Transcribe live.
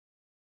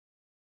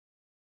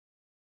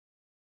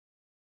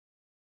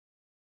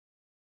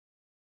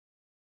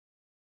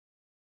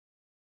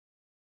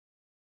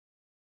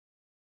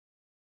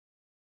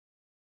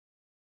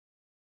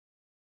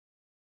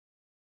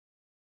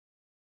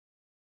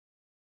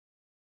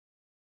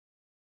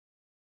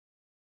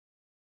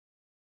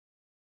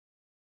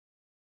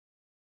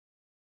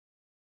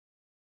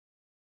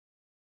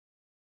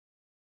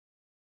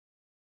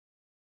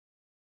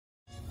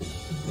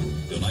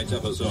Tonight's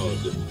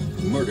episode,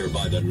 Murder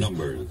by the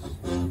Numbers.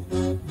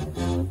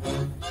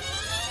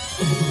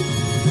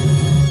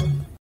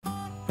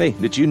 Hey,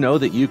 did you know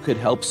that you could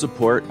help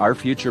support our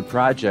future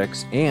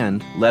projects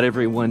and let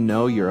everyone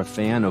know you're a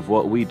fan of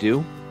what we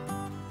do?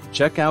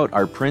 Check out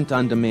our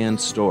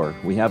print-on-demand store.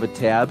 We have a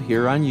tab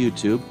here on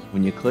YouTube.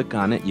 When you click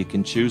on it, you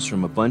can choose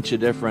from a bunch of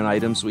different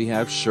items. We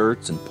have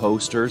shirts and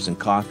posters and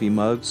coffee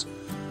mugs.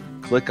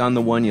 Click on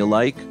the one you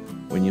like.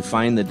 When you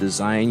find the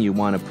design you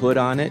want to put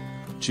on it,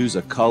 choose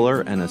a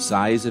color and a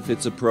size if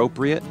it's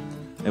appropriate.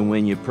 And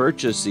when you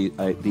purchase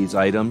these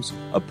items,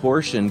 a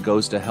portion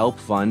goes to help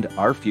fund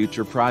our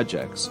future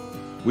projects.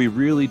 We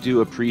really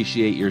do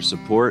appreciate your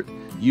support.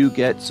 You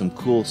get some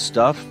cool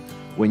stuff.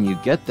 When you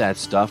get that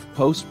stuff,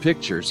 post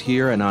pictures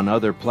here and on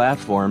other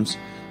platforms,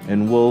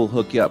 and we'll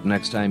hook you up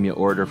next time you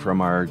order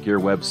from our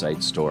Gear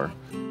website store.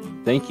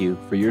 Thank you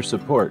for your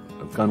support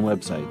of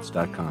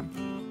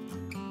gunwebsites.com.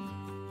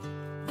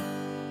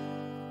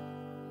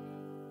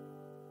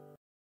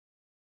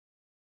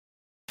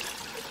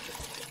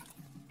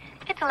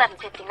 It's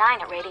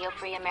 11:59 at Radio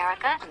Free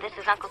America, and this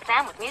is Uncle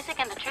Sam with music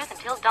and the truth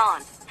until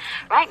dawn.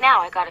 Right now,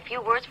 I got a few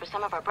words for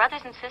some of our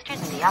brothers and sisters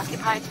in the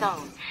occupied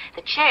zone.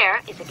 The chair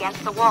is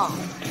against the wall.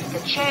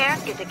 The chair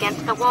is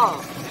against the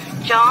wall.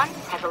 John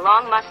has a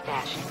long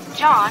mustache.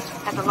 John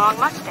has a long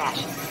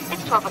mustache.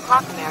 It's 12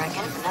 o'clock,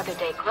 Americans, another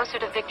day closer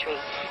to victory.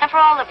 And for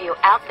all of you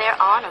out there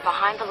on or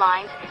behind the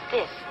lines,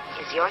 this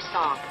is your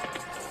song.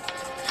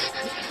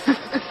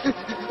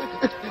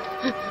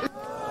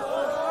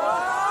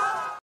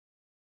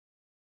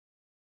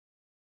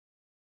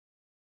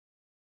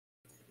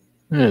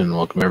 And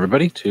welcome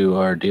everybody to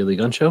our daily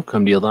gun show.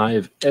 Come to you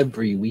live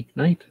every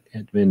weeknight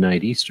at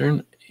midnight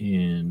Eastern,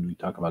 and we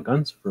talk about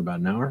guns for about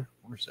an hour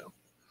or so.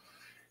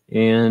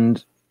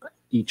 And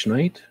each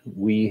night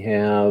we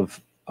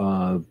have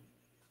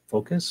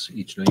focus.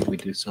 Each night we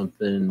do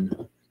something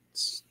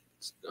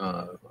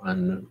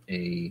on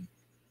a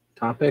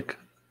topic.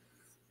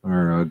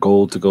 Our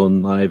goal to go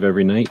live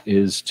every night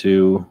is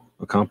to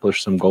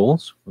accomplish some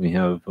goals. We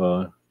have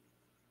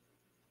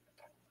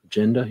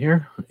agenda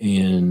here,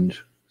 and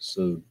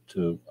so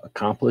to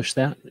accomplish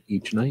that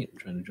each night, I'm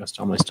trying to adjust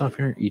all my stuff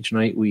here. Each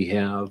night we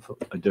have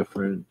a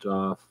different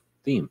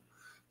theme.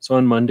 So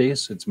on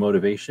Mondays, it's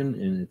motivation,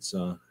 and it's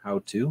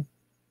how to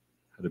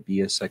be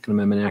a Second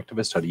Amendment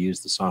activist, how to use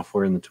the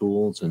software and the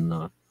tools, and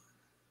how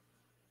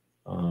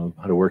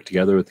to work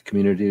together with the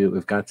community that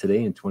we've got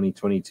today in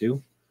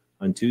 2022.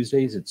 On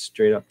Tuesdays, it's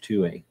straight up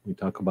 2A. We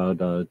talk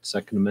about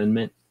Second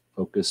Amendment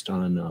focused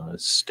on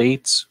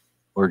states,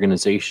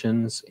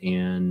 organizations,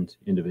 and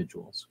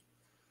individuals.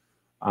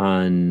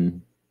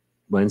 On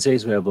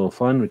Wednesdays, we have a little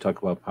fun. We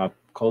talk about pop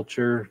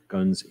culture,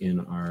 guns in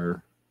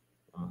our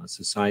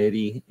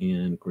society,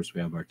 and of course,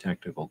 we have our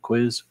tactical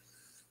quiz.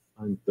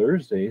 On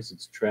Thursdays,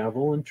 it's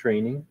travel and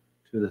training,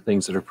 two of the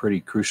things that are pretty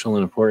crucial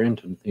and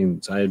important, and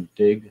things I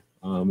dig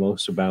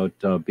most about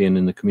being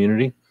in the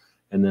community.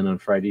 And then on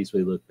Fridays,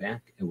 we look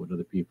back at what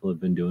other people have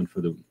been doing for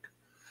the week.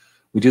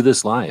 We do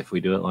this live. We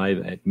do it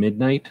live at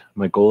midnight.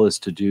 My goal is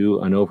to do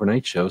an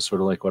overnight show,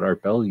 sort of like what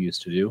Art Bell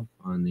used to do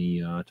on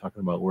the talking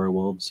about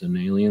werewolves and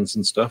aliens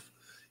and stuff,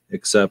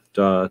 except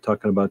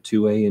talking about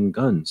 2A and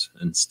guns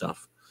and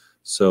stuff.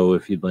 So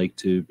if you'd like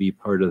to be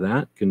part of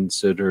that,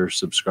 consider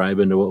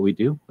subscribing to what we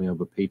do. We have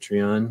a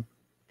Patreon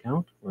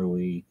account where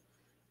we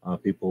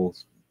people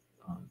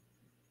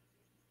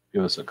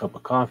give us a cup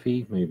of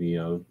coffee, maybe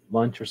a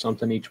lunch or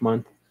something each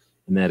month.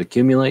 And that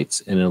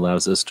accumulates, and it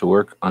allows us to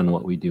work on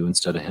what we do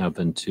instead of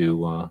having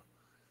to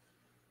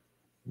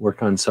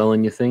work on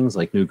selling you things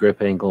like new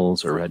grip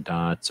angles or red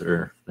dots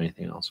or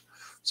anything else.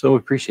 So we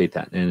appreciate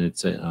that, and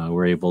it's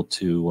we're able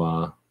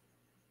to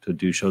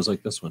do shows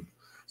like this one.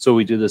 So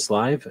we do this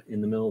live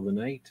in the middle of the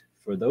night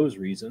for those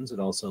reasons. It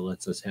also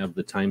lets us have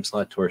the time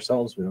slot to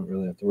ourselves. We don't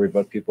really have to worry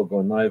about people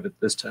going live at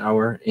this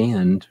hour,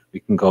 and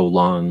we can go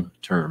long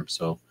term.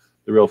 So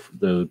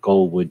the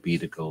goal would be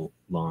to go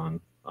long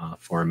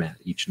format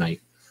each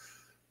night,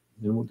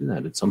 and we'll do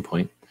that at some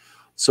point.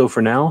 So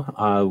for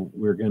now,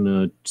 we're going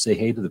to say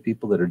hey to the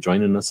people that are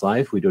joining us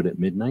live. We do it at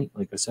midnight,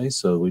 like I say,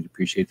 so we'd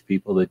appreciate the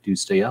people that do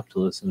stay up to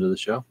listen to the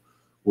show.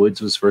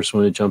 Woods was the first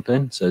one to jump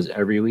in. Says,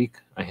 every week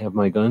I have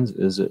my guns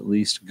is at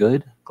least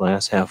good,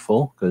 glass half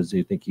full, because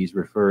I think he's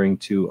referring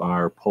to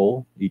our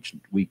poll. Each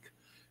week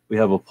we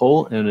have a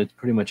poll, and it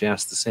pretty much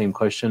asks the same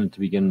question at the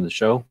beginning of the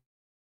show.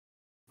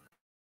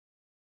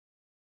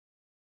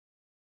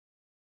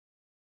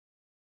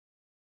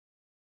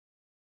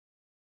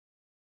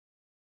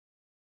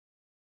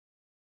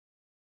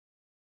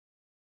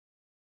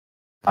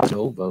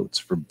 No votes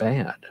for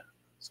bad.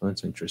 So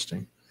that's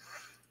interesting.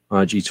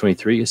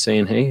 G23 is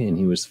saying hey, and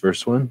he was the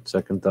first one.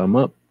 Second thumb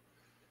up.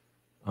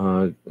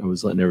 I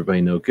was letting everybody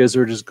know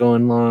Gizzard is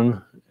going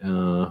long.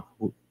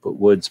 But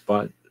Woods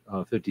bought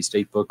 50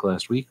 State Book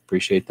last week.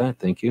 Appreciate that.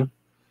 Thank you.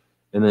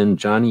 And then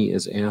Johnny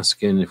is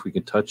asking if we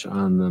could touch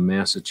on the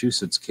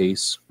Massachusetts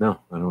case. No,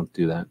 I don't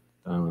do that.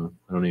 I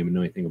don't even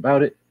know anything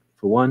about it,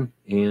 for one,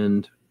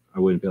 and I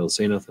wouldn't be able to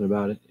say nothing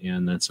about it,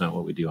 and that's not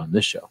what we do on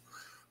this show.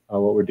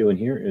 what we're doing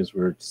here is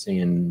we're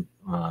saying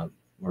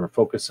we're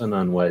focusing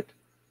on what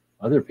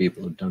other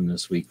people have done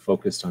this week,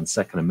 focused on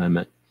Second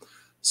Amendment.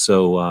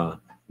 So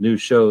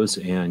news shows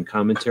and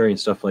commentary and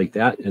stuff like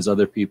that is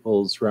other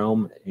people's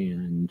realm,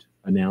 and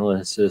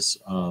analysis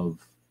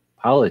of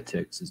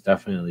politics is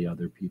definitely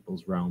other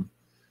people's realm.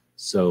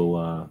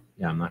 So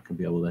yeah, I'm not going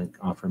to be able to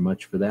offer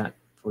much for that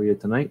for you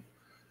tonight.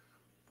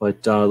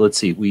 But let's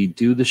see, we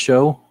do the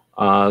show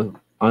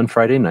on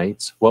Friday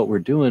nights. What we're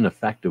doing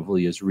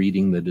effectively is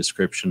reading the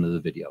description of the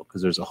video,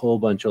 because there's a whole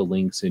bunch of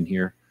links in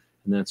here,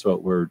 and that's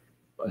what we're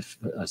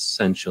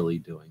essentially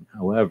doing.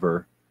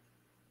 However,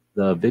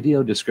 the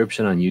video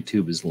description on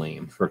YouTube is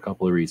lame for a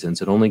couple of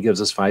reasons. It only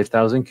gives us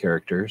 5,000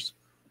 characters,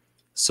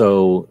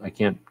 so I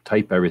can't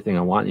type everything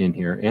I want in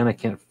here, and I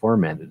can't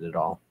format it at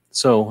all.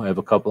 So I have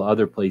a couple of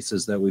other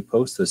places that we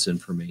post this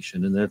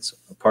information, and that's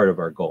a part of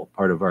our goal.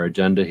 Part of our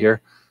agenda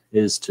here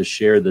is to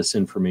share this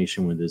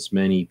information with as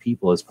many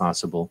people as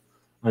possible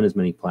on as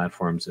many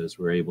platforms as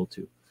we're able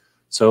to.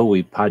 So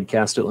we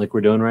podcast it like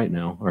we're doing right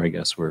now, or I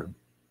guess we're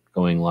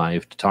going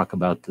live to talk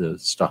about the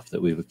stuff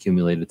that we've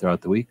accumulated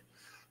throughout the week.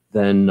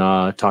 Then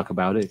talk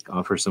about it,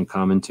 offer some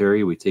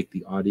commentary. We take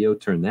the audio,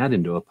 turn that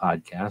into a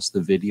podcast.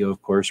 The video,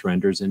 of course,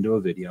 renders into a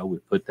video. We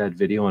put that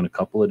video on a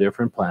couple of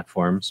different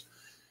platforms.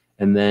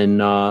 And then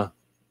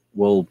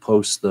we'll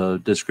post the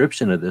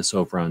description of this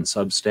over on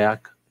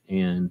Substack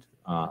and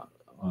on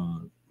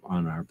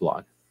our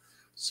blog.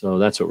 So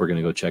that's what we're going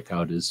to go check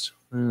out is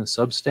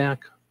Substack.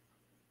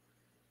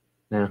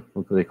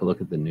 We'll take a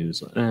look at the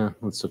news.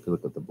 Let's take a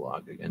look at the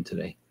blog again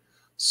today.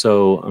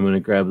 So I'm going to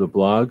grab the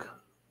blog.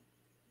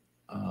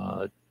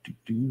 All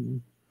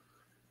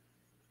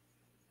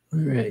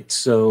right,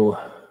 so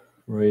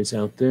Roy's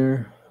out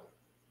there,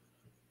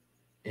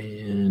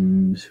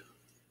 and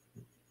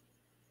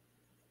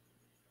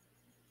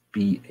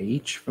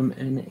BH from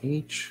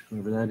NH,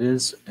 whoever that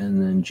is,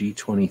 and then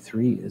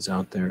G23 is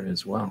out there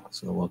as well.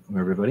 So welcome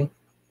everybody.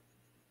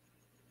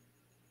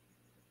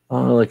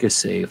 Like I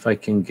say, if I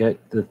can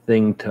get the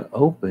thing to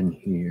open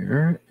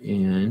here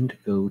and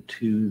go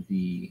to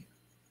the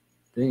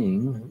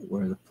thing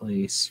where the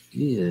place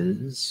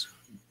is,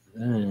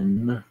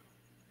 then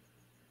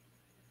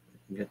I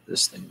can get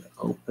this thing to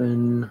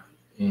open,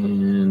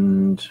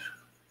 and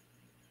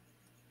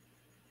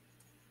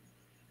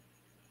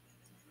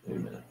wait a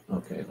minute.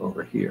 Okay,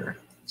 over here.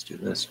 Let's do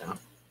this now.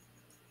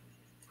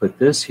 Put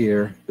this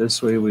here.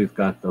 This way we've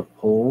got the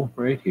poll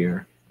right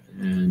here,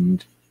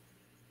 and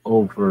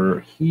over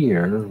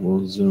here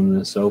we'll zoom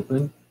this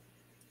open.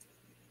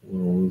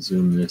 We'll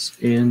zoom this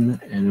in,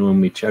 and when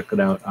we check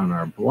it out on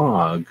our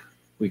blog,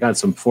 we got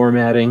some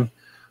formatting,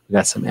 we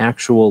got some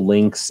actual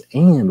links,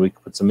 and we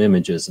put some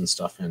images and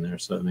stuff in there,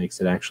 so it makes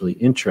it actually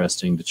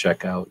interesting to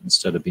check out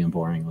instead of being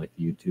boring like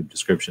the YouTube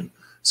description.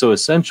 So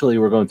essentially,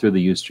 we're going through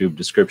the YouTube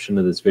description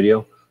of this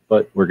video,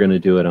 but we're going to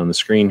do it on the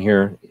screen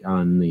here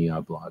on the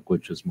blog,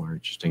 which is more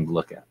interesting to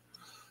look at.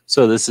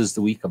 So this is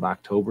the week of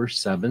October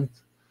 7th.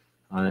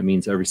 That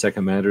means Every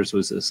Second Matters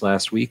was this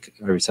last week.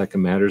 Every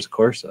Second Matters, of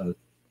course,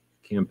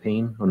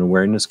 campaign, an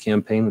awareness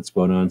campaign that's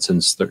going on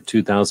since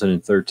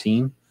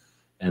 2013,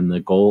 and the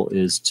goal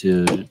is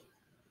to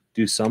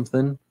do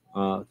something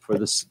for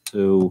this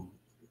to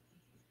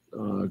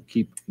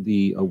keep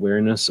the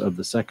awareness of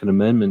the Second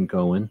Amendment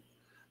going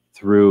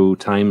through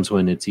times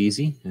when it's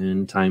easy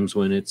and times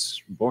when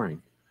it's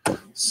boring.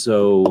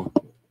 So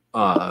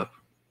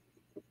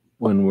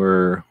when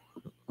we're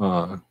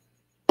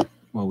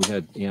well, we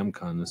had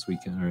AmCon this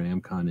weekend, or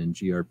AmCon and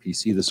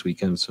GRPC this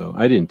weekend, so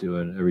I didn't do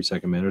it. Every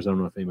Second Matters. I don't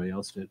know if anybody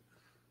else did.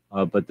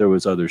 But there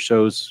was other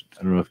shows.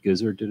 I don't know if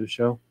Gizzard did a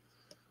show.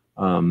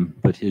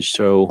 But his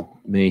show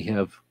may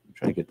have... I'm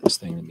trying to get this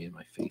thing to me in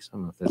my face. I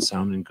don't know if that's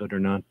sounding good or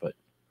not, but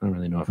I don't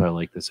really know if I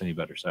like this any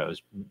better, so I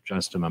was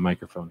adjusting my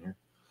microphone here.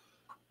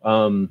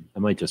 I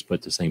might just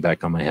put this thing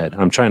back on my head.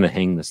 I'm trying to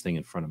hang this thing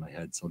in front of my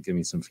head, so give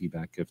me some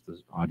feedback if the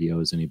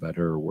audio is any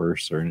better or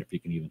worse, or if you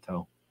can even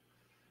tell.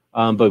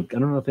 But I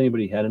don't know if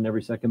anybody had an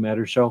Every Second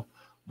Matters show,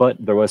 but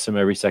there was some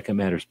Every Second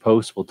Matters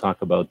posts. We'll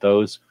talk about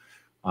those.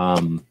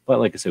 But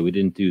like I said, we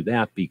didn't do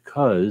that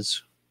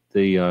because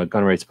the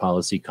Gun Rights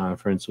Policy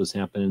Conference was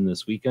happening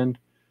this weekend,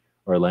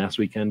 or last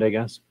weekend, I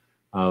guess.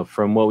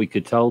 From what we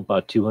could tell,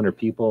 about 200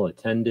 people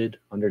attended,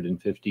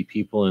 150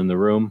 people in the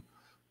room.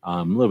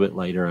 A little bit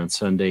later on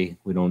Sunday,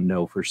 we don't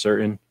know for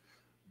certain.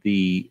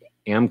 The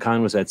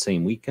AmCon was that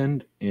same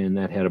weekend, and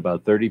that had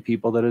about 30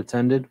 people that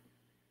attended.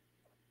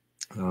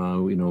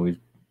 We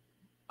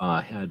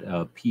had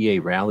a PA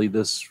rally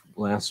this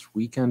last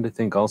weekend, I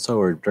think, also,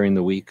 or during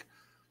the week,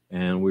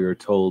 and we were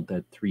told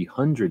that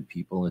 300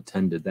 people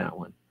attended that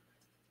one.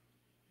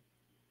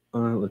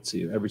 Let's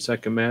see, Every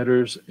Second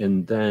Matters,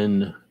 and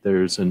then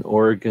there's an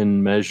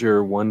Oregon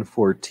Measure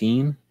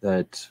 114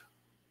 that,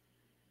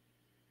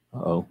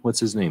 what's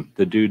his name?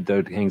 The dude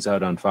that hangs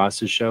out on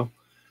Foss's show.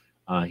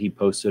 He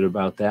posted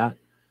about that.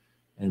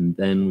 And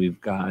then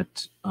we've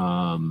got,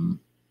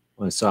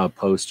 I saw a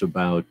post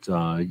about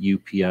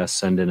UPS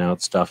sending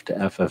out stuff to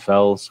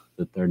FFLs,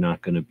 that they're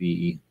not going to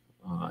be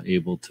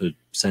able to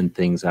send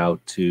things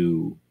out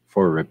to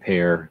for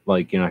repair.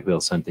 Like, you're not going to be able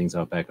to send things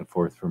out back and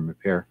forth from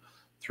repair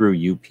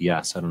through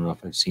UPS. I don't know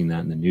if I've seen that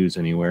in the news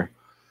anywhere.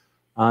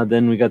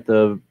 Then we got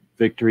the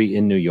victory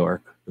in New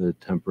York, the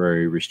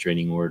temporary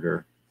restraining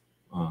order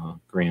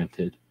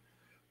granted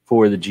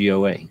for the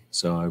GOA.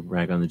 So I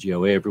rag on the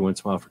GOA every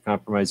once in a while for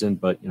compromising,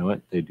 but you know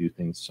what? They do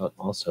things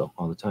also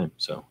all the time.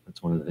 So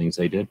that's one of the things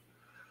they did.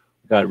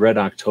 We got Red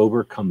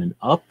October coming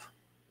up.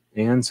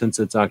 And since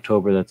it's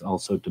October, that's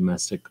also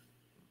Domestic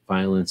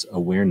Violence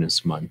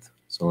Awareness Month.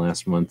 So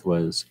last month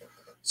was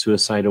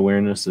suicide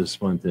awareness.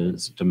 This month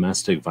is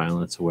domestic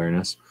violence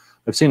awareness.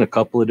 I've seen a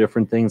couple of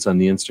different things on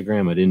the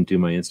Instagram. I didn't do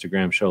my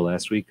Instagram show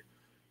last week.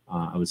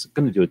 I was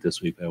going to do it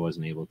this week, but I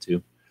wasn't able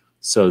to.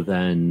 So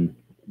then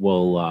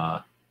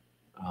we'll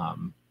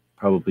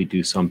probably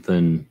do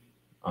something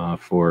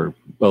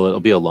it'll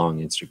be a long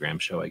Instagram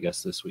show, I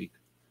guess, this week.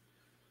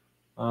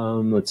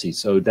 Let's see.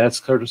 So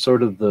that's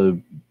sort of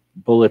the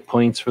bullet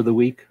points for the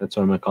week. That's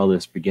what I'm going to call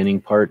this beginning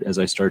part as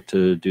I start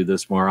to do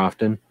this more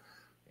often.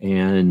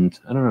 And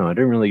I don't know, I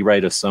didn't really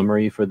write a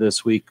summary for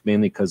this week,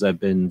 mainly because I've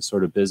been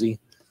sort of busy.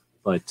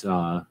 But,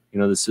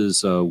 this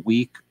is a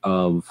week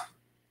of,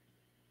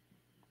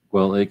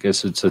 well, I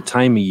guess it's a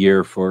time of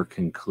year for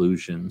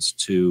conclusions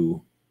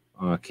to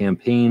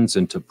campaigns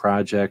and to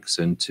projects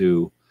and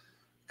to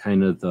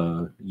kind of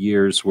the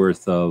year's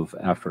worth of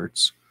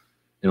efforts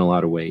in a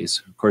lot of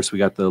ways. Of course, we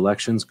got the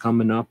elections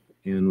coming up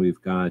and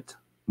we've got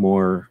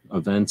more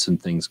events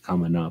and things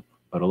coming up,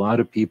 but a lot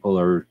of people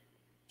are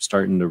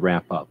starting to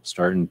wrap up,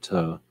 starting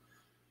to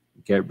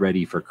get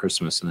ready for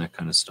Christmas and that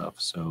kind of stuff.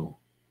 So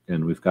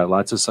again, we've got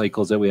lots of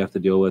cycles that we have to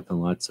deal with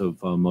and lots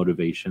of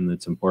motivation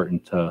that's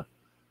important to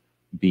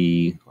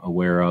be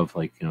aware of,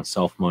 like,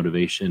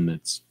 self-motivation.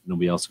 It's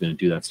nobody else is going to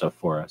do that stuff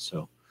for us.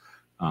 So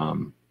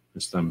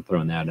just I'm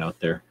throwing that out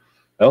there.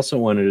 I also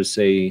wanted to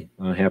say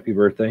happy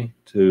birthday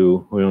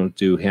we don't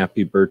do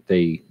happy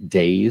birthday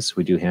days.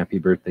 We do happy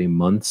birthday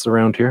months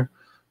around here.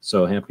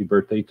 So happy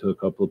birthday to a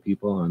couple of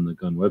people on the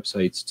Gun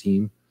Websites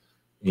team.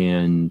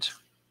 And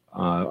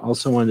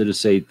also wanted to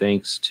say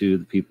thanks to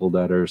the people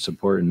that are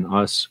supporting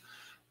us,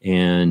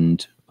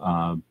 and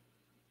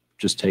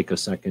just take a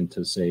second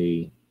to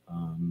say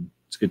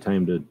it's a good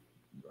time to,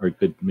 or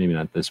good, maybe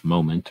not this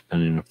moment,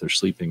 depending on if they're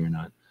sleeping or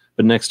not.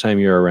 But next time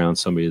you're around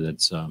somebody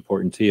that's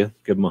important to you,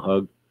 give them a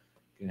hug,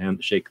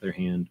 shake their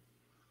hand,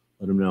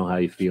 let them know how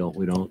you feel.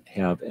 We don't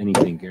have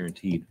anything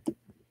guaranteed,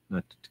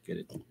 not to get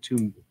it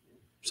too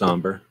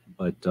somber,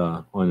 but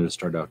wanted to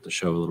start out the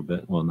show a little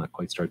bit. Well, not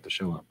quite start the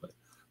show up, but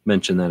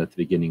mention that at the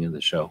beginning of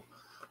the show.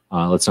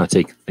 Let's not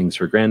take things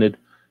for granted.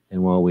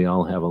 And while we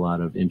all have a lot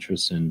of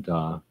interests and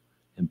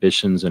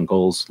ambitions and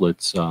goals,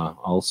 let's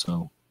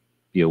also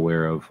be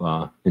aware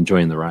of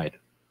enjoying the ride.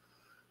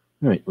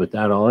 All right, with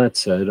all that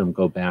said, I'm going to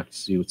go back to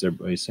see what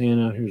everybody's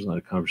saying out here. There's a lot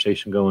of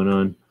conversation going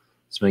on.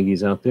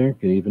 Smeggy's out there.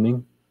 Good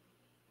evening.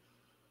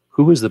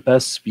 Who was the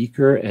best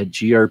speaker at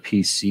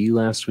GRPC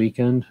last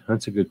weekend?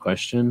 That's a good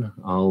question.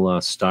 I'll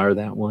star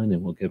that one,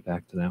 and we'll get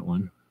back to that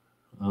one.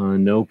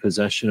 No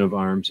possession of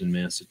arms in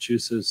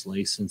Massachusetts,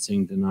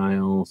 licensing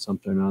denial,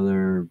 something or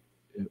other.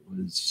 It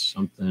was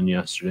something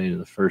yesterday to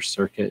the First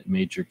Circuit,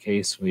 major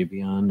case, way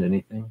beyond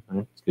anything. All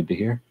right, it's good to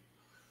hear.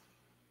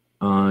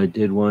 I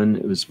did one.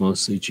 It was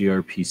mostly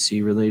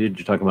GRPC related.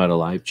 You're talking about a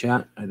live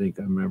chat. I think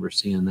I remember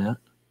seeing that.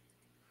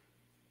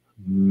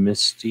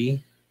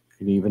 Misty,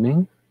 good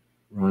evening.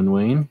 Ron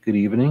Wayne, good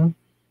evening.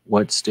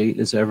 What state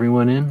is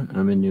everyone in?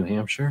 I'm in New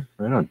Hampshire.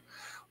 Right on.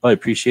 Well, I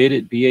appreciate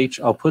it. BH,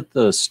 I'll put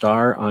the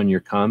star on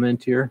your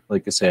comment here.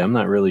 Like I say, I'm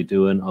not really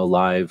doing a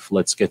live,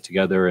 let's get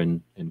together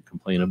and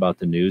complain about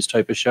the news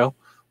type of show,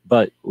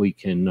 but we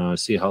can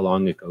see how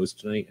long it goes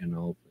tonight, and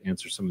I'll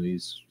answer some of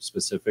these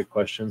specific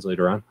questions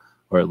later on,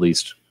 or at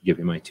least give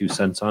you my 2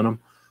 cents on them.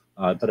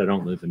 But I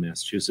don't live in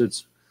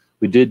Massachusetts.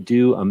 We did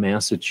do a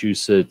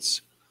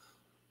Massachusetts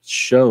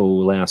show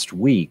last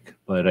week,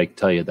 but I can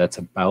tell you that's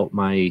about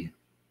my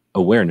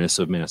awareness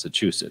of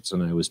Massachusetts.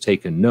 And I was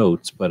taking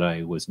notes, but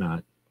I was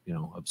not,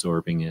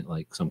 absorbing it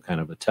like some kind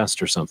of a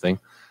test or something.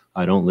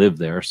 I don't live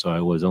there, so I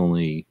was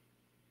only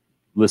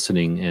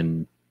listening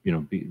and,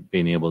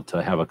 being able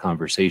to have a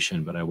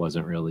conversation, but I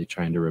wasn't really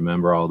trying to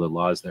remember all the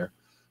laws there.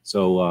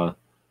 So,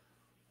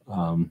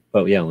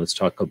 but yeah, let's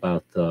talk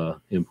about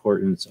the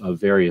importance of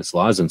various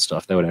laws and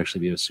stuff. That would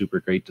actually be a super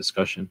great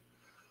discussion.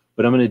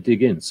 But I'm going to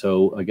dig in.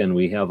 So again,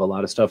 we have a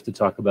lot of stuff to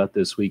talk about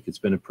this week. It's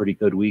been a pretty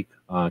good week.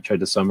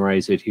 Tried to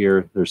summarize it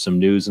here. There's some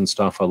news and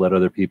stuff. I'll let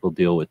other people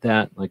deal with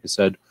that, like I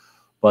said.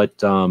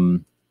 But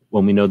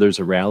when we know there's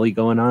a rally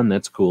going on,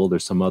 that's cool.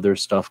 There's some other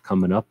stuff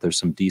coming up. There's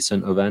some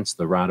decent events.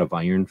 The Rod of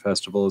Iron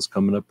Festival is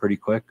coming up pretty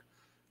quick,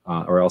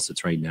 or else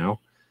it's right now.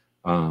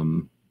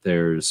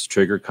 There's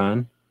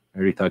TriggerCon. I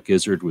already thought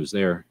Gizzard was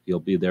there.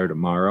 He'll be there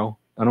tomorrow.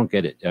 I don't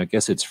get it. I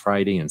guess it's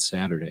Friday and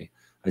Saturday.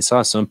 I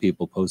saw some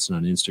people posting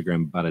on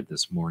Instagram about it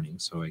this morning,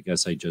 so I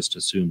guess I just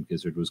assumed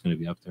Gizzard was going to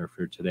be up there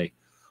for today.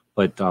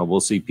 But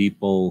we'll see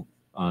people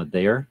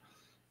there,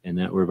 and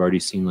that we've already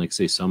seen, like,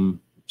 say,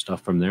 some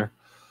stuff from there.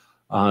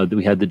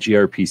 We had the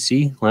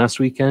GRPC last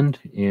weekend,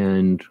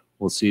 and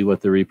we'll see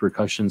what the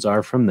repercussions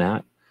are from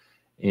that.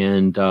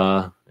 And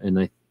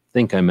I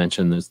think I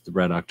mentioned this, the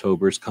Red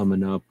October's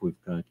coming up.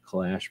 We've got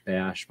Clash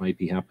Bash might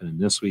be happening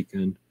this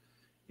weekend,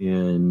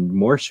 and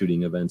more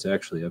shooting events.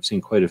 Actually, I've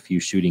seen quite a few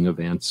shooting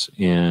events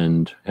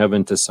and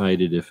haven't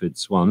decided if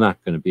it's, well, I'm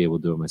not going to be able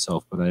to do it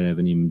myself, but I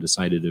haven't even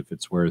decided if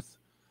it's worth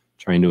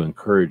trying to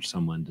encourage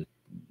someone to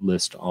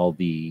list all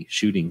the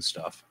shooting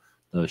stuff,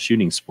 the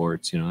shooting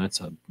sports. You know,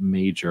 that's a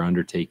major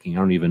undertaking. I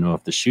don't even know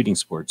if the shooting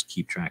sports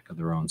keep track of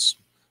their own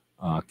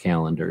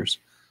calendars.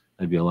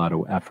 That'd be a lot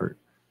of effort.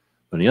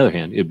 But on the other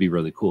hand, it'd be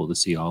really cool to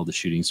see all the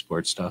shooting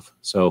sports stuff.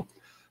 So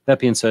that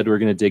being said, we're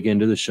going to dig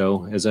into the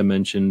show. As I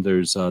mentioned,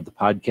 there's the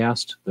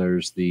podcast.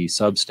 There's the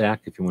Substack,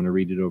 if you want to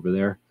read it over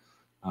there.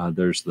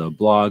 There's the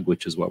blog,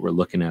 which is what we're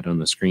looking at on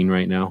the screen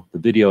right now, the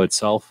video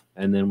itself,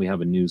 and then we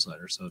have a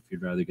newsletter. So if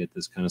you'd rather get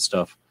this kind of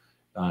stuff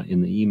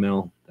in the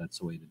email, that's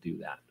the way to do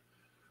that.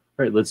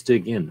 All right, let's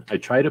dig in. I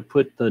try to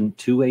put the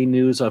 2A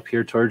news up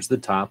here towards the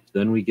top.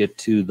 Then we get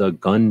to the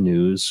gun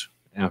news,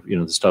 you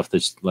know, the stuff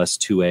that's less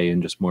 2A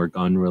and just more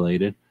gun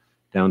related,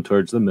 down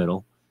towards the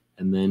middle.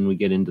 And then we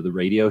get into the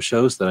radio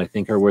shows that I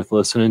think are worth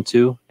listening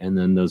to, and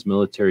then those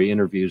military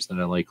interviews that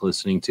I like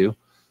listening to.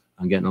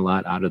 I'm getting a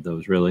lot out of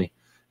those, really.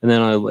 And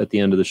then at the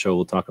end of the show,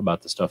 we'll talk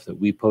about the stuff that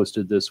we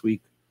posted this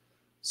week.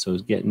 So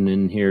getting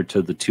in here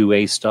to the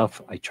 2A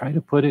stuff, I try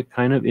to put it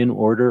kind of in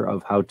order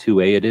of how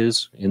 2A it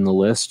is in the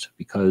list,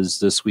 because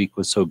this week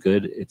was so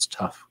good. It's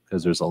tough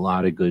because there's a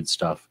lot of good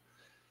stuff.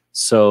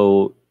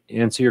 So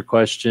answer your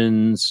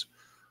questions,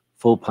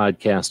 full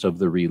podcast of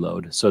The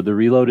Reload. So The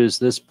Reload is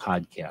this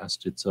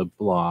podcast. It's a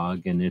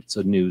blog and it's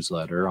a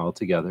newsletter all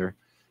together.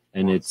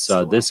 And it's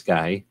this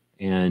guy,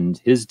 and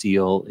his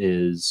deal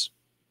is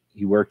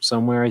he worked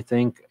somewhere, I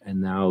think,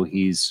 and now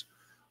he's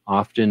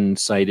often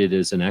cited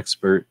as an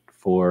expert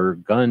for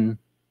gun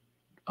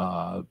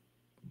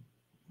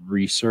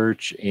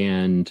research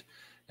and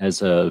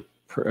as a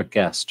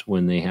guest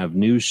when they have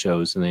news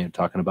shows and they're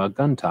talking about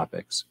gun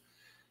topics.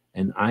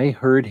 And I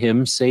heard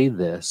him say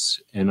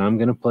this, and I'm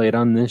going to play it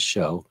on this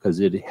show because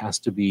it has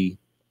to be,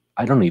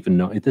 I don't even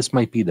know, this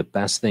might be the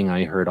best thing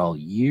I heard all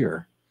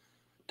year.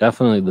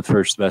 Definitely the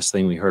first best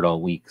thing we heard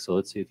all week. So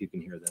let's see if you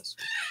can hear this.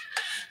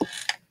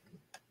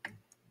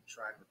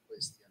 Try and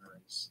replace the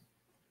NRAs.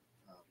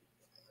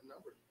 A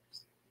number of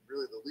things.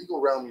 Really, the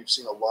legal realm, you've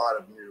seen a lot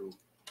of new,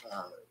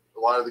 a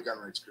lot of the gun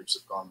rights groups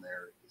have gone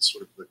there. It's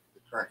sort of the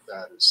current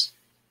fad is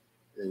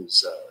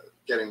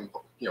getting,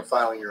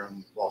 filing your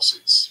own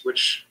lawsuits,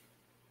 which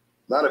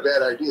not a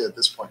bad idea at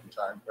this point in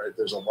time, right?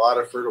 There's a lot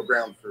of fertile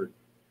ground for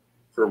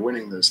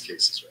winning those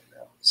cases right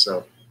now.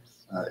 So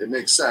it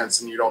makes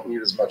sense, and you don't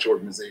need as much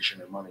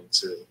organization or money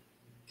to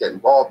get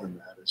involved in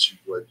that as you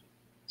would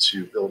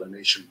to build a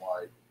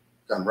nationwide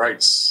gun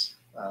rights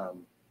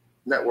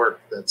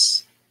network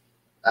that's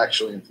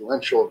actually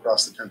influential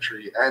across the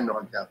country and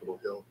on Capitol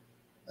Hill.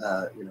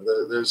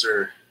 Those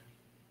are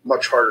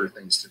much harder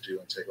things to do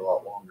and take a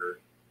lot longer,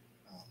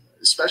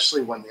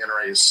 especially when the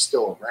NRA is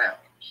still around.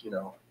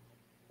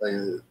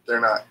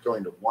 They're not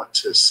going to want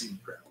to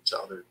cede ground to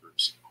other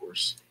groups, of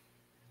course.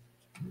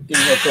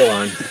 Go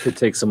on. It could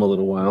take them a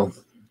little while.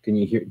 Can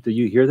you hear? Do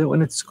you hear that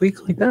when it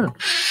squeaks like that?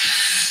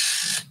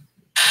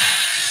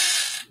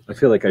 I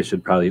feel like I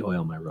should probably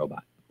oil my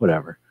robot.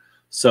 Whatever.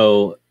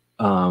 So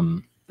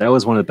that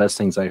was one of the best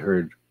things I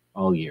heard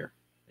all year,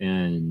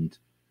 and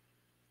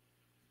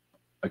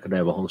I could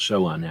have a whole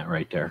show on that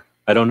right there.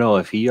 I don't know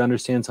if he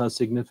understands how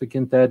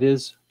significant that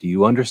is. Do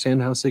you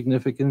understand how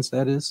significant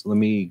that is? Let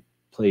me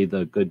play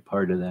the good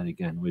part of that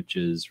again, which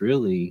is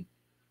really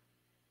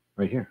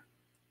right here.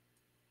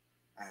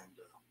 And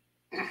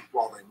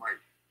while they might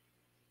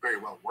very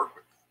well work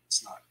with that,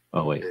 it's not.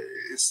 Oh, wait.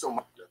 It's still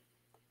much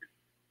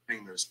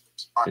thing.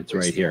 It's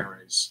right here.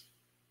 NRAs,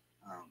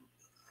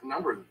 a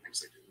number of the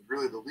things they do.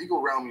 Really, the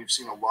legal realm, you've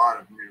seen a lot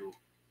of new,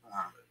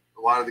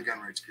 a lot of the gun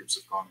rights groups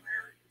have gone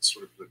there. It's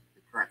sort of the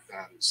current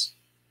fad is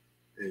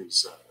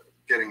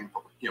getting,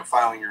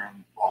 filing your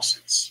own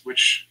lawsuits,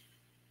 which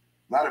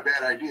not a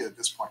bad idea at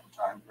this point in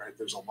time, right?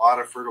 There's a lot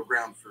of fertile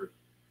ground for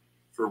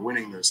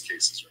winning those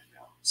cases right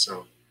now.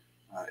 So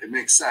it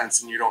makes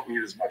sense, and you don't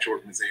need as much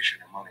organization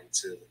or money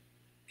to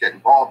get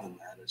involved in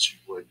that as you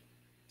would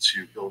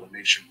to build a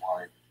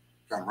nationwide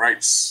gun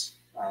rights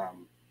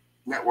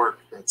network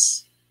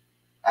that's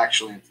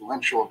actually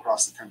influential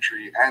across the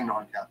country and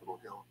on Capitol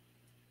Hill.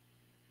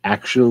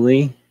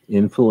 Actually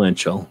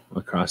influential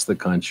across the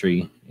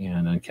country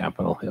and on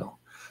Capitol Hill.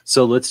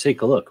 So let's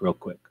take a look real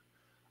quick.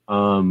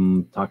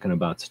 Talking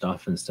about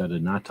stuff instead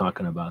of not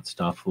talking about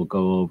stuff, we'll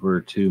go over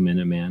to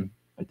Minuteman.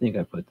 I think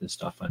I put this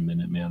stuff on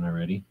Minuteman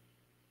already.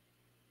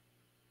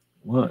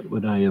 What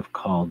would I have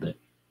called it?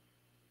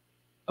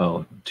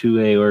 Oh,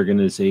 2A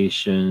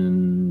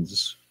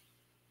organizations.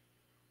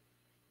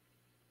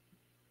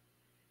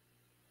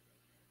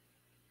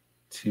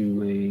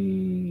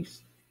 2A.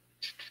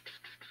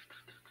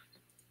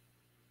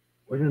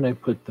 Where did I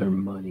put their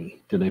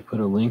money? Did I put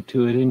a link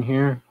to it in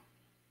here?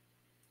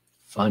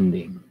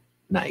 Funding.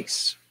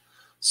 Nice.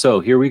 So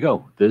here we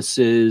go. This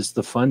is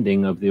the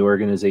funding of the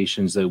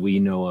organizations that we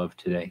know of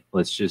today.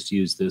 Let's just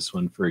use this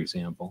one for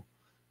example.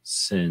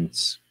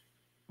 since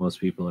most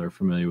people are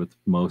familiar with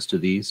most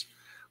of these.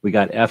 We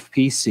got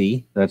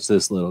FPC, that's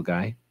this little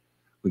guy.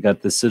 We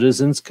got the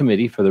Citizens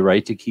Committee for the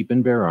Right to Keep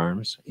and Bear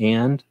Arms,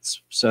 and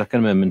Second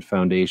Amendment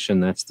Foundation,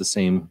 that's the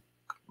same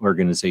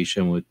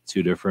organization with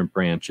two different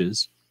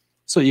branches.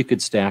 So you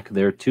could stack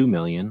their 2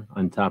 million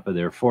on top of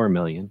their 4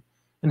 million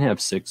and have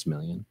 6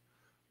 million.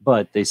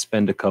 But they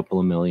spend a couple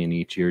of million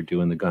each year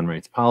doing the Gun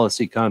Rights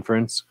Policy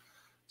Conference.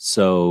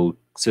 So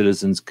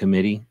Citizens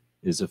Committee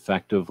is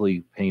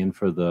effectively paying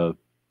for the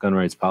Gun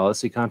Rights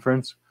Policy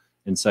Conference,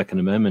 and Second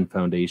Amendment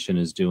Foundation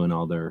is doing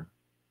all their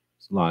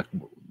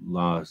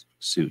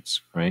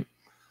lawsuits, right?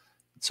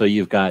 So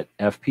you've got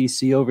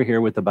FPC over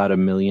here with about $1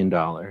 million.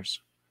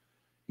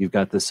 You've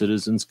got the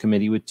Citizens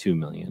Committee with 2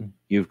 million.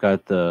 You've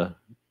got the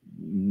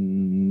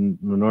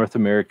North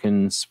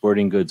American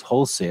Sporting Goods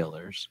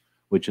Wholesalers,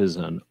 which is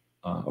an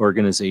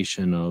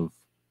organization of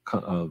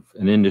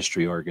an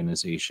industry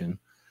organization,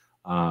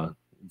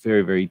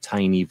 very, very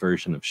tiny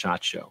version of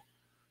SHOT Show.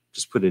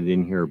 Just put it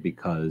in here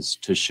because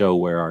to show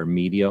where our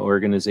media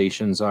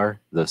organizations are,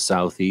 the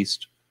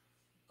Southeast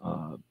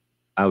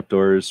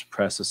Outdoors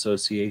Press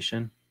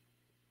Association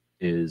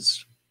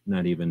is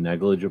not even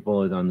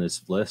negligible on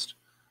this list.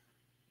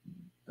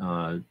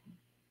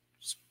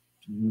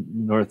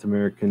 North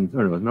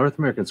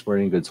American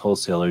Sporting Goods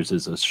Wholesalers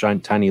is a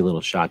tiny little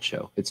SHOT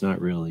Show. It's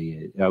not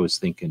really, I was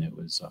thinking it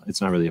was,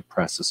 it's not really a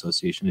press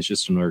association. It's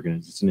just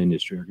it's an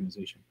industry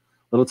organization.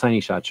 Little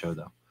tiny SHOT Show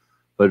though.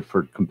 But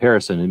for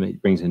comparison,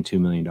 it brings in $2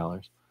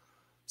 million.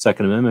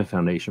 Second Amendment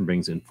Foundation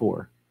brings in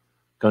 4.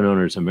 Gun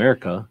Owners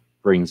America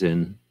brings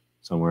in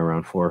somewhere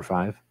around 4 or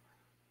 5.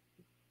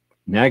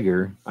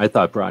 NAGR, I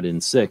thought, brought in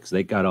 6.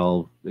 They got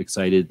all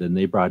excited, then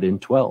they brought in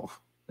 12.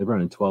 They brought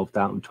in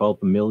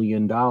 $12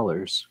 million.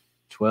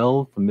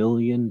 $12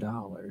 million.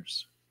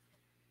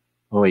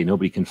 Oh, wait,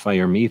 nobody can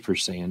fire me for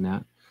saying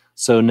that.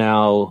 So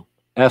now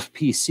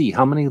FPC,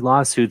 how many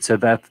lawsuits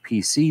have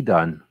FPC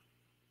done?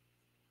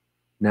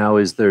 Now,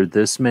 is there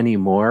this many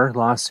more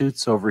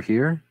lawsuits over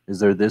here? Is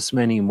there this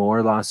many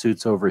more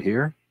lawsuits over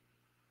here?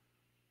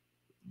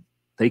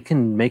 They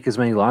can make as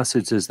many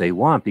lawsuits as they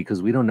want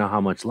because we don't know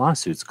how much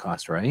lawsuits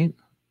cost, right?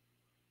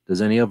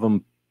 Does any of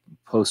them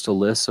post a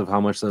list of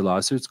how much their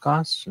lawsuits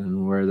cost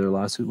and where their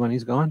lawsuit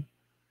money's going?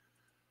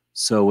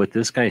 So what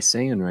this guy's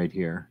saying right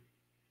here,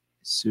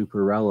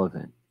 super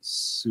relevant,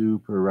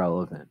 super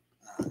relevant.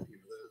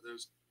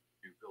 Those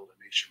who build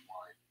a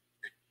nationwide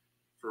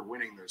for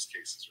winning those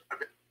cases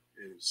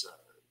is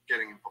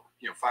getting,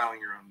 filing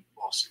your own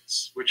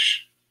lawsuits,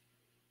 which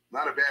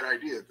not a bad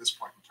idea at this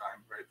point in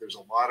time, right? There's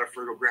a lot of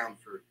fertile ground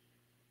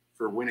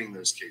for winning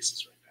those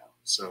cases right now.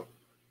 So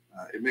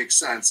it makes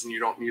sense, and you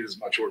don't need as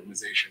much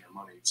organization or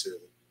money to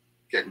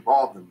get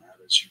involved in that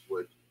as you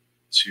would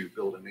to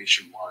build a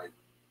nationwide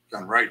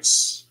gun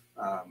rights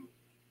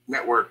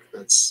network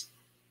that's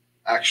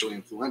actually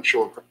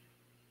influential.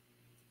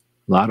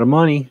 A lot of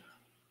money.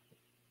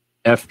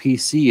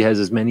 FPC has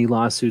as many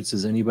lawsuits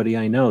as anybody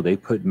I know. They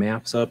put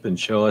maps up and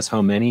show us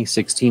how many,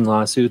 16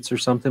 lawsuits or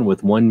something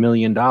with $1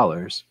 million.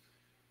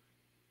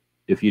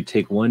 If you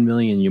take 1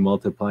 million, you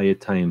multiply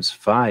it times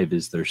 5,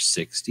 is there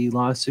 60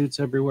 lawsuits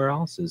everywhere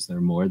else? Is there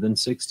more than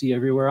 60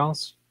 everywhere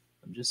else?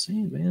 I'm just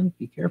saying, man,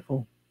 be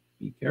careful.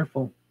 Be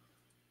careful.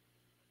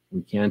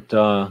 We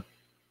can't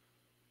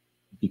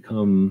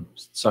become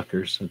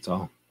suckers, that's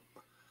all.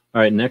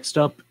 All right, next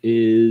up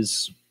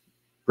is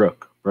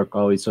Brooke. Brooke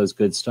always does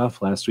good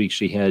stuff. Last week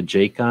she had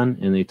Jake on,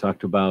 and they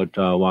talked about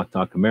Walk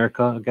Talk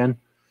America again.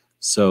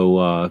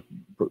 So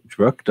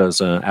Brooke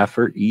does an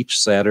effort each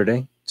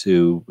Saturday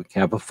to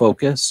have a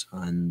focus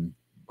on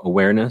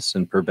awareness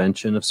and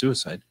prevention of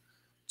suicide.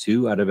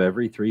 2 out of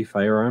every 3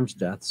 firearms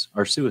deaths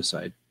are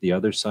suicide. The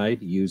other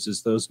side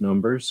uses those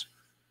numbers,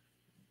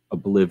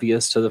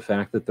 oblivious to the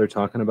fact that they're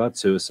talking about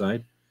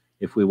suicide.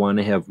 If we want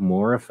to have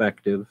more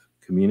effective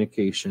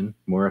communication,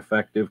 more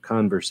effective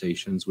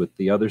conversations with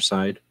the other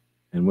side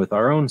and with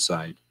our own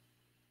side,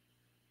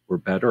 we're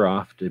better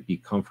off to be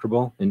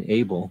comfortable and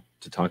able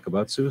to talk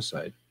about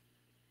suicide,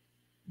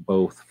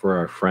 both for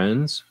our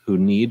friends who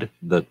need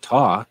the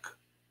talk,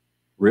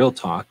 real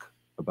talk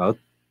about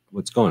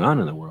what's going on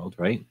in the world,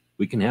 right?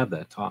 We can have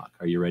that talk.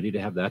 Are you ready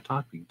to have that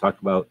talk? We can talk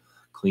about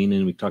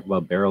cleaning. We can talk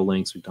about barrel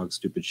lengths. We talk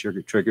stupid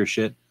trigger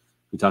shit.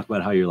 We talk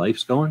about how your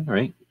life's going,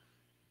 right?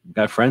 We've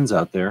got friends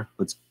out there.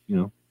 Let's,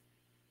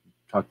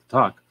 talk the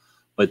talk.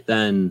 But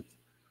then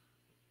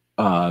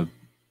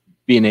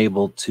being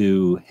able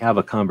to have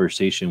a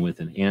conversation with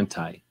an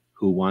anti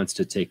who wants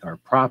to take our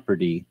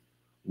property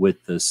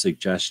with the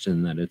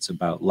suggestion that it's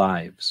about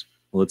lives.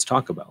 Well, let's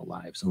talk about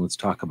lives, and let's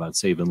talk about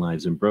saving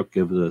lives. And Brooke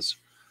gives us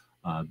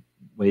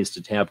ways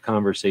to have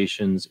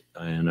conversations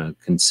and a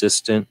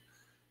consistent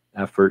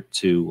effort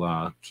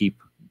to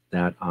keep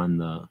that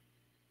on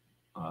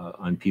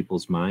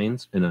people's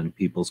minds and on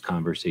people's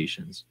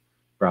conversations.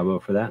 Bravo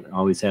for that. I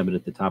always have it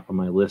at the top of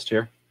my list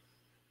here.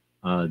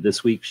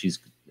 This week, she's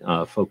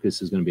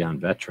focus is going to be on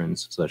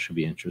veterans, so that should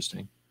be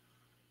interesting.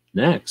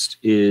 Next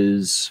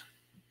is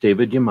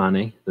David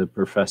Yamane, the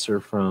professor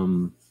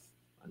from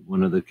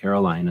one of the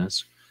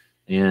Carolinas,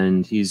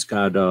 and he's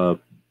got a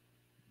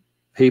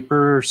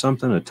paper or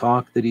something, a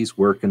talk that he's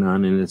working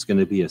on, and it's going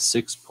to be a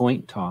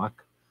 6-point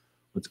talk.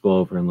 Let's go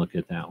over and look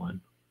at that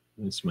one.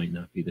 This might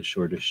not be the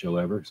shortest show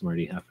ever because I'm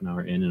already half an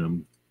hour in and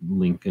I'm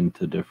linking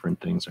to different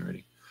things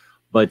already.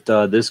 But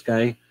this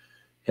guy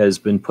has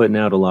been putting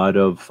out a lot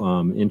of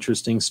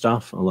interesting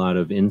stuff, a lot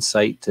of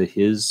insight to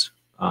his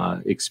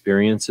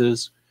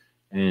experiences.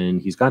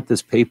 And he's got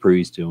this paper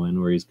he's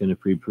doing where he's going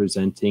to be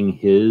presenting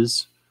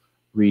his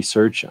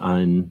research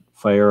on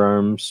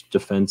firearms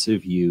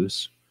defensive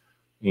use.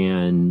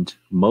 And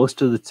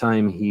most of the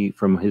time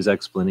from his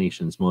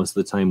explanations, most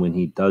of the time when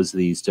he does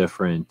these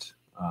different,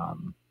 I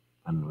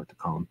don't know what to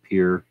call them,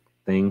 peer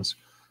things,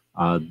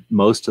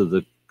 most of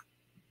the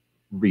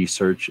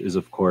research is,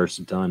 of course,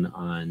 done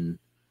on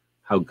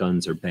how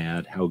guns are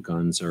bad, how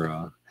guns are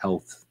a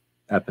health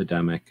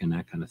epidemic, and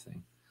that kind of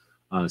thing.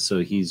 So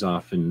he's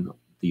often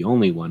the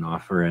only one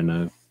offering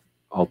an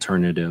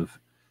alternative,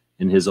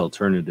 and his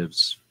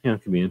alternatives, can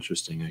be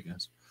interesting, I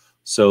guess.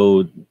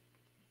 So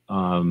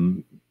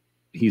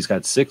he's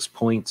got 6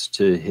 points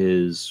to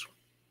his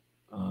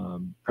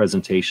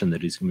presentation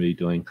that he's going to be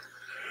doing.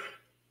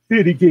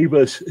 And he gave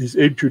us his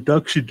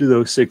introduction to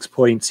those 6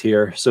 points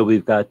here. So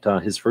we've got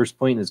his first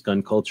point is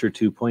gun culture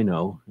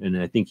 2.0. And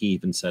I think he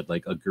even said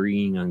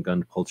agreeing on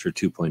gun culture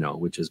 2.0,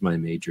 which is my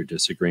major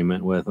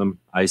disagreement with him.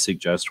 I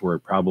suggest we're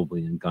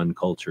probably in gun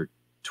culture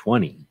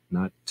 20,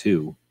 not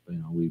 2.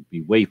 We'd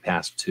be way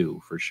past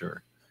 2 for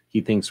sure. He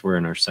thinks we're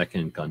in our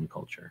second gun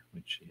culture,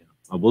 which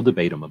we'll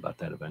debate him about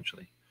that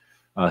eventually.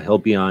 He'll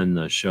be on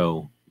the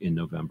show in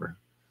November.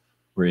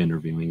 We're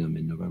interviewing him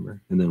in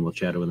November, and then we'll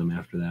chat with him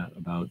after that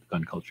about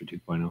Gun Culture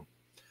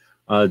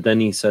 2.0. Then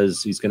he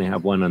says he's going to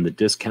have one on the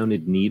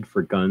discounted need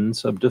for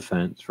guns of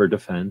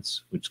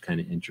defense, which is kind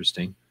of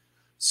interesting.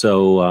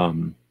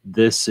 So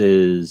this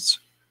is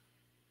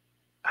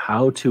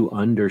how to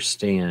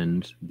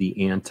understand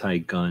the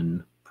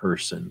anti-gun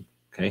person.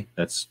 Okay,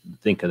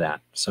 think of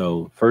that.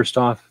 So first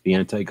off, the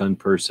anti-gun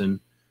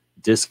person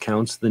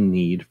discounts the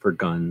need for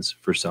guns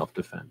for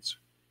self-defense.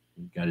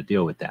 You got to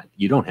deal with that.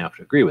 You don't have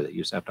to agree with it.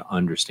 You just have to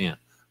understand.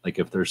 Like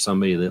if there's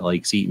somebody that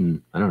likes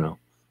eating, I don't know,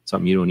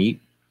 something you don't eat,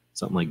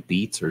 something like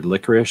beets or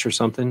licorice or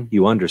something,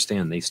 you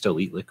understand they still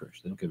eat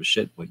licorice. They don't give a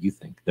shit what you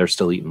think. They're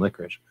still eating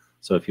licorice.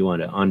 So if you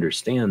want to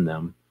understand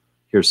them,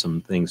 here's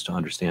some things to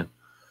understand.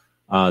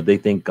 They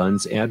think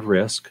guns add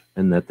risk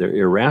and that they're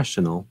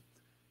irrational.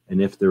 And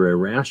if they're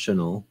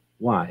irrational,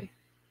 why?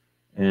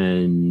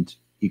 And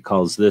he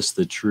calls this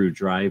the true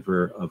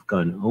driver of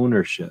gun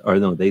ownership. Or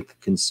no, they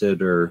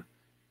consider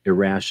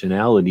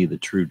irrationality the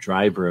true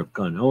driver of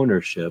gun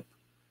ownership.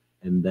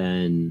 And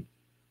then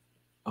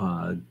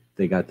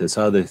they got this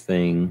other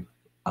thing,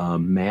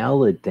 the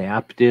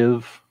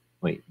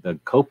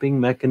coping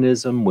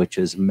mechanism, which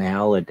is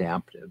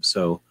maladaptive.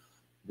 So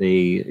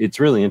it's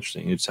really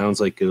interesting. It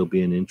sounds like it'll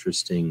be an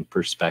interesting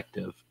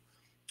perspective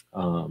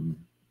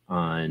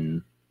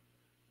on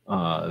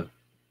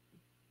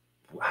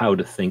how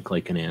to think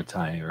like an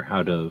anti, or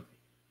how to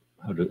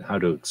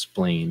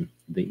explain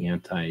the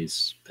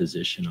anti's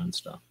position on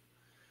stuff.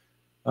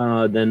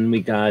 Then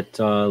we got,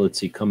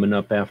 coming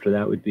up after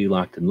that would be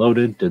Locked and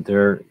Loaded, did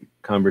their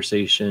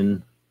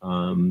conversation.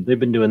 They've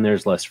been doing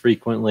theirs less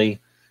frequently,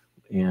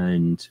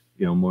 and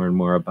more and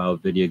more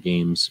about video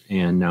games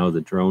and now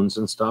the drones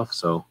and stuff.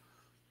 So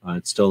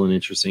it's still an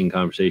interesting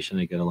conversation.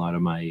 I get a lot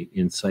of my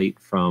insight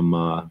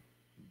from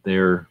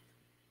their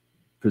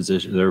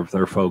position, their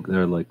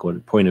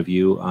point of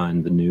view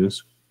on the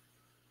news.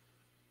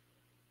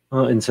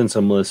 And since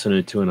I'm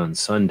listening to it on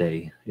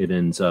Sunday, it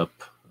ends up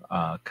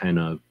I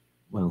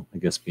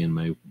guess being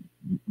my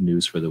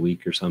news for the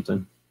week or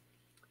something.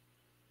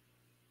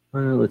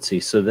 Let's see.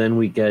 So then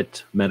we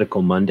get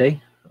Medical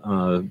Monday.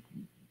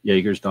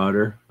 Jaeger's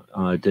daughter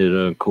did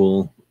a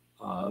cool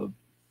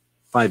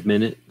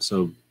 5-minute,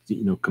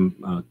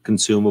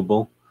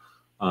 consumable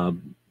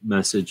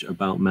message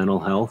about mental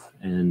health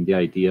and the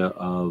idea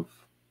of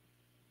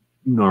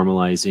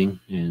normalizing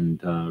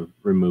and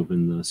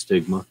removing the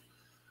stigma,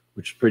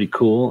 which is pretty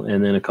cool.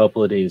 And then a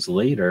couple of days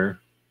later,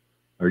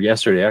 or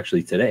yesterday,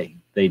 actually today,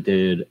 they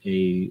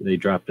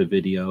dropped a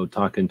video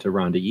talking to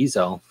Rhonda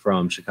Ezel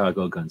from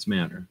Chicago Guns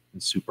Matter.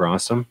 It's super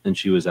awesome. And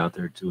she was out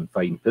there doing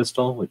Fighting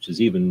Pistol, which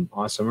is even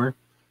awesomer,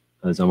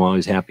 because I'm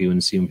always happy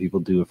when seeing people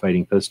do a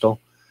Fighting Pistol.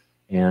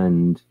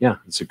 And yeah,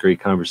 it's a great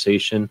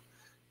conversation.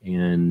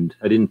 And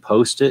I didn't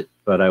post it,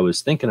 but I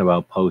was thinking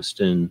about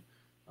posting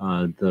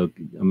I'm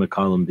gonna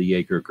call them the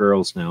Jaeger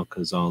girls now,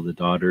 because all the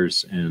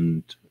daughters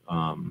and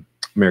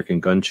American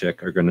Gun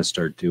Chick are gonna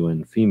start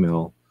doing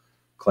female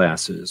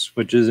classes,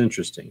 which is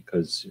interesting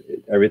because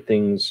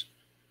everything's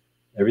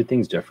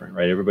different,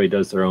 right? Everybody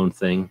does their own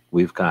thing.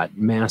 We've got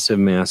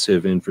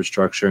massive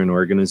infrastructure and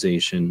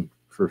organization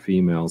for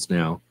females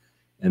now,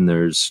 and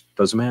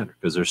doesn't matter,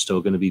 because there's still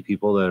going to be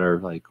people that are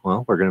like,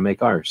 well, we're going to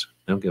make ours.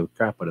 They don't give a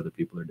crap what other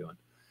people are doing.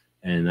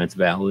 And that's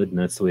valid, and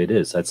that's the way it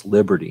is. That's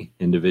liberty.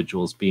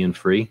 Individuals being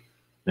free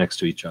next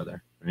to each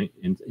other, right?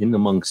 In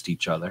amongst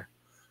each other.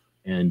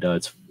 And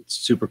it's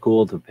super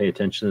cool to pay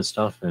attention to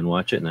stuff and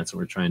watch it, and that's what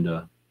we're trying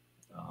to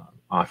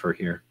offer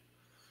here.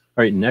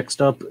 All right,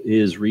 next up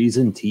is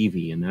Reason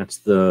TV, and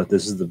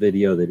this is the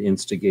video that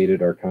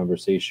instigated our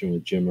conversation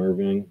with Jim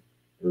Irvine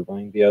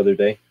the other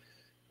day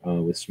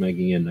with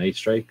Smeggy and Night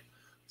Strike.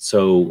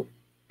 So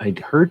I'd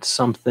heard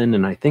something,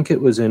 and I think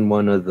it was in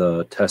one of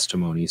the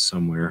testimonies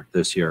somewhere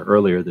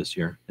earlier this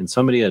year, and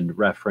somebody had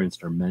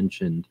referenced or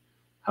mentioned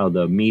how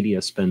the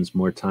media spends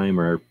more time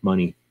and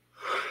money,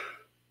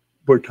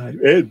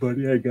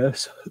 I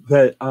guess,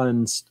 that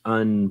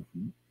on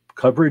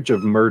coverage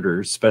of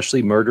murders,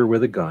 especially murder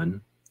with a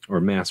gun or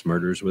mass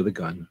murders with a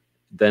gun,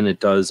 than it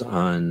does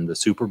on the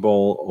Super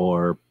Bowl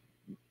or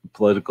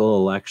political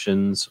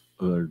elections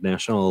or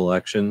national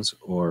elections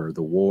or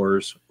the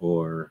wars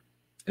or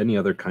any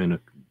other kind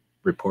of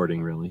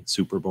reporting, really.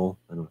 Super Bowl,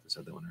 I don't know if I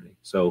said that one already.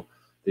 So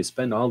they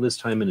spend all this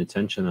time and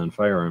attention on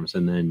firearms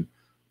and then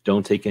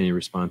don't take any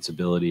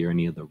responsibility or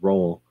any of the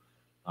role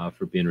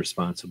for being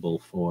responsible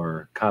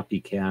for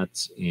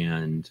copycats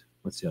and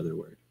what's the other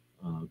word?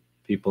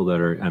 People that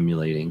are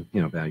emulating,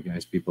 bad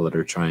guys, people that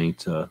are trying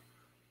to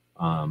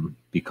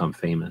become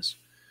famous.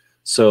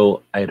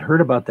 So I had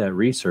heard about that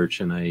research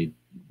and I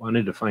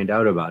wanted to find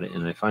out about it.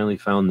 And I finally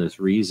found this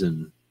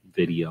Reason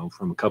video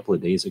from a couple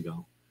of days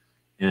ago.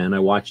 And I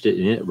watched it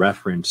and it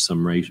referenced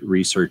some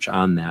research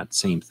on that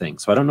same thing.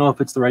 So I don't know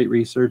if it's the right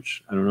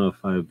research. I don't know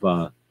if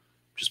I've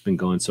just been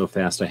going so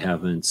fast I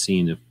haven't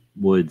seen if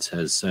Woods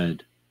has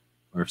said,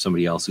 or if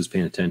somebody else who's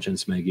paying attention,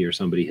 Smeggy or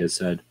somebody has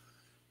said,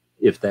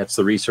 if that's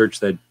the research,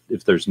 that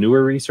if there's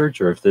newer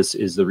research or if this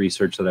is the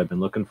research that I've been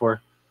looking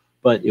for.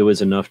 But it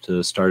was enough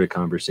to start a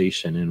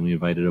conversation, and we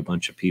invited a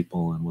bunch of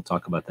people, and we'll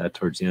talk about that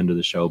towards the end of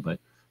the show. But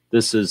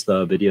this is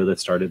the video that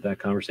started that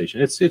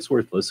conversation. It's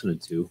worth listening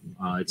to.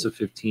 It's a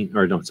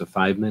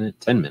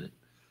 10-minute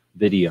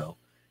video.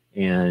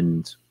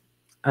 And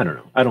I don't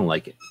know. I don't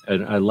like it.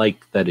 I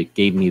like that it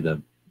gave me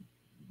the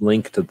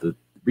link to the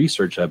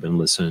research I've been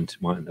listening to,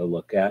 wanting to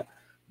look at.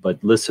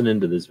 But listening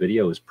to this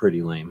video is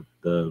pretty lame.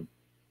 I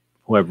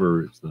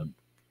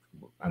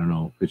don't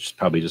know, it's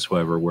probably just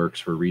whoever works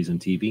for Reason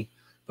TV.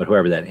 But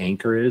whoever that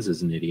anchor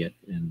is an idiot,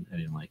 and I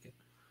didn't like it.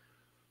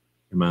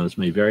 Your mileage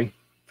may vary.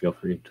 Feel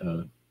free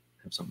to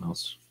have something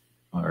else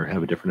or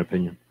have a different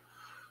opinion.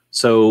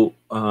 So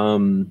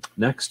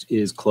next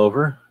is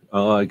Clover.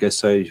 I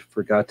guess I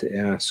forgot to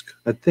ask.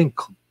 I think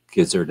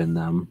Gizzard and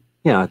them.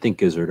 Yeah, I think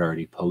Gizzard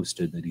already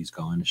posted that he's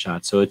going to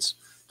SHOT. So it's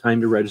time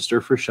to register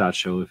for SHOT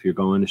Show. If you're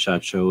going to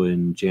SHOT Show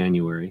in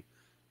January,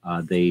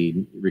 they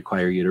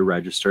require you to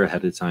register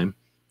ahead of time.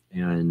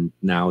 And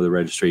now the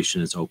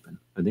registration is open.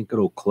 I think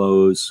it'll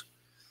close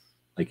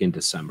like in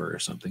December or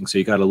something. So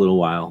you got a little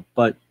while,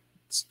 but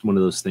it's one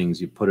of those things,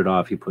 you put it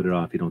off, you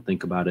don't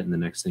think about it. And the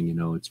next thing you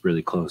know, it's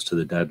really close to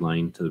the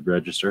deadline to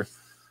register.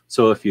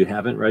 So if you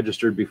haven't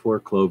registered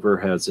before, Clover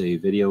has a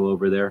video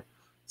over there.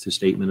 It's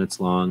just 8 minutes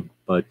long,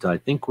 but I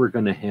think we're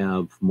going to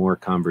have more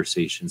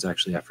conversations.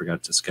 Actually, I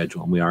forgot to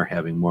schedule them. We are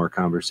having more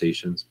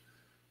conversations.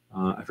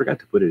 I forgot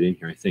to put it in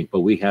here, I think, but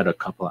we had a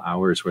couple of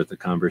hours worth of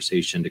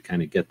conversation to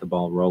kind of get the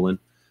ball rolling,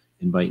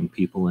 inviting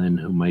people in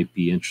who might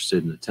be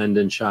interested in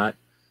attending SHOT.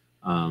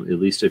 At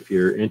least if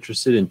you're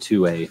interested in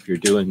 2A, if you're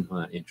doing, well,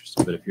 not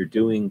interested, but if you're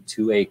doing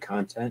 2A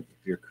content,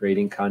 if you're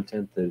creating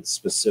content that's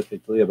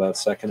specifically about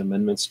Second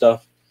Amendment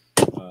stuff,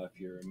 if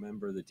you're a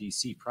member of the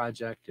DC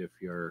Project, if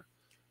you're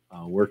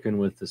working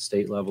with the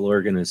state level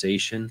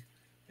organization,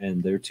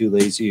 and they're too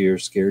lazy or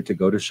scared to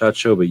go to SHOT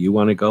Show, but you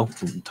want to go,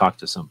 talk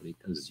to somebody,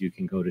 because you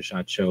can go to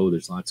SHOT Show.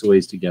 There's lots of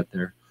ways to get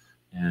there.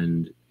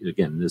 And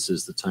again, this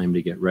is the time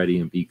to get ready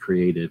and be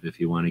creative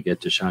if you want to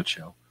get to SHOT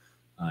Show.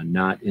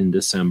 Not in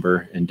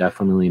December and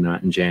definitely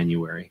not in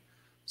January.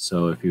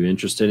 So if you're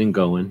interested in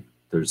going,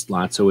 there's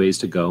lots of ways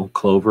to go.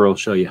 Clover will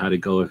show you how to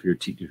go if you're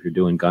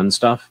doing gun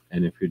stuff.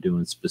 And if you're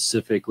doing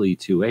specifically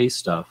 2A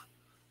stuff,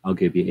 I'll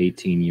give you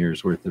 18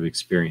 years worth of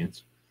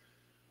experience.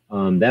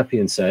 That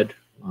being said,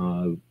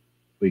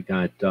 we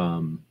got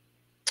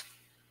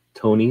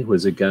Tony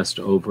was a guest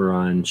over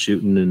on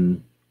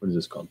Shooting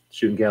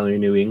Gallery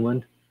New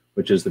England,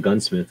 which is the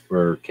gunsmith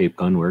for Cape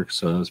Gunworks.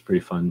 So that was a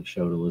pretty fun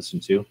show to listen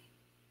to.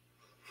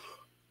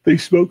 They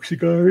smoke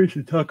cigars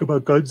and talk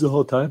about guns the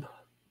whole time.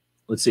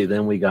 Let's see.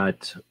 Then we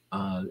got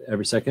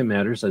Every Second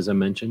Matters, as I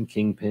mentioned,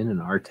 Kingpin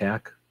and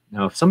RTAC.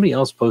 Now, if somebody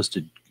else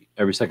posted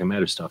Every Second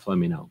Matters stuff, let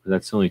me know.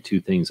 That's the only two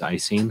things I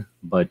seen.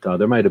 But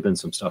there might have been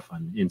some stuff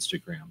on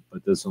Instagram.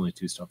 But those are the only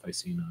two stuff I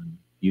seen on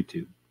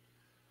YouTube.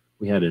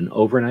 We had an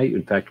overnight.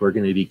 In fact, we're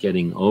going to be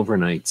getting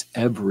overnights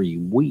every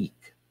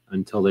week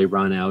until they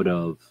run out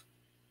of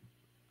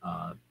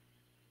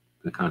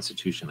the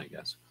Constitution, I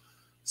guess.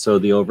 So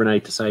the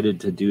overnight decided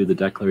to do the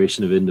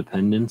Declaration of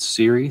Independence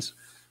series.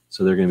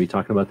 So they're going to be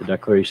talking about the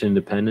Declaration of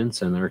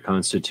Independence and our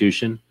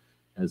Constitution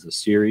as a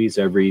series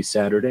every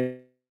Saturday.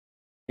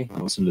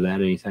 Listen to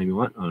that anytime you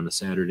want on a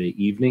Saturday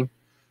evening.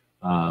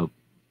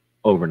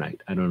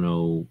 Overnight. I don't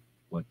know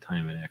what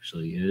time it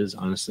actually is.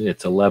 Honestly,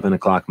 it's 11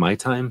 o'clock my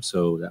time,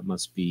 so that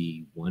must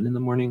be 1 in the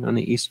morning on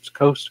the East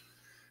Coast.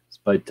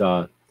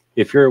 But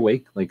if you're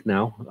awake like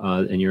now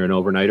and you're an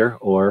overnighter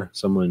or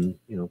someone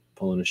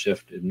pulling a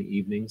shift in the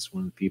evenings,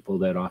 one of the people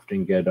that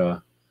often get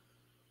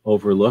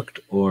overlooked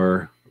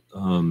or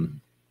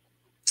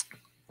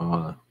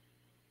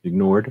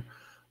ignored,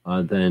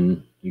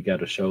 then you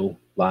got a show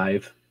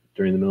live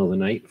during the middle of the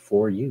night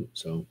for you.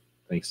 So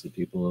thanks to the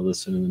people who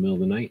listen in the middle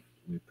of the night.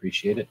 We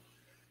appreciate it.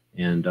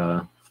 And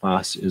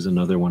Foss is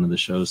another one of the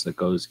shows that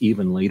goes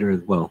even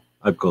later. Well,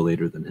 I'd go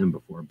later than him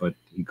before, but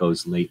he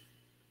goes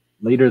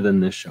later than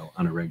this show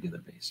on a regular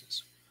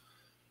basis.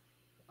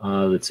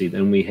 Let's see.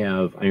 Then we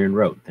have Iron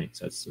Road. Thanks.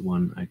 That's the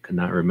one I could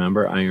not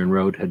remember. Iron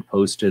Road had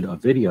posted a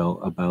video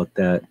about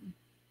that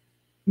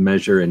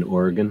measure in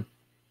Oregon.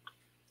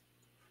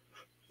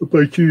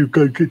 But you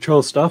gun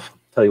control stuff.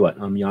 Tell you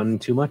what, I'm yawning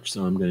too much,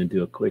 so I'm going to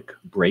do a quick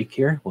break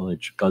here while I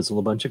guzzle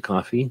a bunch of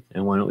coffee.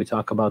 And why don't we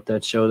talk about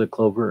that show that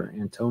Clover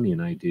and Tony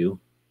and I do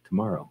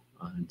tomorrow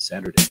on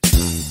Saturday.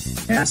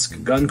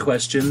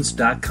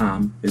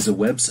 AskGunQuestions.com is a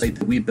website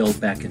that we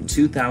built back in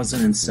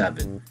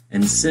 2007.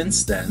 And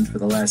since then, for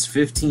the last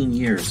 15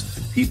 years,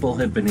 people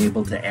have been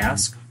able to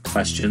ask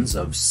questions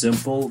of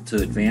simple to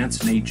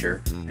advanced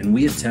nature, and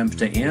we attempt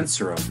to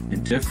answer them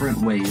in different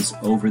ways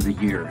over the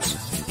years.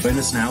 Join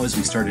us now as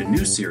we start a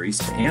new series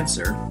to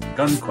answer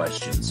gun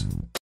questions.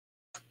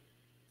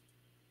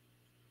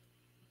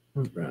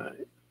 All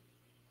right.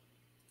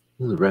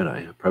 This is Red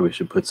Eye. I probably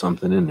should put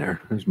something in there.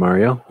 There's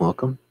Mario.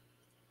 Welcome.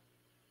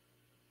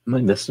 Am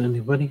I missing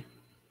anybody?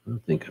 I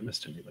don't think I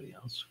missed anybody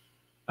else.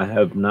 I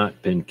have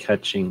not been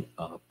catching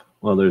up.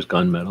 Well, there's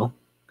Gunmetal.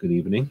 Good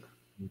evening.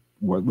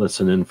 We're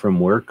listening from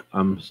work,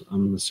 I'm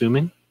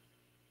assuming.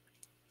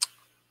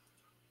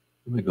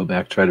 Let me go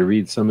back, try to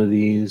read some of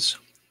these.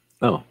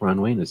 Oh,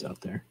 Ron Wayne is out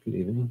there. Good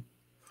evening.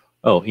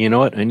 Oh, you know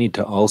what? I need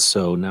to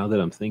also, now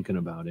that I'm thinking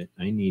about it,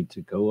 I need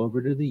to go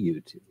over to the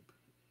YouTube.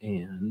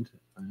 And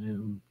I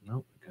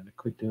got to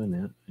quit doing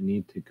that. I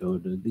need to go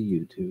to the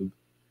YouTube.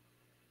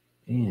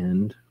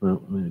 And,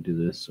 well, I'm going to do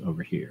this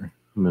over here.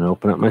 I'm going to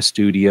open up my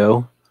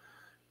studio.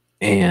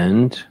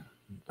 And,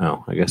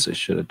 oh, I guess I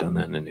should have done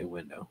that in a new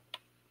window.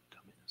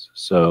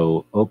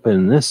 So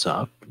open this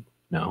up.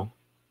 No,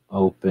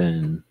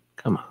 open,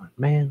 come on,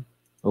 man.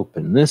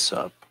 Open this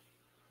up.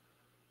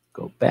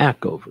 Go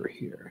back over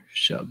here.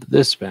 Shove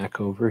this back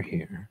over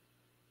here.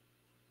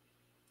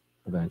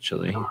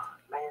 Eventually. Come on,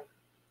 man.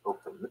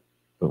 Open it.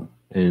 Boom.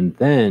 And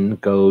then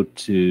go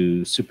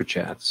to Super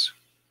Chats.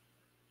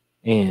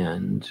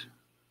 And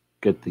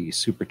get the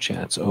Super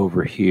Chats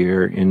over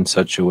here in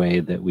such a way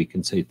that we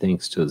can say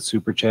thanks to the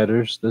Super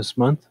Chatters this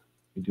month.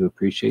 We do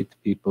appreciate the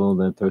people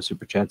that throw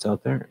Super Chats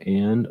out there.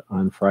 And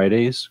on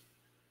Fridays,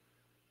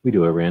 we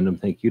do a random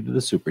thank you to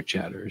the Super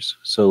Chatters.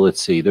 So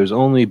let's see. There's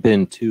only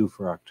been 2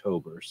 for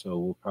October, so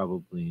we'll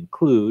probably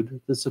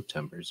include the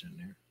Septembers in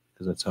there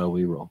because that's how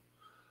we roll.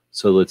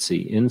 So let's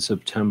see. In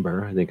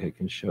September, I think I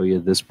can show you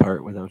this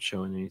part without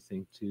showing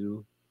anything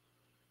too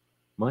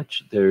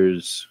much.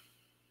 There's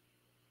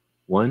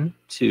 1,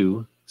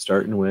 2,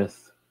 starting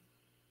with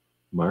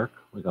Mark.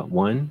 We got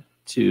 1,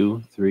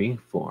 2, 3,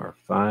 4,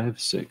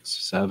 5, 6,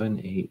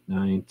 7, 8,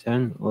 9,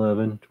 10,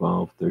 11,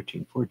 12,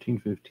 13, 14,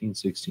 15,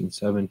 16,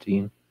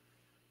 17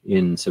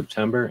 in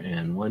September,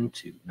 and 1,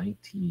 2,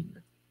 19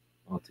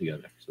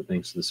 altogether. So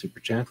thanks to the Super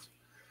Chats.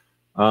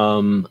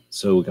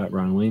 So we got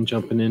Ron Wayne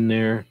jumping in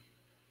there,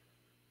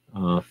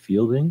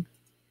 Fielding,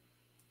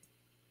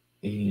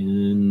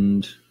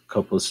 and a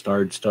couple of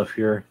starred stuff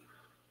here,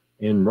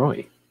 and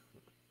Roy.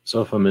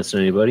 So if I'm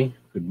missing anybody,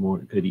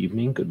 good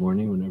evening, good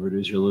morning, whenever it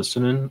is you're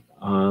listening.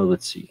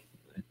 Let's see.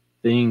 I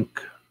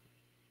think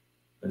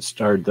I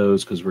starred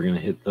those because we're going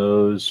to hit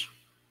those.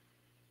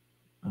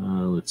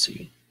 Let's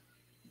see.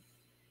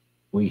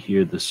 We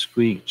hear the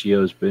squeak.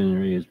 Gio's been,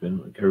 Ray has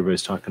been,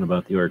 everybody's talking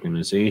about the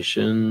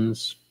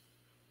organizations.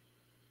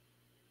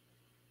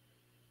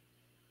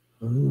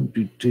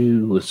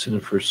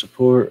 Listen for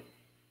support.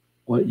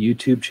 What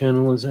YouTube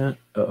channel is that?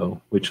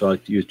 Which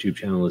YouTube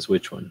channel is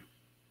which one?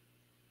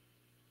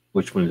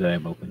 Which one did I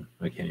have open?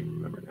 I can't even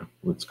remember now.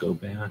 Let's go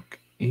back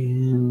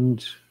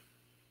and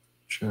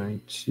try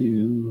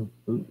to...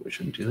 Oh, we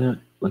shouldn't do that.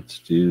 Let's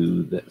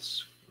do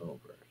this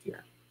over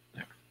here.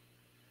 There.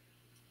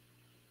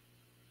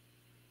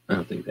 I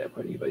don't think that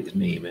put anybody's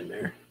name in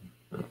there.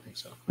 I don't think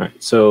so. All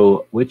right.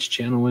 So which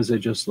channel was I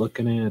just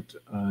looking at?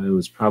 I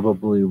was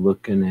probably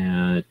looking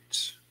at...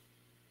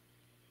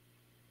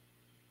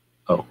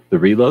 Oh, the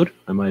Reload.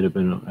 I might have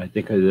been... I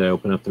think I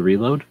opened up the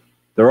Reload.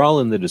 They're all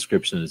in the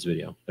description of this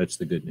video. That's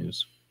the good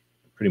news.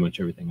 Pretty much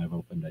everything I've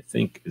opened, I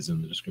think, is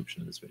in the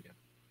description of this video.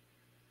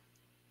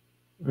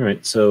 All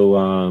right,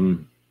 so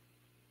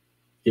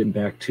getting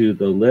back to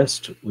the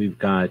list, we've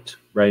got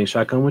Riding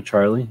Shotgun with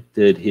Charlie.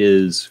 Did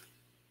his,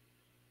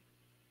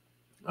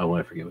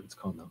 I forget what it's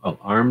called now. Oh,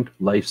 Armed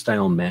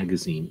Lifestyle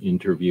Magazine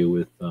interview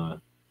with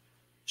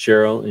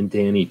Cheryl and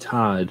Danny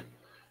Todd.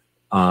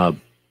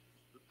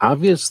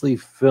 Obviously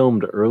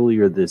filmed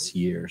earlier this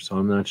year, so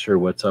I'm not sure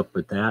what's up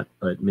with that,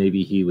 but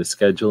maybe he was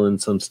scheduling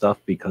some stuff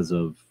because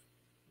of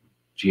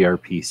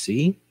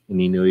GRPC,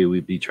 and he knew he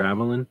would be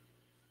traveling.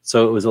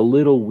 So it was a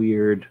little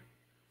weird,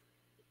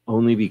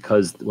 only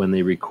because when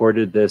they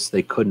recorded this,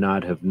 they could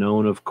not have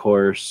known, of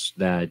course,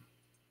 that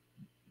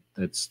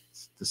this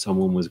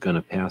someone was going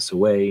to pass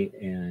away,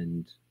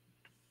 and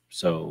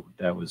so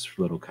that was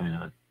a little kind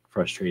of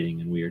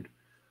frustrating and weird.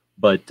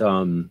 But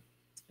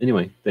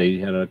anyway, they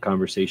had a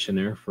conversation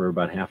there for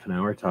about half an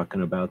hour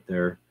talking about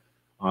their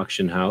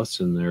auction house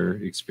and their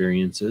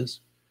experiences.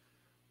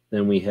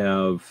 Then we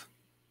have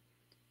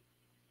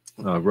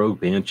Rogue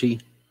Banshee.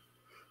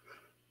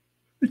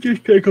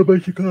 Just take a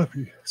bunch of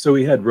coffee. So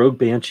we had Rogue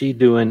Banshee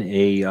doing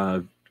a,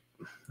 I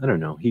don't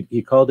know,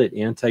 he called it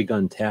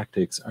Anti-Gun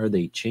Tactics. Are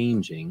they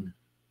changing?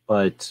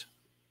 But,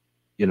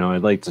 you know,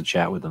 I'd like to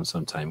chat with him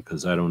sometime,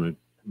 because I don't know.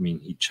 I mean,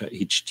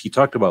 he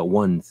talked about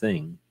one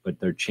thing, but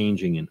they're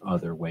changing in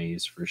other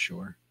ways for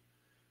sure.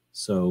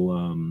 So,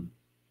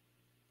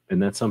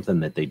 and that's something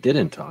that they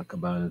didn't talk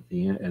about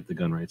at the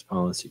Gun Rights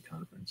Policy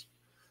Conference.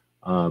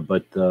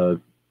 But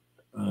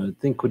I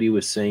think what he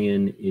was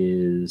saying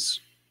is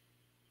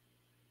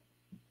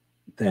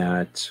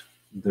that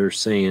they're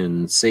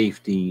saying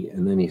safety,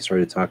 and then he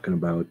started talking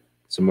about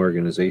some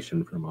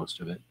organization for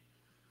most of it.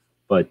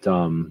 But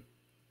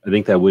I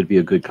think that would be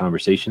a good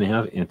conversation to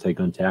have.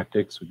 Anti-gun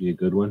tactics would be a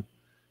good one,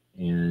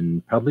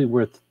 and probably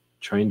worth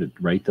trying to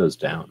write those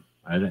down.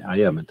 I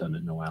haven't done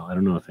it in a while. I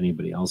don't know if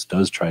anybody else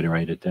does try to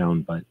write it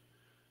down, but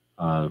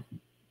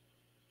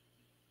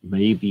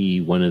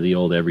maybe one of the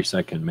old Every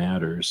Second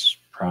Matters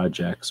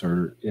projects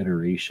or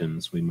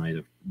iterations, we may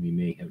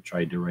have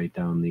tried to write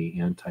down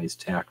the anti's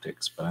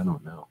tactics, but I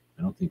don't know.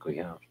 I don't think we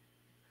have.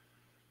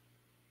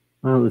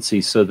 Well, let's see.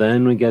 So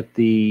then we get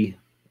the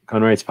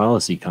Gun Rights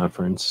Policy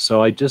Conference.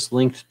 So I just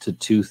linked to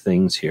two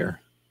things here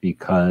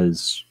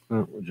because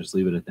we'll just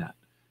leave it at that.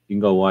 You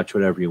can go watch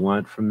whatever you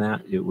want from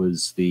that. It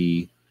was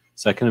the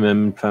Second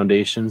Amendment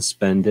Foundation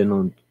spending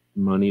on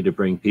money to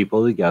bring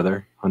people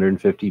together,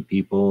 150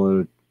 people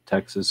at a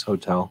Texas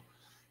hotel,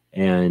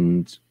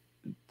 and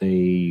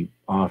they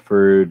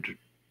offered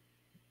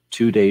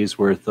 2 days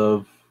worth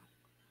of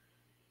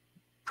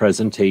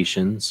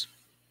presentations,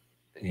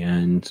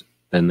 and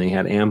then they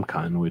had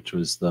AmCon, which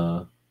was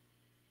the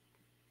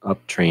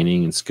up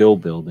training and skill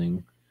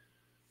building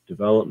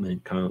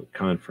development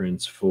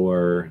conference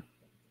for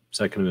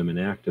Second Amendment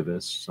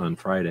activists on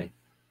Friday.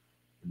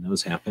 And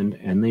those happened,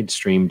 and they'd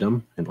streamed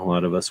them, and a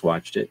lot of us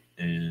watched it.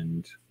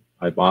 And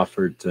I've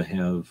offered to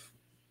have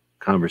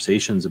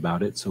conversations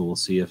about it, so we'll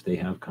see if they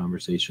have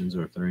conversations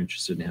or if they're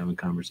interested in having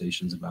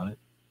conversations about it.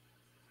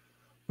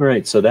 All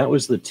right, so that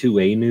was the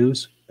 2A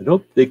news. I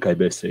don't think I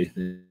missed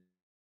anything,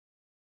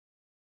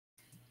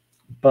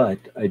 but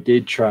I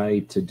did try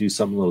to do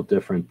something a little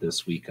different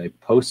this week. I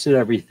posted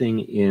everything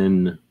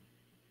in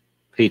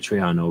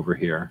Patreon over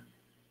here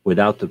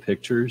without the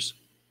pictures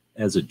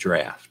as a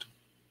draft.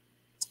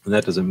 And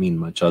that doesn't mean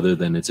much other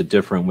than it's a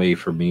different way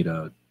for me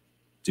to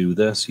do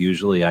this.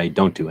 Usually I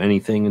don't do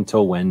anything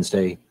until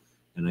Wednesday,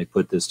 and I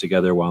put this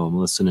together while I'm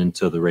listening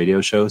to the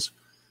radio shows.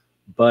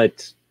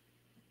 But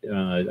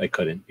I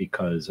couldn't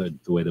because of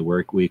the way the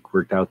work week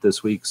worked out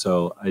this week.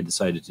 So I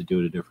decided to do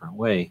it a different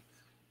way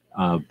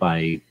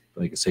by,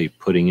 like I say,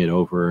 putting it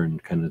over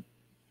and kind of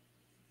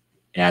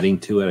adding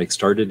to it. I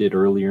started it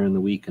earlier in the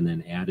week and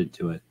then added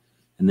to it,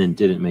 and then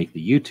didn't make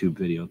the YouTube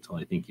video until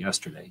I think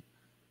yesterday.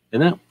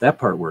 And that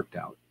part worked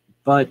out.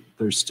 But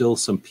there's still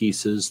some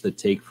pieces that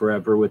take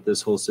forever with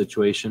this whole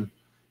situation.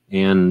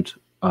 And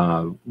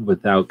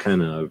without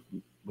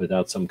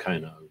some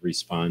kind of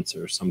response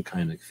or some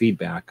kind of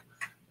feedback,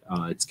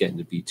 it's getting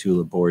to be too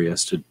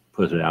laborious to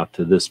put it out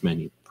to this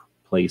many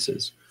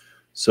places.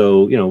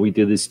 So, you know, we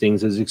do these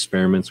things as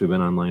experiments. We've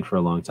been online for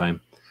a long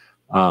time.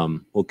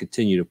 We'll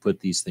continue to put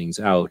these things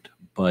out,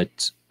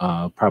 but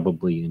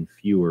probably in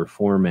fewer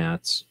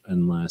formats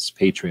unless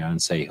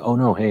Patreon say, oh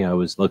no, hey, I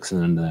was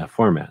listening to that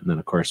format. And then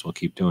of course we'll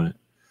keep doing it.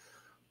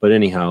 But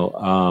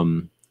anyhow,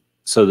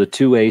 so the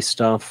 2A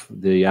stuff,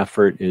 the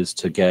effort is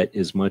to get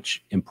as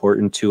much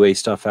important 2A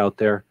stuff out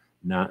there,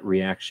 not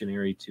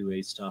reactionary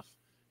 2A stuff,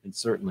 and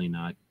certainly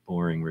not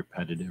boring,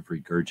 repetitive,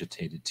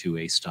 regurgitated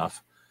 2A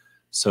stuff.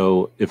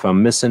 So if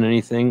I'm missing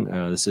anything,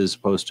 this is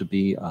supposed to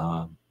be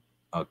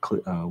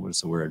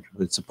what's the word?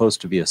 It's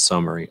supposed to be a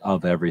summary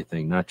of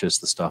everything, not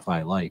just the stuff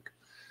I like.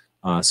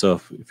 So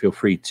feel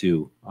free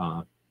to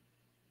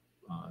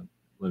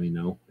let me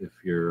know if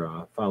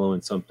you're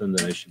following something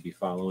that I should be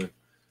following,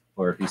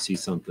 or if you see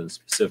something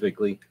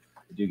specifically.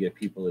 I do get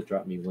people that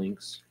drop me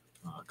links.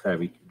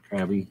 Krabby, I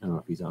don't know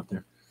if he's out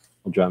there.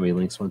 Will drop me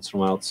links once in a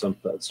while, some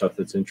stuff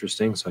that's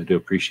interesting. So I do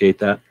appreciate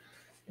that.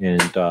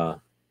 And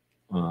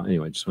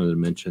anyway, I just wanted to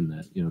mention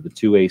that, you know, the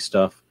 2A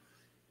stuff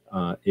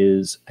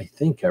is, I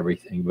think,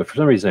 everything. But for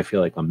some reason, I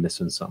feel like I'm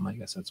missing something. I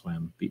guess that's why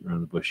I'm beating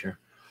around the bush here.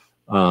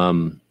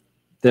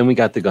 Then we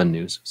got the gun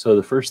news. So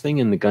the first thing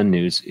in the gun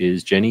news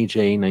is Jenny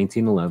J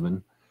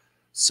 1911.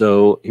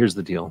 So here's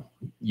the deal.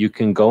 You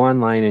can go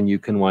online and you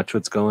can watch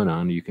what's going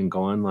on. You can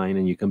go online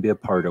and you can be a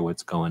part of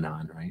what's going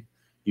on, right?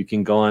 You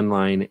can go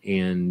online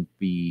and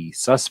be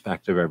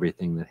suspect of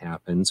everything that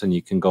happens, and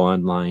you can go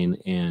online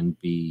and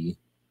be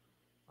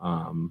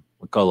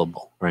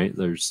gullible, right?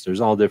 There's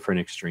all different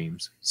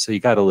extremes. So you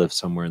got to live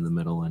somewhere in the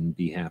middle and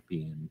be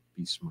happy and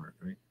be smart,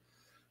 right?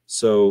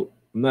 So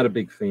I'm not a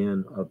big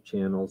fan of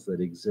channels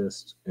that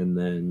exist and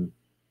then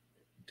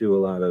do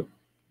a lot of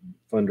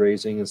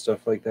fundraising and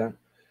stuff like that.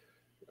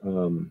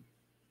 I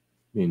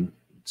mean,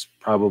 it's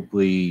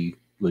probably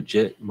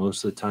legit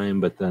most of the time,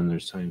 but then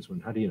there's times when,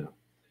 how do you know?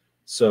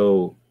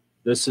 So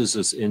this is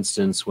this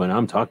instance when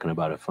I'm talking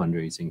about a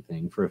fundraising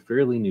thing for a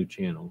fairly new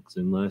channel, because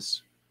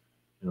unless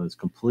it's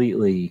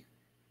completely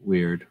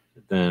weird,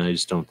 then I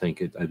just don't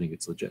think it. I think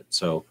it's legit.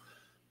 So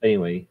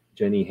anyway,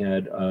 Jenny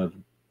had a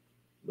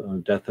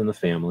death in the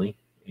family,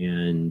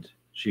 and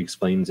she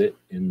explains it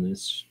in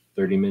this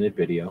 30-minute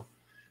video.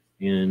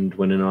 And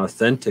when an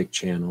authentic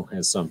channel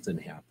has something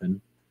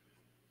happen,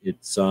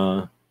 it's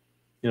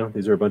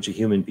these are a bunch of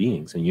human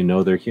beings,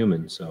 and they're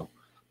human. So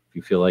if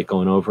you feel like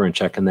going over and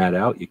checking that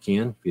out, you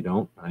can. If you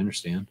don't, I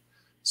understand.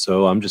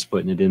 So I'm just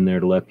putting it in there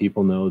to let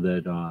people know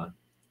that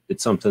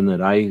it's something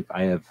that I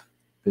have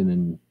been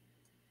in,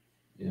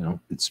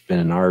 it's been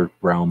in our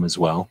realm as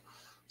well.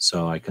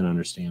 So I can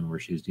understand where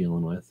she's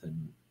dealing with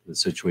and the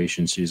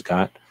situation she's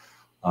got.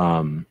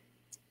 And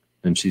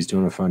she's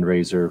doing a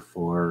fundraiser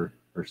for,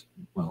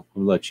 we'll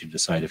let you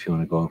decide if you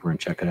want to go over and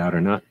check it out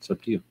or not. It's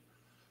up to you.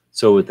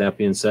 So with that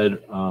being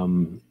said,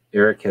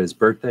 Eric had his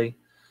birthday,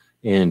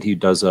 and he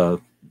does a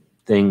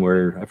thing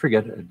where, I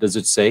forget, does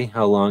it say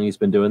how long he's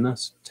been doing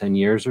this? 10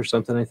 years or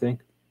something, I think.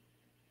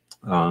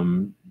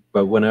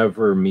 But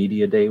whenever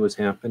Media Day was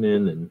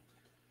happening, and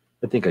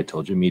I think I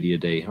told you Media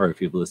Day, or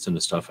if you've listened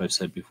to stuff I've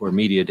said before,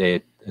 Media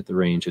Day at the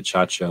range at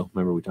SHOT Show.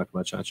 Remember we talked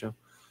about SHOT Show?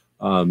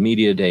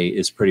 Media Day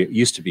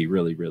used to be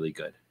really, really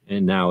good.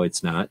 And now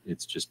it's not.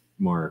 It's just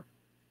more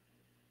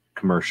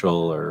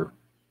commercial or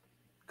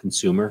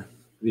consumer.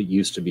 It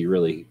used to be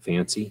really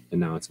fancy, and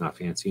now it's not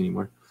fancy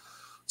anymore.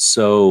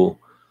 So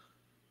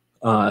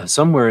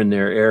somewhere in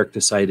there, Eric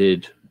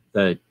decided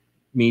that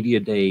Media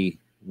Day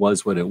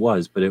was what it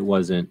was, but it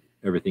wasn't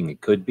everything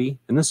it could be.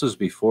 And this was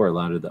before a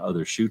lot of the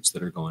other shoots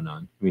that are going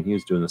on. I mean, he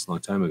was doing this a long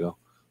time ago.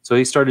 So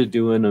he started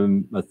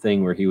doing a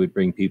thing where he would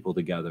bring people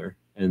together.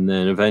 And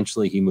then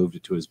eventually he moved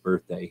it to his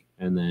birthday.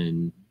 And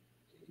then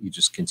he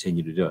just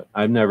continued to do it.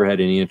 I've never had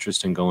any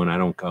interest in going. I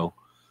don't go.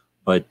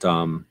 But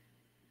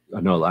I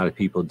know a lot of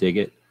people dig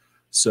it.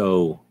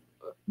 So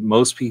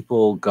most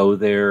people go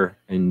there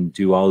and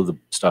do all of the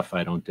stuff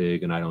I don't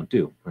dig and I don't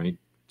do, right?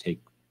 Take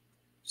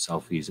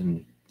selfies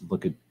and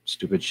look at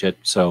stupid shit.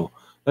 So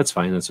that's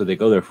fine. That's what they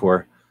go there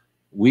for.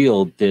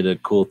 Wheel did a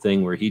cool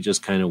thing where he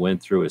just kind of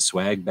went through his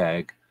swag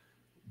bag,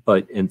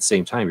 but at the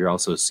same time, you're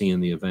also seeing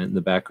the event in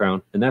the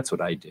background. And that's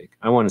what I dig.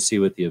 I want to see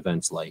what the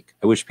event's like.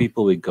 I wish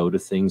people would go to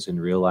things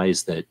and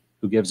realize that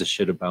who gives a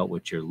shit about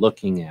what you're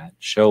looking at?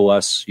 Show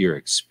us your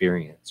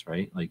experience,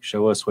 right? Like,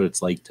 show us what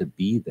it's like to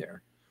be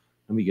there.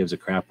 Nobody gives a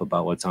crap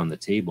about what's on the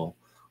table.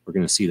 We're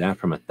going to see that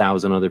from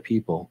 1,000 other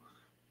people,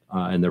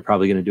 and they're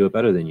probably going to do it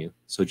better than you.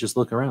 So just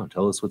look around.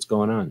 Tell us what's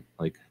going on.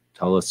 Like,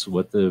 tell us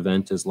what the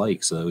event is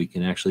like so that we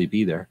can actually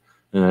be there.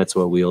 And that's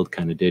what Wheeled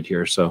kind of did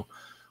here. So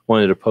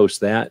wanted to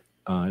post that.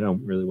 I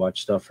don't really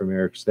watch stuff from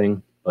Eric's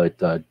thing,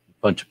 but a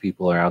bunch of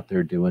people are out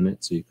there doing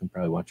it, so you can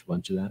probably watch a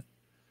bunch of that.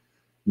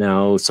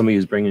 Now, somebody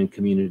who's bringing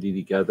community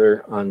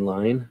together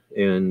online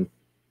and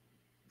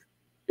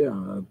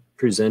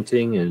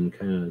presenting and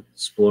kind of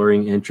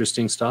exploring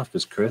interesting stuff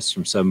is Chris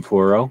from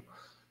 740.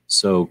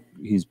 So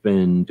he's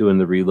been doing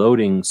the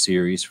Reloading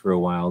series for a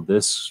while.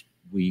 This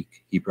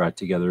week, he brought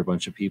together a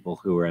bunch of people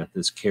who were at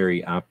this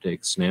Carry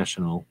Optics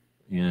National,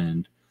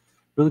 and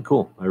really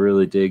cool. I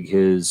really dig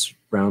his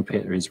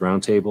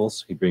round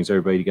tables. He brings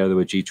everybody together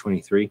with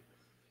G23,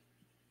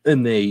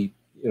 and they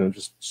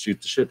just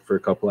shoot the shit for a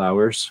couple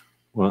hours.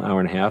 Well, hour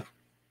and a half.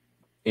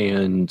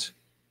 And,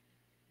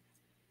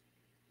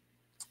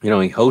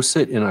 he hosts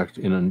it in a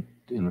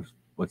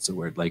what's the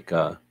word? Like,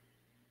 what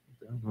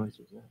noise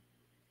was that?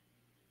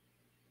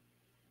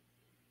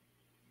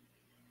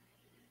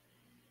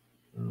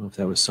 I don't know if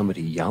that was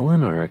somebody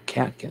yelling or a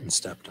cat getting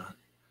stepped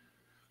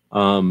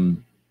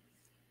on.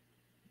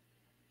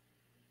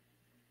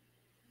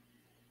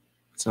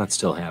 It's not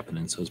still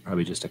happening, so it's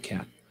probably just a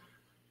cat.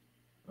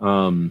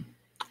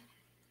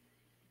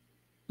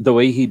 The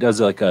way he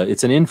does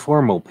it's an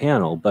informal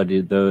panel, but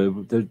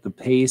the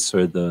pace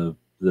or the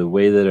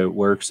way that it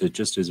works, it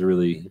just is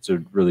it's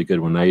a really good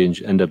one. I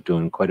end up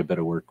doing quite a bit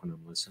of work when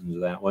I'm listening to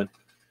that one.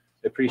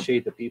 I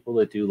appreciate the people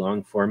that do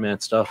long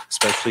format stuff,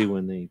 especially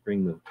when they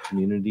bring the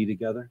community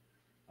together.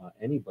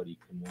 Anybody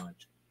can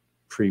watch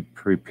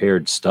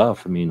prepared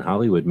stuff. I mean,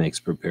 Hollywood makes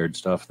prepared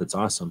stuff that's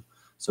awesome.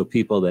 So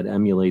people that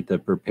emulate the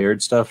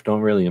prepared stuff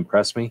don't really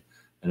impress me.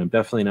 And I'm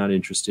definitely not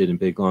interested in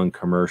big, long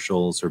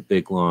commercials or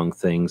big, long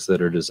things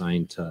that are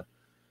designed to,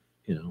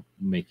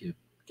 make you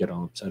get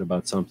all upset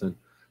about something.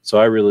 So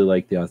I really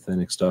like the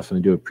authentic stuff. And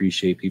I do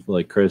appreciate people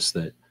like Chris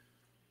that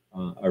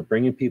are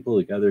bringing people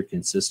together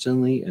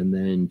consistently and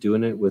then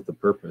doing it with a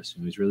purpose.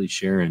 And he's really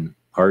sharing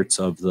parts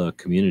of the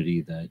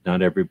community that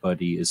not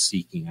everybody is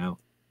seeking out.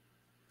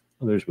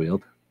 Oh, there's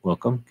Wheeled.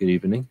 Welcome. Good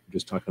evening. I'm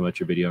just talking about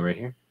your video right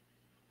here.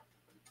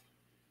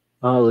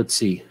 Let's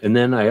see. And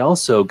then I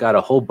also got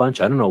a whole bunch,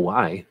 I don't know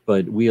why,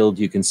 but Wheeled,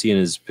 you can see in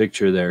his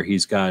picture there,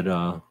 he's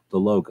got the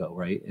logo,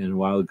 right? And a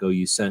while ago,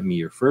 you sent me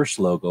your first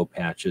logo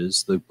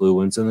patches, the blue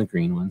ones and the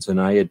green ones, and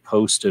I had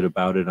posted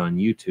about it on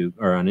YouTube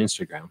or on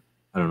Instagram.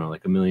 I don't know,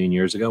 like a million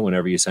years ago,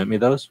 whenever you sent me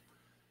those.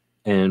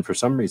 And for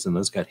some reason,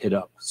 those got hit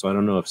up. So I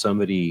don't know if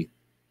somebody,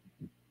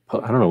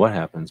 I don't know what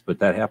happens, but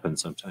that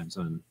happens sometimes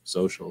on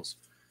socials.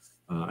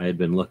 I had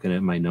been looking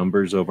at my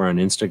numbers over on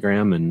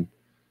Instagram, and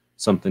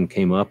something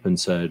came up and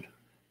said,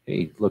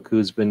 hey, look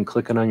who's been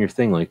clicking on your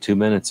thing like 2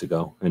 minutes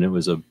ago. And it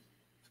was a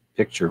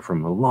picture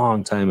from a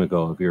long time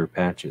ago of your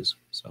patches.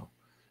 So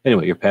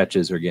anyway, your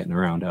patches are getting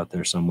around out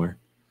there somewhere.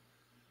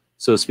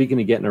 So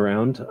speaking of getting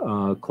around,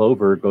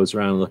 Clover goes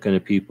around looking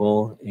at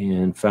people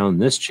and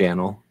found this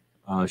channel.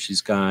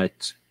 She's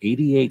got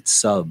 88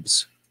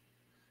 subs,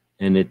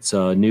 and it's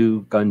a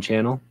new gun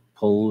channel,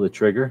 Pull the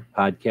Trigger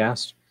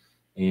podcast.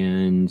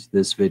 And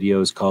this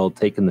video is called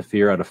Taking the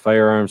Fear Out of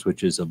Firearms,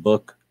 which is a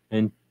book.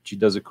 And she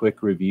does a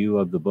quick review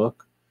of the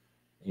book.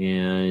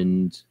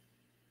 And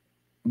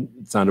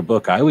it's not a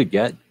book I would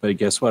get, but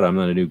guess what? I'm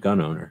not a new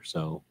gun owner.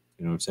 So,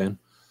 you know what I'm saying?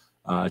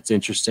 It's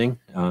interesting.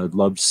 I'd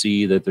love to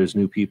see that there's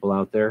new people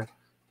out there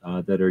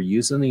that are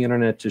using the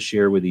internet to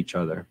share with each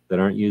other, that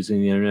aren't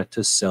using the internet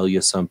to sell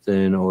you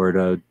something or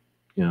to,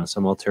 you know,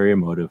 some ulterior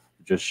motive,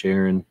 just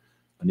sharing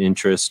an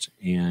interest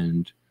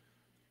and,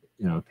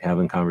 you know,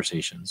 having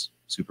conversations.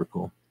 Super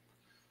cool.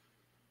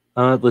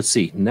 Let's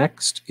see.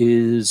 Next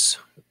is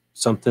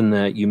something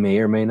that you may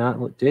or may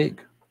not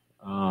dig.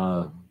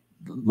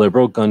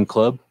 Liberal Gun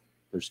Club.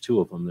 There's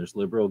two of them. There's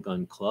Liberal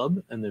Gun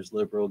Club and there's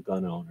Liberal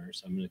Gun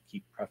Owners. I'm going to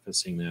keep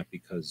prefacing that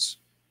because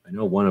I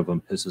know one of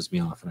them pisses me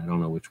off and I don't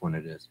know which one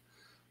it is.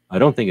 I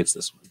don't think it's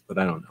this one, but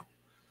I don't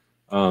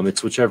know.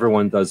 It's whichever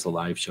one does the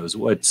live shows.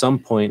 At some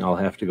point, I'll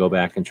have to go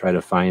back and try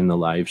to find the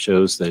live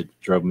shows that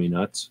drove me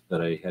nuts,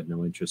 that I had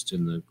no interest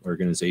in the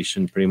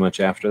organization pretty much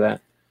after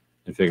that,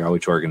 and figure out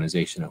which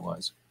organization it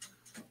was.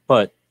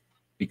 But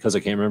because I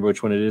can't remember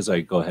which one it is,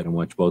 I go ahead and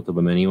watch both of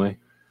them anyway.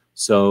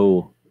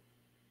 So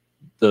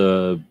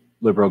the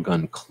Liberal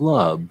Gun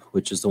Club,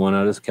 which is the one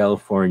out of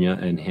California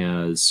and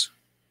has,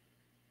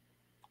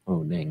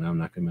 oh dang, I'm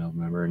not going to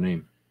remember her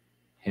name,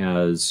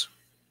 has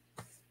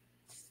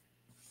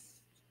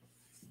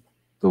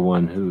the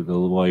one who, the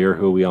lawyer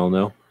who we all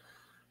know,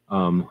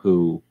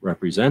 who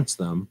represents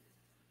them.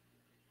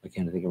 I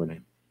can't think of her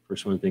name.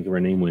 First one to think of her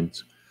name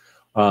wins.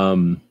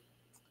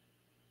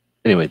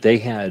 Anyway, they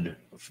had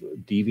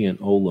Deviant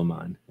Olam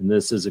on, and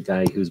this is a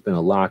guy who's been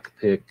a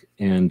lockpick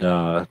and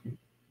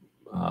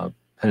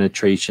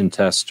penetration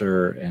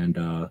tester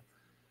and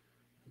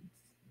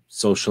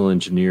social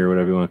engineer,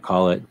 whatever you want to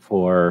call it,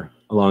 for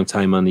a long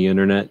time on the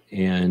internet,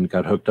 and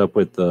got hooked up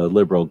with the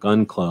Liberal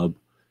Gun Club,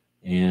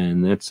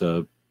 and that's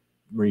a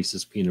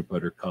Reese's peanut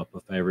butter cup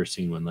if I ever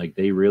seen one. Like,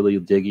 they really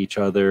dig each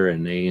other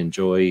and they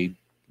enjoy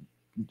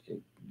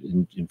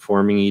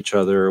informing each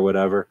other or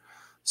whatever.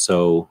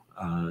 So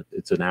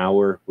it's an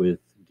hour with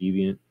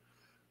Deviant.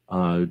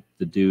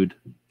 The dude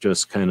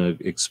just kind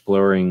of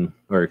exploring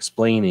or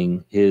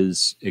explaining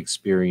his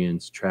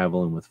experience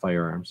traveling with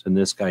firearms. And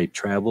this guy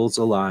travels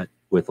a lot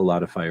with a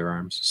lot of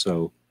firearms.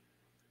 So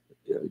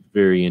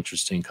very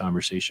interesting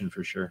conversation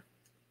for sure.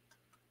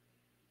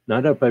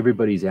 Not up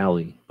everybody's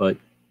alley, but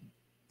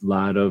a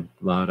lot of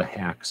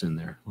hacks in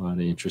there, a lot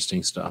of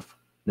interesting stuff.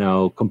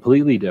 Now,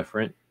 completely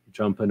different,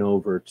 jumping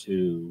over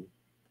to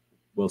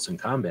Wilson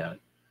Combat,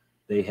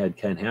 they had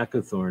Ken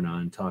Hackathorn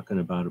on talking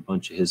about a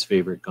bunch of his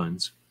favorite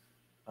guns.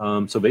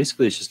 So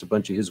basically, it's just a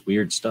bunch of his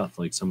weird stuff,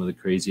 like some of the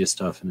craziest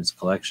stuff in his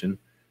collection.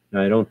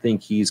 Now, I don't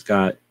think he's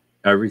got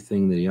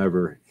everything that he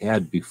ever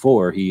had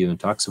before. He even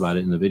talks about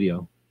it in the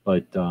video.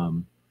 But,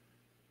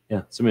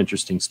 yeah, some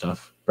interesting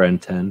stuff. Bren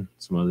 10,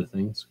 some other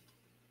things.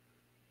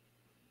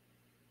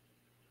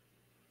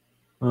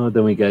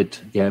 Then we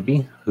got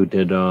Gabby, who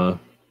did a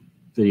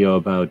video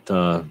about,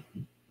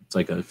 it's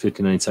like a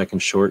 59-second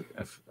short,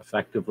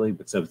 effectively,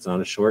 except it's not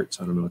a short,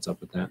 so I don't know what's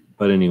up with that.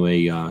 But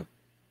anyway,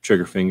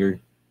 trigger finger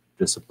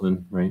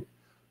discipline, right?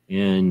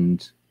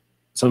 And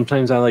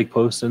sometimes I like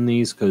posting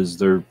these because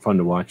they're fun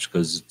to watch,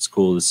 because it's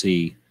cool to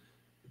see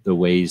the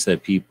ways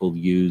that people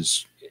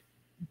use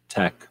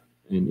tech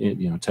and,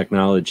 you know,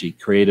 technology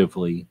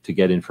creatively to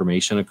get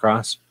information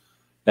across.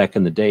 Back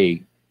in the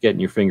day, getting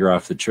your finger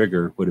off the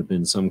trigger would have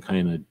been some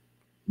kind of,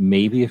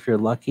 maybe if you're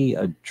lucky,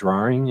 a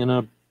drawing in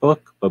a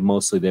book, but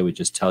mostly they would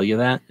just tell you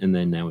that, and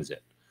then that was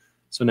it.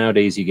 So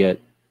nowadays you get,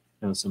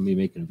 you know, somebody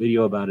making a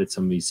video about it,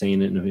 somebody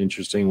saying it in an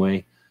interesting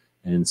way,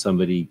 and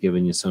somebody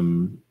giving you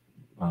some,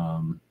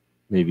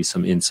 maybe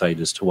some insight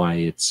as to why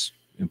it's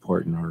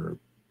important or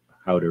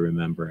how to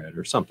remember it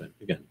or something.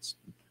 Again,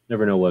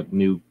 never know what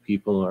new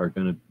people are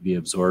going to be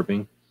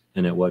absorbing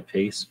and at what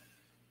pace.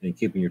 And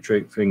keeping your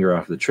finger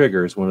off the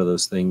trigger is one of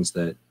those things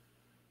that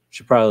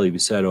should probably be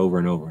said over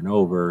and over and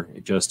over,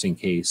 just in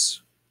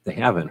case they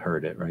haven't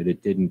heard it, right?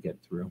 It didn't get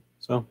through.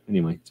 So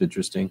anyway, it's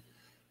interesting.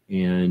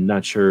 And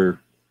not sure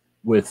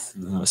with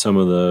some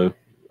of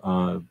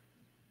the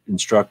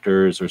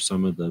instructors or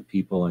some of the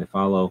people I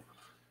follow,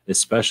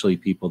 especially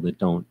people that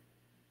don't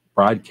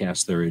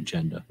broadcast their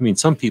agenda. I mean,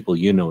 some people,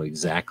 you know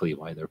exactly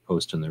why they're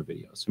posting their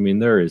videos. I mean,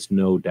 there is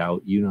no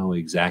doubt you know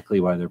exactly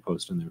why they're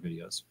posting their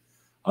videos.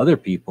 Other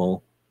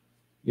people,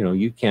 you know,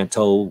 you can't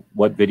tell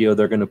what video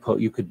they're going to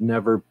post. You could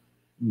never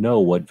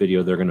know what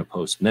video they're going to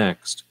post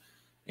next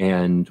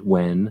and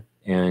when.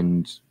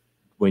 And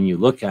when you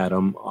look at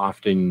them,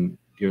 often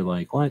you're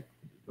like, what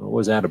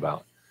was that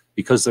about?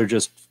 Because they're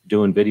just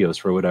doing videos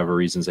for whatever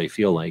reasons they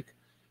feel like.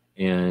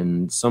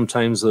 And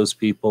sometimes those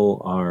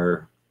people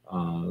are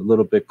a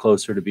little bit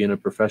closer to being a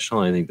professional.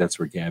 I think that's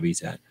where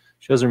Gabby's at.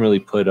 She doesn't really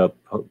put up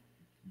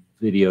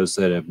videos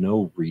that have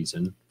no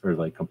reason, or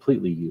like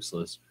completely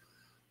useless,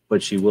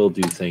 but she will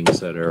do things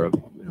that are,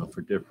 you know,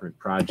 for different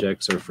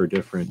projects or for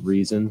different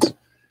reasons.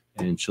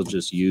 And she'll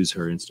just use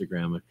her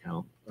Instagram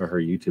account, or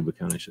her YouTube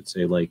account, I should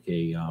say, like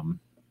a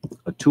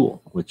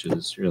tool, which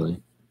is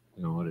really,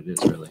 you know, what it is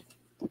really.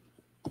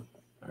 All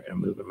right, I'm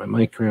moving my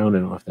mic around. I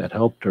don't know if that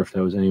helped or if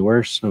that was any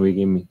worse. Nobody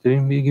gave me, did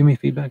anybody give me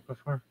feedback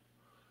before?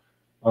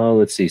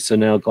 Let's see. So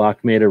now Glock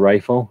made a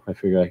rifle. I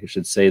figured I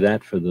should say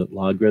that for the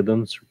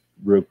logarithms.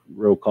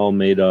 Rokal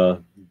made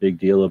a big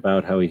deal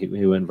about how he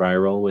went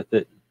viral with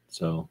it.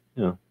 So,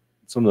 you know,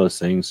 some of those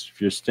things, if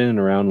you're standing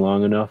around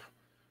long enough,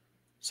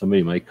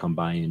 somebody might come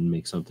by and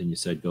make something you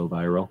said go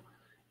viral.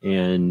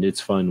 And it's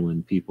fun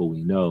when people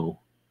we know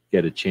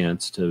get a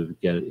chance to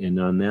get in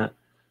on that.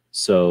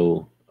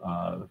 So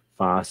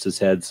Foss has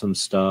had some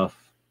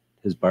stuff.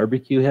 His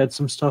barbecue had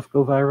some stuff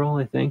go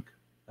viral, I think.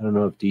 I don't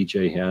know if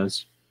DJ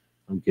has.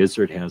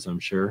 Gizzard has, I'm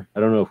sure. I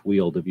don't know if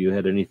Wheeled, have you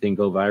had anything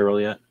go viral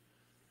yet?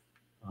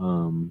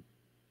 And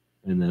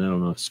then I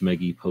don't know if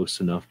Smeggy posts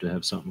enough to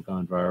have something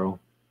gone viral.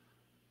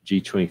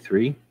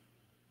 G23? I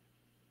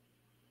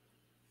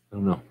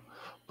don't know.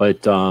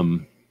 But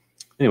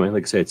anyway,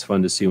 like I say, it's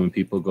fun to see when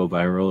people go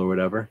viral or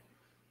whatever.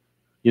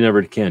 You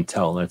never can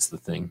tell, that's the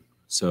thing.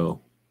 So,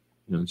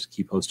 you know, just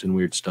keep posting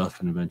weird stuff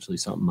and eventually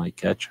something might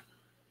catch.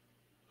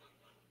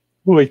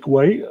 Like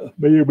White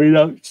may or may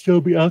not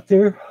still be out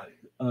there.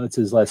 It's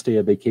his last day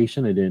of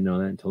vacation. I didn't know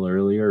that until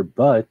earlier,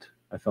 but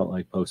I felt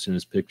like posting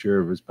his picture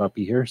of his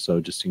puppy here. So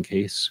just in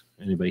case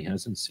anybody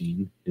hasn't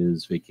seen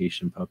his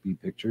vacation puppy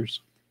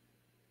pictures.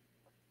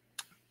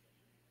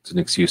 It's an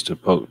excuse to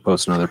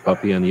post another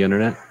puppy on the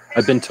internet.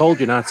 I've been told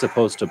you're not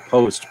supposed to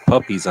post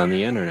puppies on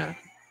the internet.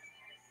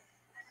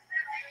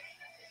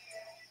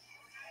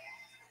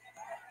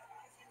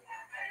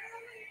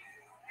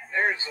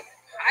 There's the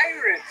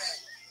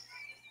pirates.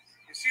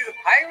 You see the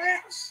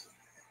pirates?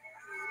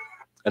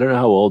 I don't know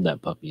how old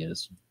that puppy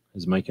is.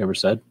 Has Mike ever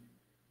said?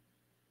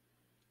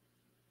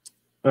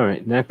 All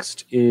right,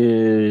 next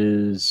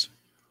is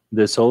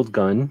This Old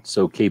Gun.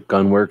 So Cape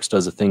Gunworks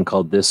does a thing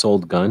called This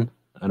Old Gun.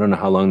 I don't know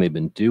how long they've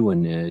been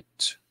doing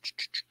it.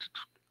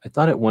 I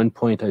thought at one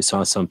point I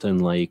saw something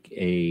like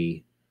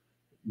a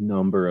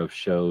number of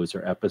shows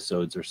or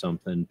episodes or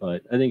something,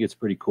 but I think it's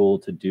pretty cool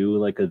to do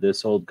like a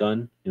This Old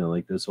Gun, you know,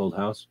 like This Old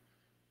House.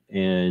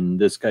 And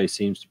this guy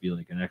seems to be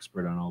like an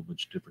expert on all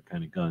bunch of different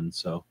kind of guns.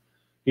 So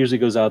he usually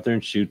goes out there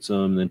and shoots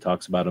them and then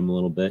talks about them a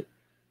little bit.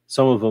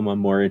 Some of them I'm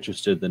more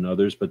interested than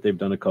others, but they've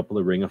done a couple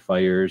of Ring of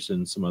Fires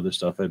and some other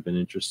stuff I've been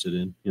interested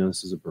in. You know,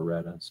 this is a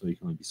Beretta, so you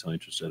can only be so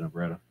interested in a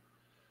Beretta.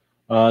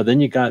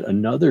 Then you got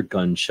another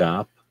gun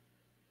shop.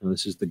 And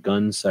this is the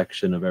gun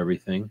section of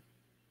everything.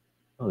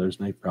 Oh, there's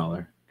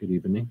Nightcrawler. Good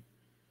evening.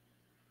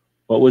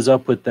 What was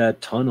up with that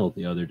tunnel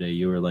the other day?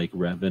 You were like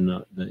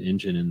revving the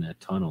engine in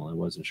that tunnel. I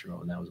wasn't sure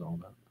what that was all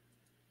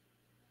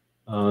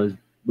about.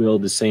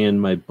 Will is saying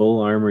my Bull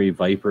Armory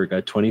Viper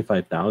got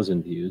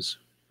 25,000 views,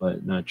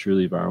 but not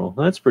truly viral.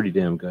 Well, that's pretty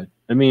damn good.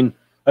 I mean,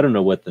 I don't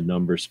know what the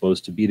number's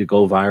supposed to be to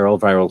go viral.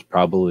 Viral's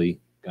probably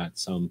got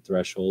some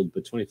threshold,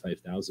 but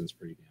 25,000 is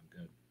pretty damn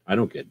good. I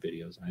don't get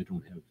videos. I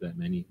don't have that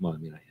many. Well, I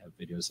mean, I have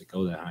videos that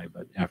go that high,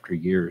 but after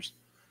years,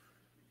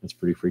 that's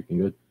pretty freaking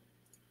good.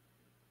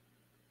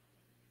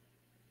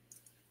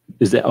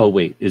 Is that, oh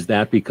wait, is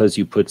that because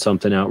you put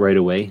something out right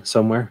away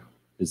somewhere?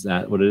 Is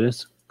that what it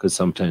is? Because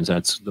sometimes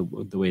that's the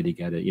way to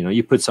get it. You know,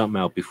 you put something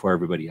out before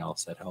everybody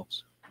else, that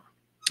helps.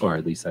 Or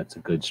at least that's a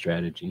good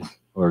strategy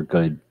or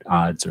good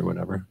odds or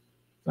whatever.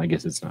 I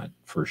guess it's not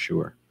for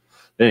sure.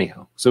 But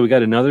anyhow, so we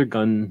got another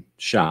gun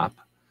shop.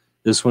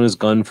 This one is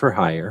Gun for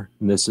Hire.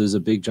 And this is a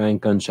big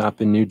giant gun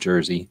shop in New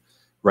Jersey,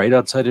 right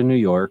outside of New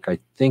York. I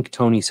think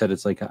Tony said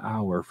it's like an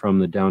hour from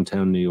the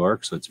downtown New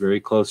York. So it's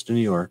very close to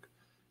New York.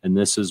 And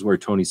this is where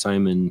Tony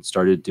Simon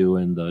started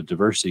doing the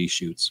diversity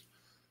shoots.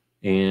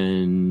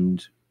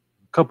 And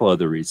a couple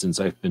other reasons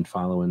I've been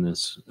following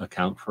this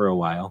account for a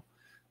while.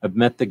 I've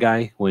met the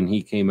guy when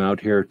he came out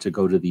here to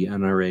go to the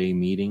NRA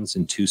meetings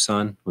in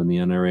Tucson when the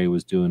NRA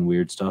was doing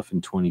weird stuff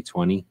in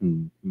 2020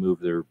 and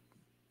moved their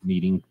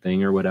meeting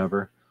thing or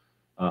whatever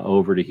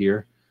over to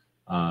here.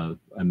 I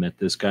met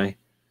this guy.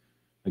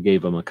 I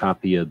gave him a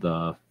copy of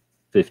the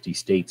 50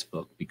 States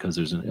book because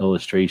there's an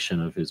illustration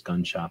of his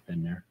gun shop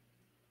in there.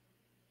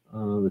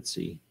 Let's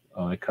see.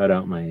 Oh, I cut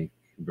out my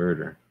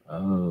converter.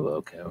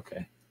 Oh,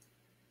 okay.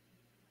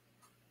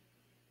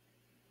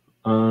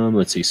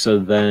 Let's see. So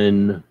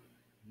then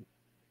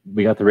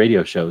we got the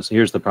radio shows.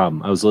 Here's the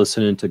problem. I was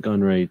listening to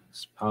Gun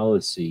Rights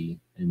Policy,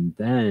 and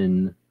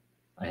then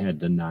I had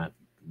to not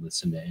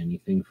listen to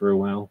anything for a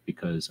while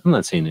because I'm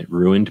not saying it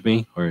ruined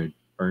me or it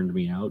burned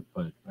me out,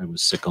 but I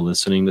was sick of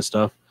listening to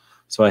stuff.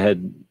 So I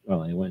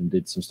went and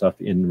did some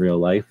stuff in real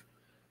life.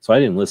 So I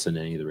didn't listen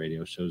to any of the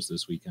radio shows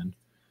this weekend.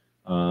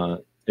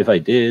 If I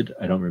did,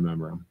 I don't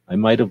remember them. I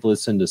might have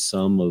listened to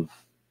some of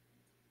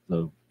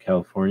the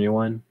California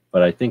one,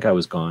 but I think I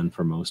was gone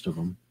for most of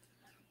them.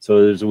 So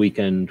there's a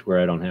weekend where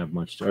I don't have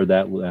much, or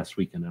that last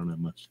weekend, I don't have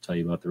much to tell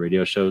you about the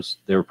radio shows.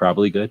 They were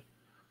probably good.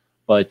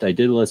 But I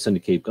did listen to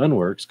Cape Gun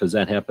Works because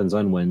that happens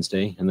on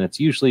Wednesday. And that's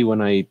usually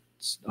when I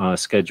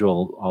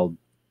schedule, I'll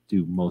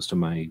do most of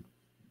my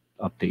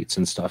updates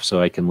and stuff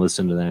so I can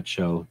listen to that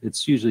show.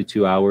 It's usually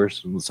 2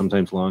 hours,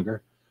 sometimes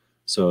longer.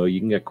 So you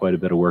can get quite a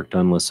bit of work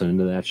done listening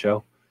to that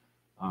show.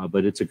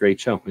 But it's a great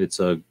show. It's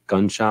a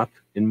gun shop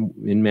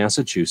in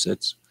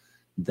Massachusetts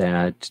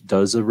that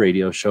does a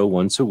radio show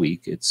once a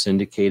week. It's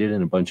syndicated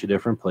in a bunch of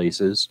different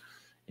places,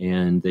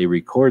 and they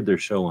record their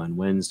show on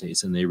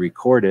Wednesdays, and they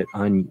record it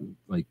on,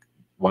 like,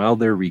 while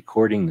they're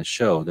recording the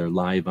show, they're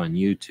live on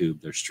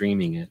YouTube, they're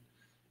streaming it,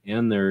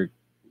 and they're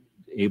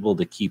able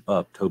to keep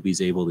up.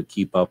 Toby's able to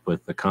keep up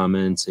with the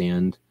comments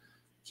and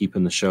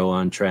keeping the show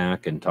on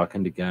track and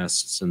talking to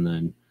guests and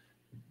then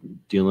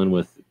dealing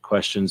with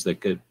questions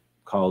that get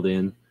called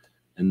in.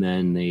 And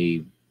then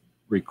they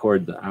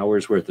record the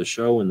hour's worth of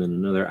show and then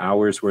another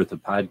hour's worth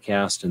of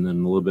podcast and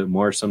then a little bit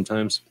more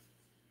sometimes.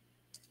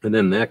 And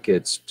then that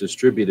gets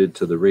distributed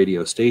to the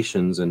radio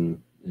stations and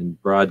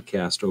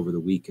broadcast over the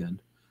weekend.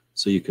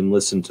 So you can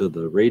listen to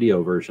the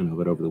radio version of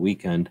it over the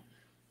weekend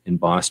in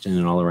Boston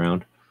and all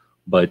around.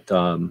 But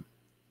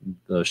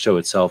the show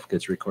itself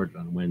gets recorded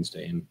on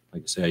Wednesday. And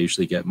like I say, I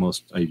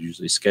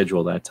usually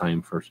schedule that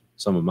time for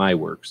some of my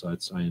work. So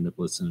I end up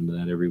listening to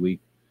that every week.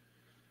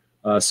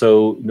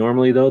 So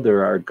normally, though,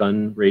 there are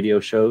gun radio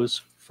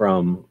shows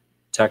from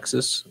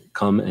Texas.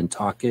 Come and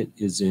Talk It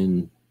is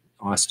in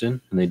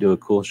Austin, and they do a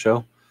cool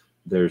show.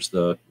 There's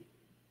the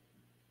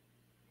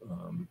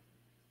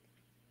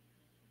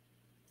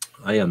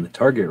I Am the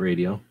Target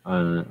Radio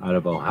out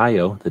of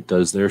Ohio that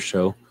does their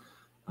show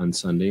on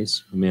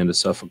Sundays. Amanda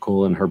Suffolk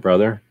and her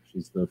brother.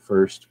 She's the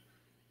first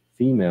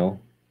female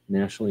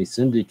nationally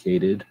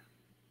syndicated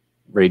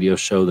radio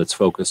show that's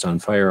focused on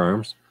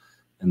firearms.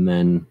 And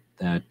then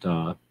that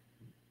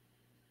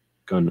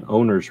Gun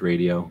Owners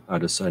Radio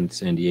out of San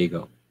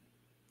Diego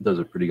does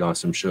a pretty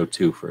awesome show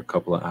too for a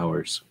couple of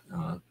hours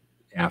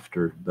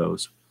after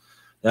those.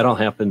 That all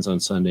happens on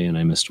Sunday, and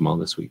I missed them all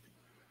this week.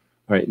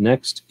 All right,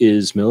 next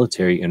is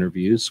military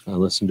interviews. I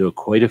listened to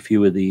quite a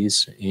few of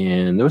these,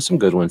 and there were some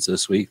good ones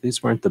this week.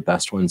 These weren't the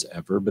best ones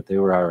ever, but they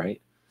were all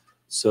right.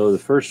 So the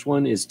first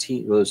one is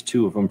there's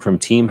two of them from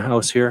Team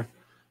House here.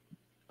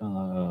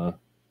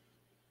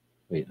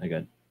 Wait, I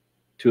got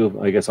two of.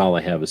 I guess all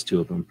I have is two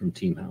of them from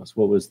Team House.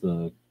 What was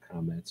the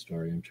Combat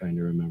Story? I'm trying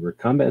to remember.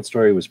 Combat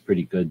Story was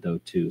pretty good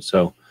though too.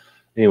 So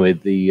anyway,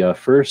 the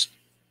first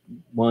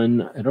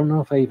one, I don't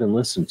know if I even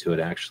listened to it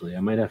actually. I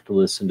might have to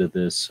listen to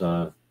this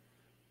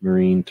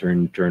Marine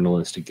turned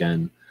journalist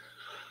again.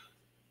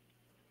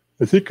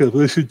 I think I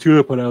listened to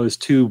it, but I was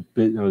too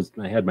bit.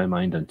 I had my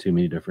mind on too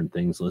many different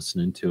things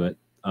listening to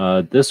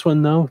it. This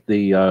one though,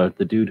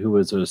 the dude who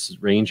was a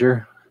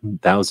ranger,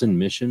 1,000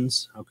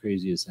 missions. How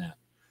crazy is that?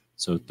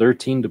 So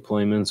 13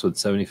 deployments with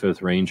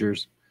 75th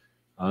Rangers.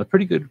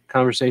 Pretty good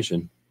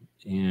conversation.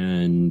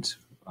 And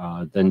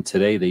then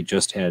today they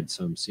just had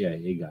some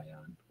CIA guy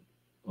on.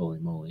 Holy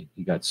moly.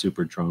 He got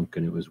super drunk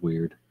and it was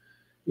weird.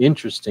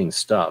 Interesting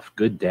stuff.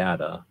 Good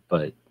data,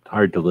 but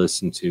hard to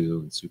listen to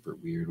and super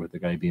weird with the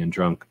guy being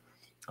drunk.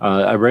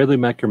 I really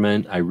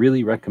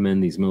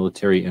recommend these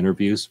military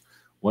interviews.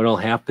 What'll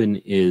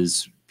happen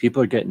is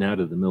people are getting out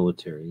of the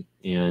military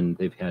and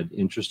they've had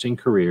interesting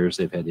careers.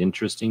 They've had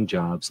interesting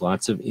jobs,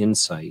 lots of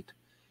insight.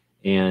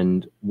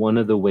 And one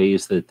of the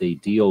ways that they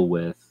deal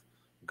with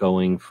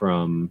going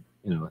from,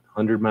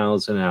 100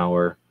 miles an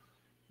hour,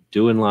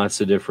 doing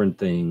lots of different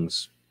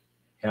things,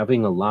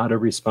 having a lot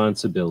of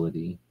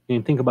responsibility.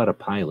 Think about a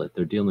pilot.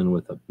 They're dealing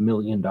with $1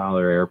 million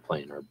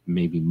airplane or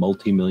maybe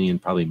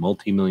probably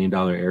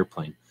multi-million-dollar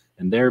airplane.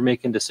 And they're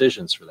making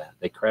decisions for that.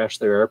 They crash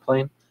their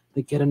airplane,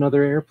 they get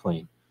another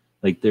airplane.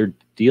 Like they're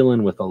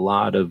dealing with a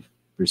lot of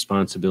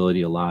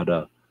responsibility, a lot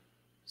of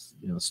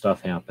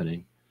stuff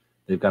happening.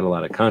 They've got a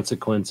lot of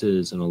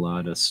consequences and a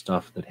lot of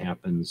stuff that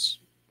happens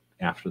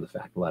after the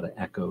fact, a lot of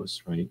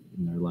echoes, right,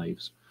 in their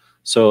lives.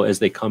 So as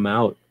they come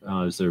out,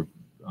 as they're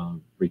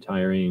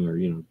retiring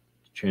or,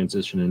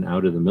 transitioning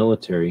out of the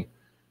military,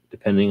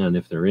 depending on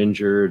if they're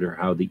injured or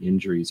how the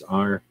injuries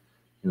are,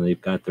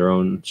 they've got their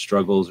own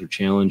struggles or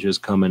challenges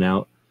coming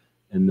out.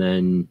 And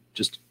then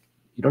just,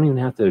 you don't even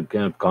have to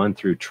have gone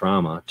through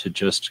trauma to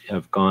just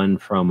have gone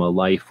from a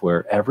life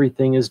where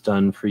everything is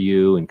done for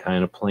you and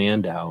kind of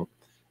planned out.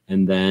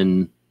 And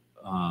then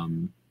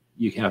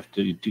you get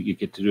to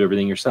do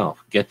everything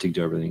yourself, have to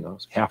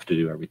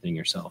do everything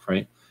yourself,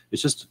 right?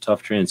 It's just a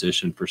tough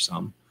transition for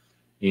some.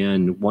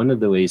 And one of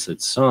the ways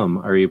that some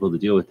are able to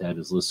deal with that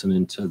is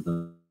listening to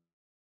the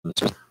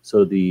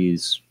So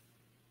these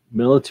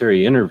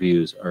military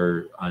interviews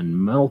are on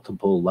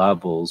multiple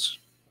levels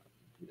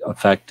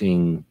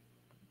affecting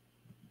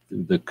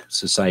the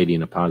society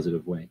in a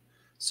positive way.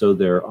 So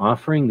they're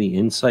offering the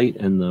insight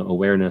and the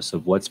awareness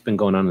of what's been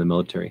going on in the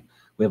military.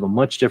 We have a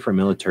much different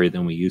military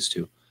than we used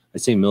to. I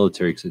say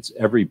military because it's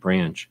every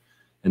branch,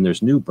 and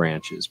there's new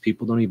branches.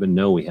 People don't even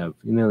know we have,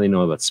 they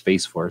know about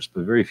Space Force,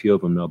 but very few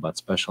of them know about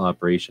special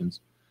operations.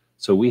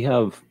 So we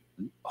have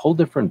whole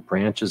different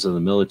branches of the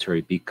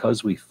military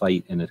because we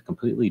fight in a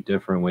completely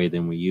different way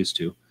than we used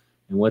to.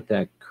 And what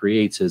that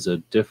creates is a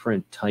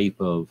different type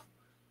of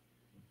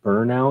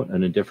burnout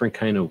and a different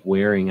kind of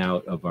wearing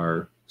out of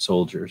our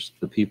soldiers.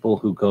 The people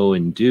who go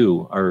and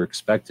do are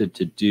expected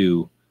to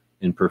do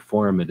and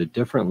perform at a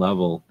different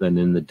level than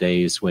in the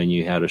days when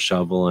you had a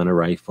shovel and a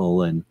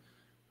rifle and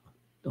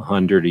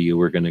 100 of you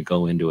were going to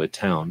go into a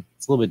town.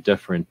 It's a little bit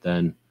different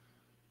than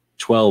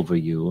 12 of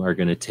you are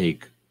going to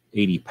take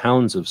 80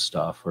 pounds of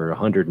stuff or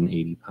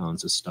 180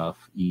 pounds of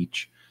stuff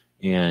each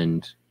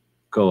and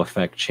go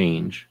affect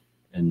change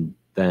and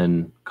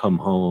then come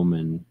home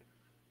and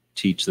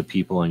teach the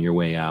people on your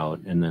way out.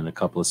 And then a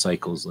couple of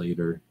cycles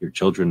later, your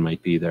children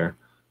might be there.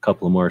 A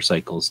couple of more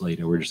cycles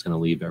later, we're just going to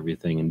leave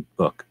everything and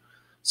book.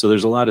 So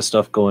there's a lot of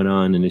stuff going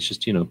on, and it's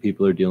just,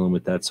 people are dealing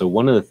with that. So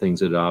one of the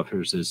things it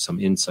offers is some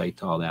insight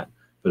to all that,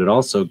 but it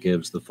also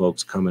gives the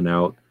folks coming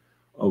out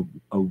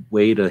a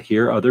way to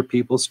hear other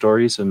people's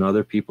stories and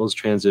other people's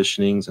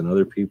transitionings and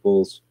other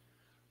people's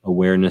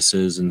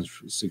awarenesses and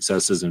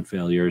successes and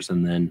failures,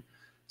 and then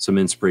some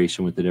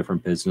inspiration with the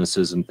different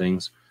businesses and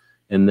things.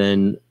 And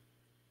then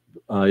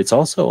it's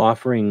also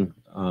offering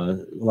a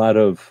lot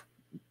of,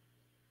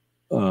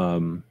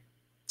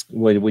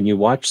 when you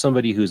watch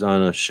somebody who's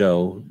on a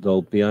show,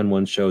 they'll be on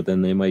one show,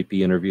 then they might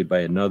be interviewed by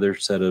another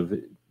set of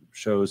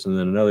shows and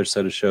then another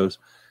set of shows,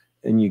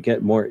 and you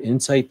get more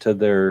insight to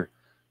their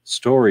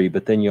story,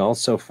 but then you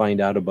also find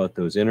out about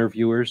those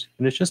interviewers,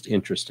 and it's just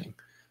interesting.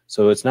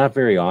 So it's not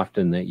very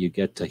often that you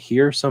get to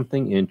hear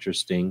something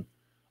interesting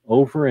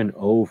over and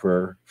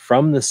over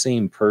from the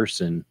same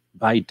person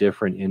by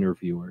different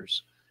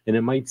interviewers. And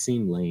it might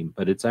seem lame,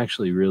 but it's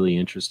actually really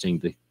interesting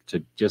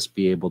to just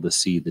be able to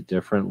see the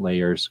different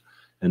layers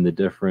and the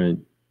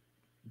different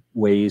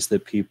ways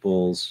that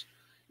people's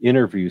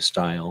interview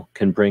style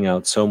can bring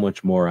out so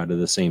much more out of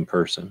the same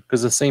person,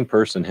 because the same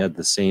person had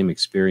the same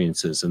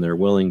experiences and they're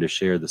willing to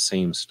share the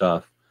same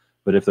stuff.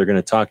 But if they're going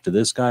to talk to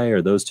this guy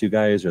or those two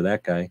guys or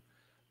that guy,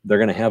 they're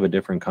going to have a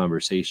different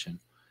conversation.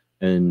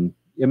 And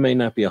it may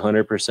not be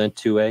 100%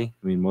 2A.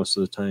 I mean, most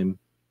of the time,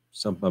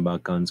 something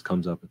about guns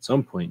comes up at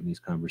some point in these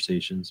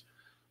conversations.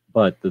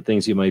 But the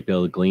things you might be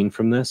able to glean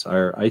from this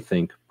are, I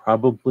think,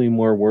 probably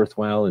more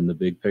worthwhile in the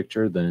big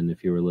picture than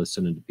if you were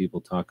listening to people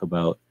talk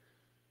about,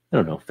 I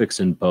don't know,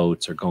 fixing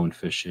boats or going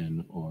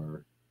fishing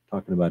or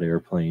talking about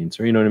airplanes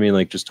or, you know what I mean?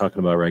 Like just talking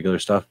about regular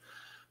stuff.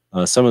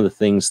 Some of the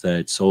things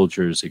that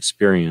soldiers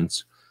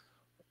experience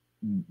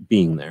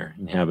being there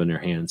and having their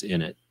hands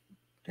in it,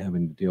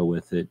 having to deal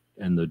with it,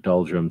 and the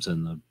doldrums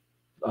and the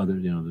other,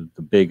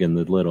 the big and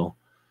the little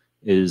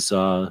is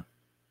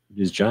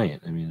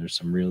giant. I mean, there's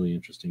some really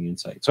interesting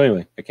insight. So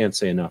anyway, I can't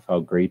say enough how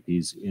great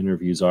these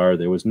interviews are.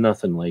 There was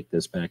nothing like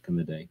this back in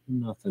the day.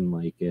 Nothing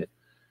like it.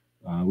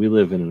 We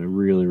live in a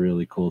really,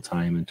 really cool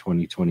time in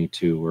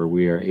 2022 where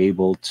we are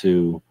able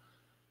to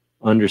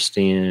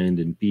understand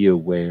and be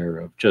aware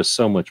of just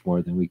so much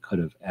more than we could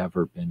have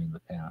ever been in the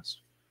past.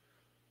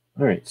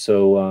 All right,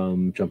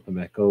 so jumping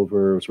back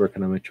over, I was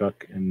working on my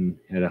truck and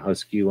had a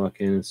husky walk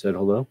in and said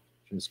hello.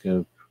 Just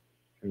got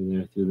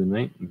there through the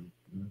night, and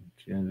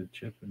she had a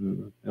chip,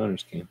 and the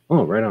owners came.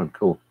 Oh, right on,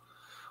 cool.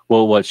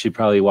 Well, she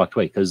probably walked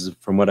away because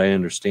from what I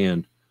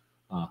understand,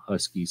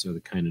 huskies are the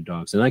kind of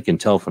dogs, and I can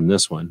tell from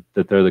this one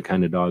that they're the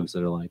kind of dogs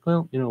that are like,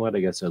 well, you know what, I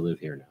guess I live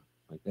here now.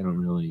 Like they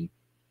don't really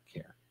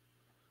care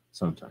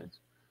sometimes.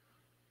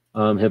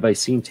 Have I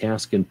seen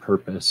Task and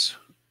Purpose?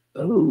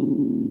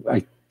 Oh,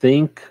 I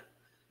think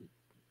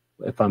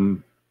I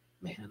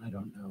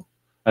don't know.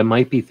 I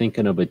might be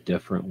thinking of a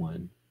different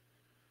one.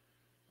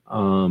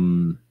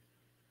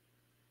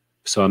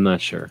 So I'm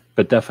not sure,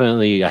 but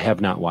definitely I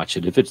have not watched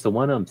it. If it's the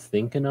one I'm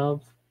thinking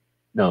of,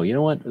 no, you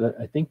know what?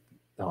 I think,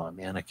 oh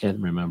man, I can't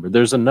remember.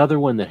 There's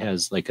another one that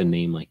has like a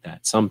name like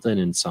that, something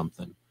and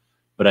something,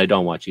 but I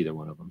don't watch either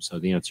one of them. So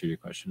the answer to your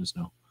question is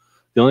no.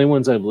 The only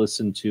ones I've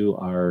listened to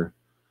are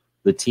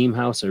the Team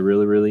House. I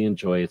really, really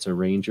enjoy. It's a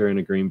Ranger and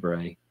a Green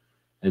Beret.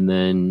 And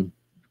then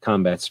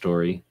Combat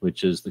Story,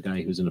 which is the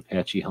guy who's an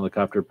Apache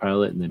helicopter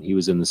pilot, and then he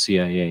was in the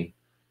CIA.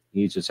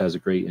 He just has a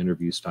great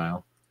interview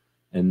style.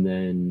 And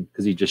then,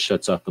 because he just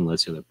shuts up and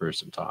lets the other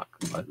person talk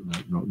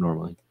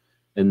normally.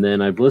 And then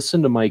I've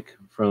listened to Mike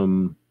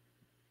from,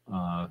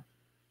 what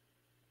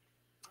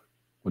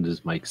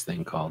is Mike's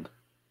thing called?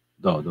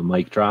 Oh, the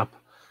Mic Drop.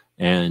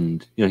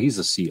 And, he's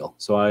a SEAL.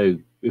 So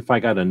if I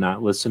got to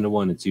not listen to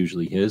one, it's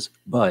usually his,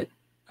 but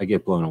I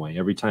get blown away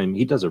every time.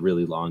 He does a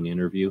really long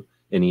interview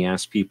and he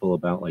asks people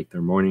about like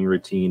their morning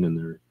routine and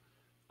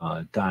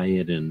their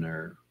diet and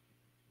their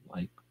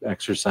like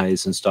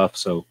exercise and stuff.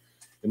 So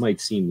It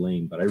might seem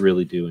lame, but I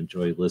really do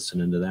enjoy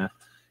listening to that.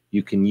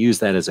 You can use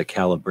that as a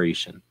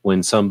calibration.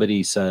 When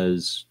somebody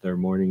says their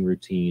morning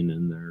routine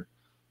and their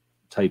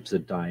types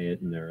of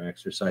diet and their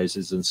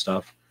exercises and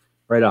stuff,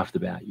 right off the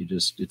bat,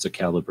 it's a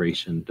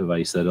calibration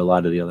device that a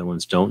lot of the other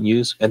ones don't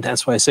use. And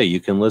that's why I say you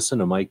can listen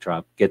to Mic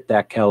Drop, get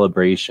that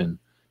calibration.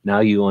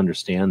 Now you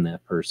understand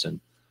that person.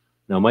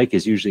 Now, Mike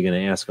is usually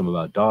going to ask them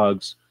about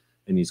dogs,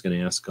 and he's going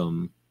to ask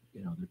them,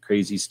 the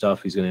crazy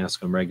stuff. He's going to ask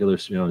them regular,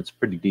 it's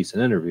pretty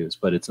decent interviews,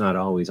 but it's not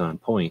always on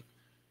point.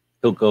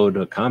 He'll go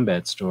to a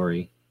combat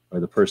story, or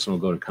the person will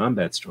go to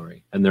combat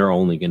story, and they're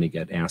only going to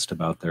get asked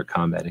about their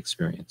combat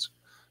experience.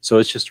 So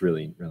it's just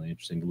really, really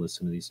interesting to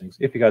listen to these things.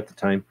 If you got the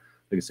time,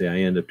 like I say, I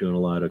end up doing a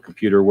lot of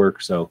computer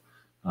work. So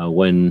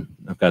when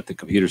I've got the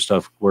computer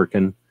stuff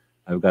working,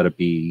 I've got to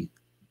be,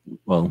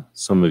 well,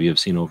 some of you have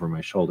seen over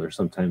my shoulder.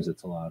 Sometimes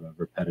it's a lot of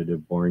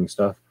repetitive, boring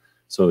stuff.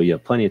 So you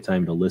have plenty of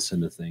time to listen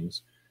to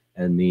things.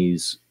 And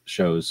these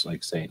shows, like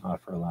I say,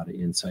 offer a lot of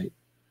insight.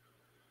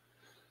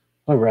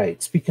 All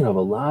right. Speaking of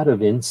a lot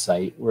of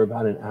insight, we're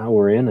about an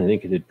hour in. I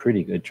think I did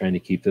pretty good trying to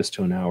keep this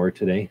to an hour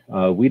today.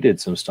 We did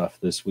some stuff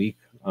this week.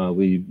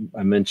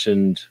 I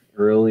mentioned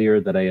earlier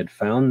that I had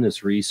found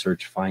this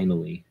research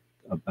finally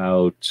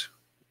about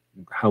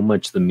how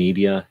much the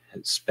media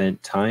has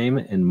spent time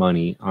and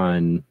money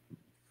on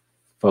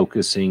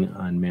focusing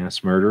on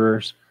mass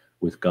murderers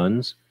with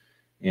guns.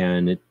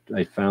 And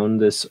I found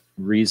this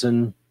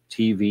Reason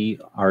TV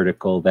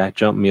article that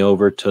jumped me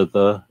over to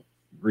the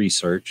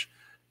research,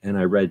 and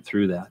I read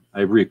through that.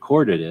 I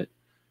recorded it.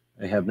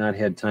 I have not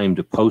had time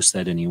to post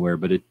that anywhere,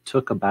 but it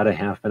took about a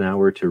half an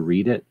hour to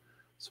read it.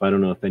 So I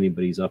don't know if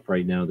anybody's up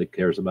right now that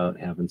cares about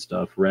having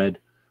stuff read,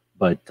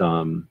 but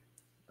I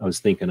was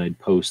thinking I'd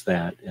post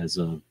that as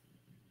a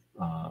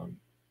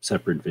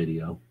separate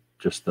video,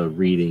 just the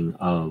reading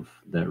of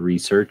that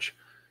research.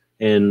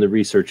 And the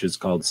research is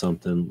called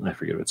something, I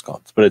forget what it's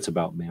called, but it's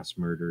about mass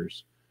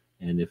murders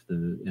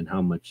and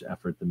how much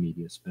effort the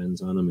media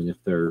spends on them and if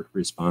they're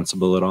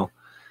responsible at all.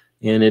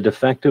 And it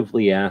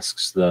effectively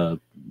asks the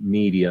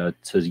media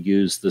to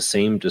use the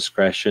same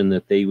discretion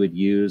that they would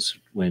use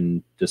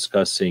when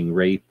discussing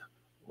rape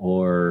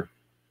or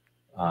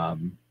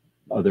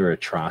other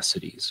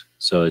atrocities.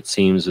 So it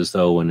seems as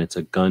though when it's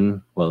a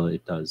gun, well,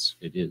 it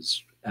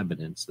is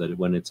evidence that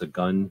when it's a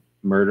gun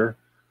murder,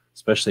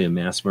 especially a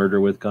mass murder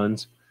with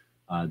guns,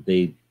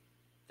 they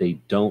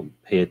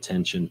don't pay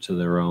attention to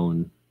their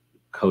own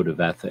code of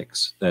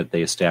ethics that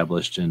they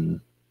established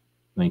in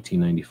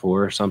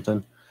 1994 or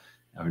something,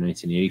 or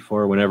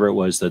 1984, whenever it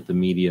was that the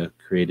media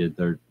created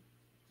their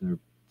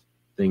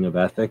thing of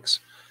ethics.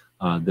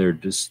 They're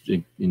just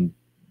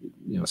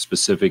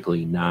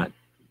specifically not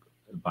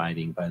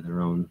abiding by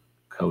their own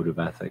code of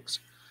ethics.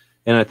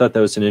 And I thought that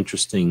was an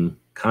interesting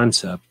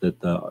concept, that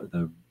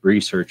the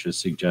research is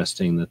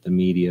suggesting that the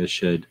media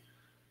should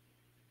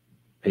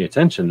pay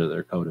attention to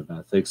their code of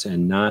ethics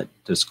and not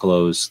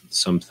disclose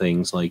some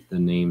things like the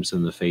names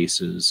and the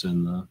faces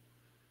and the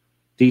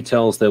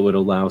details that would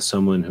allow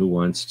someone who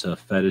wants to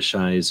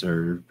fetishize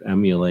or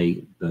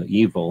emulate the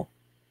evil,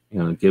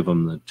 give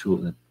them the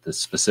tool, the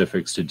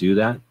specifics to do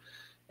that.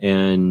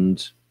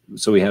 And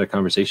so we had a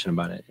conversation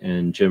about it,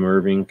 and Jim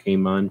Irving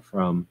came on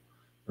from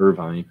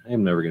Irvine.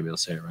 I'm never going to be able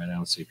to say it right. I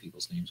don't say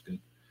people's names good.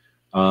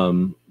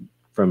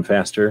 From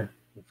Faster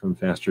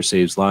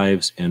Saves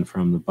Lives, and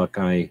from the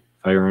Buckeye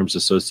Firearms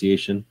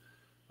Association,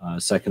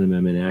 Second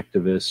Amendment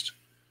activist.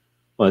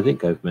 Well, I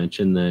think I've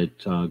mentioned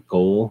that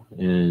Goal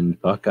and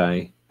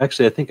Buckeye,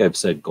 actually, I think I've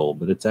said Goal,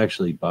 but it's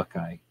actually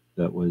Buckeye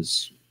that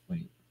was,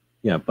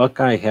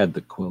 Buckeye had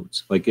the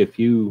quotes. Like if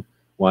you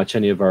watch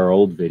any of our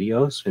old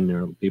videos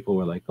and people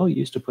were like, oh, you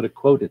used to put a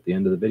quote at the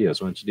end of the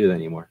videos. Why don't you do that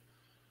anymore?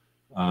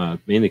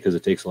 Mainly because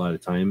it takes a lot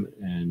of time,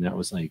 and that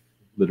was like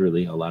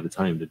literally a lot of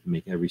time to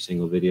make every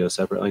single video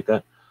separate like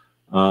that.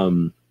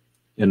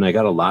 And I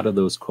got a lot of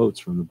those quotes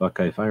from the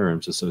Buckeye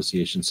Firearms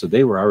Association. So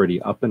they were already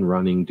up and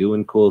running,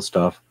 doing cool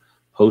stuff,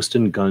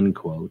 posting gun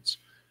quotes,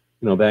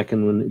 back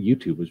in when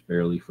YouTube was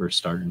barely first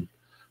starting.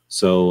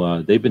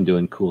 So they've been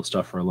doing cool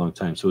stuff for a long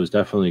time. So it was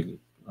definitely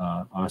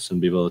awesome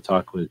to be able to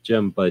talk with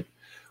Jim. But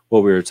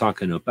what we were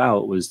talking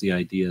about was the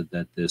idea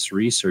that this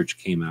research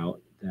came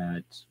out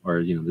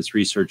this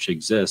research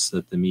exists,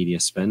 that the media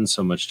spends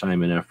so much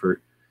time and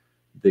effort.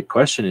 The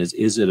question is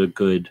it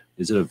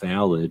a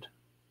valid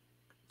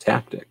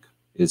tactic?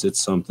 Is it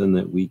something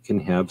that we can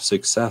have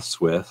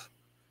success with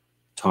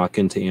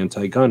talking to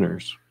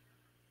anti-gunners?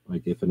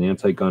 Like if an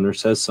anti-gunner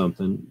says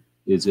something,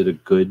 is it a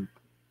good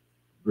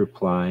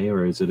reply,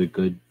 or is it a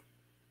good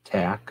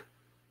tack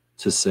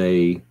to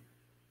say,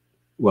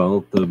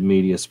 well, the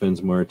media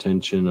spends more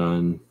attention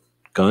on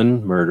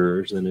gun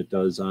murderers than it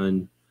does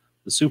on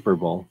the Super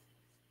Bowl?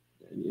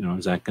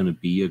 Is that going to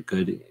be a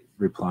good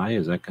reply?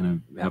 Is that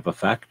going to have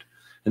effect?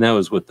 And that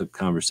was what the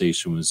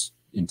conversation was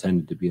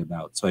intended to be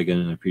about. So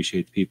again, I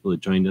appreciate the people that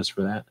joined us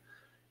for that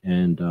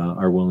and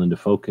are willing to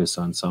focus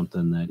on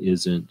something that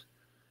isn't,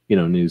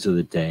 news of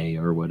the day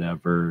or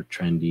whatever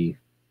trendy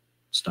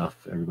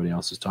stuff everybody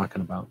else is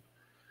talking about.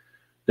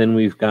 Then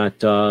we've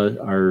got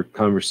our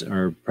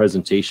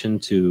presentation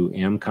to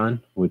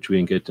AmCon, which we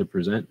didn't get to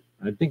present.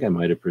 I think I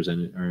might have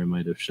presented, or I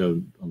might have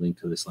showed a link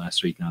to this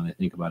last week now that I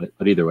think about it.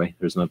 But either way,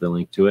 there's another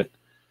link to it.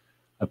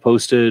 I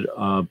posted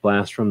a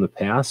blast from the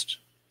past.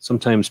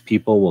 Sometimes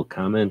people will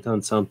comment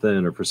on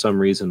something, or for some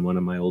reason, one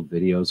of my old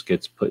videos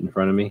gets put in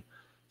front of me.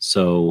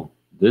 So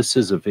this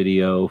is a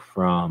video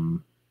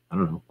from, I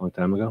don't know, a long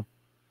time ago.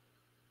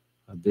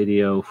 A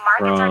video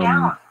from... Markets are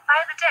down.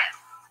 Buy the dip.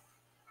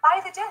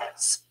 Buy the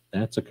dips.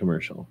 That's a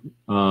commercial.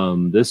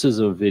 This is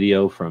a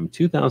video from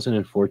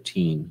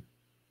 2014.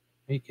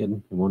 Are you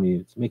kidding?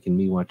 It's making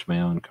me watch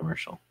my own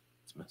commercial.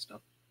 It's messed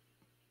up.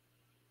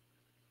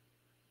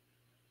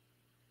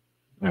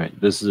 All right,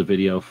 this is a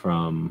video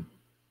from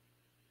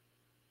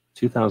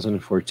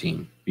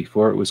 2014,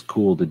 before it was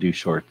cool to do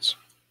shorts.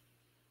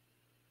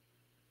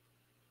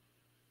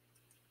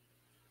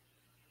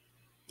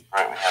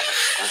 All right, we have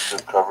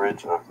exclusive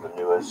coverage of the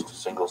newest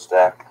single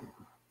stack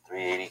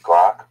 380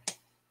 Glock.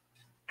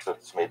 So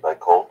it's made by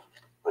Colt,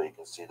 but you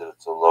can see that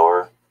it's a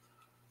lower,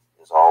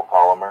 is all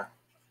polymer,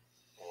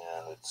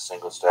 and it's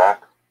single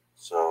stack,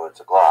 so it's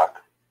a Glock,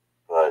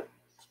 but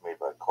it's made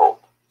by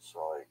Colt. So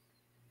I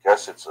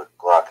guess it's a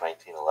Glock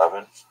 1911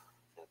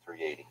 and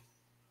 380,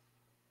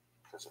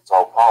 because it's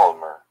all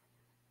polymer,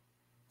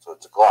 so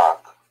it's a Glock,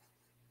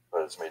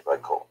 but it's made by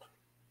Colt.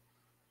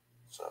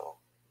 So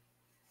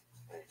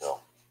there you go.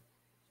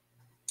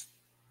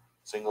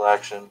 Single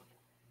action,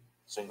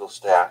 single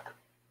stack,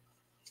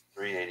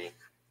 380,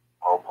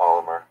 all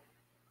polymer.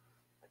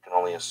 I can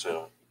only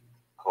assume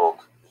Colt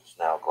is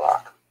now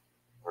Glock,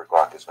 or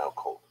Glock is now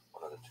Colt,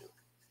 one of the two.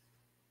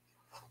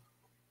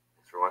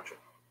 Thanks for watching.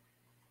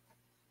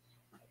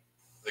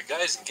 The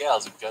guys and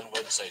gals of gun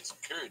websites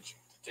encourage you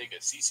to take a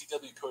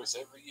CCW course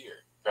every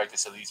year,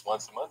 practice at least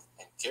once a month,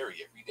 and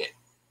carry every day.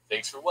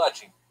 Thanks for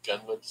watching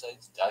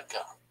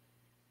gunwebsites.com.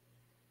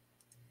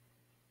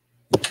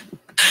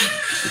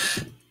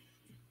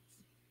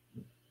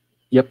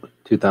 Yep,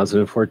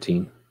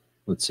 2014.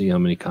 Let's see how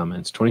many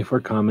comments.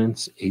 24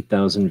 comments,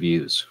 8,000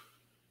 views.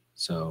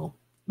 So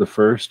the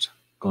first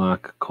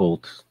Glock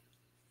Colt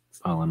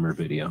polymer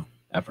video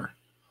ever.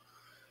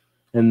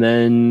 And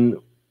then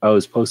I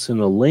was posting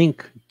a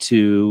link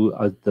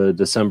to the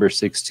December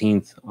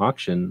 16th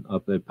auction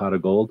up at Pot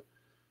of Gold.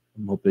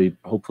 I'm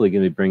hopefully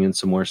going to be bringing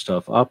some more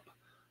stuff up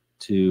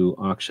to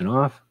auction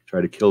off,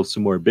 try to kill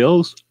some more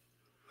bills.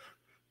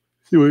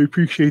 So I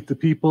appreciate the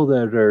people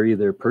that are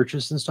either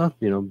purchasing stuff,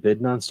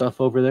 bidding on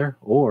stuff over there,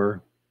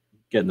 or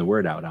getting the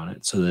word out on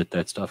it so that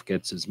that stuff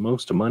gets as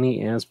most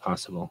money as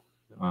possible.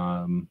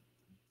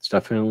 It's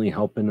definitely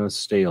helping us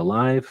stay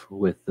alive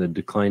with the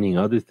declining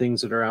other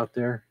things that are out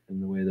there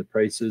and the way the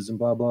prices and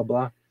blah, blah,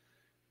 blah.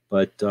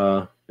 But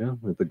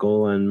with the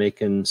goal on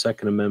making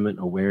Second Amendment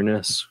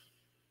awareness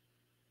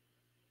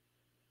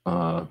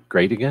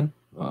great again.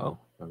 I'm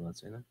not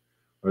saying that.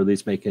 Or at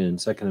least making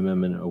Second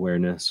Amendment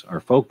awareness our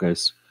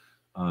focus.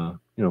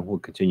 We'll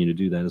continue to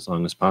do that as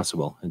long as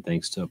possible. And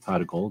thanks to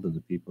Pot of Gold and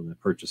the people that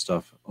purchase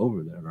stuff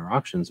over there, our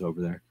auctions over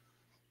there,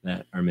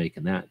 that are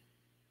making that at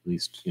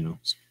least,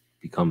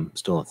 become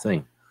still a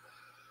thing.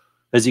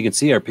 As you can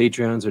see, our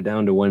Patreons are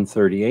down to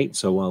 138.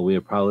 So while we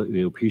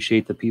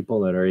appreciate the people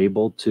that are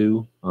able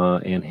to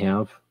and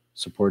have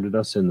supported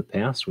us in the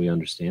past, we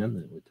understand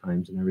that with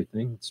times and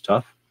everything, it's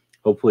tough.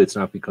 Hopefully it's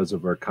not because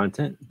of our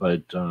content,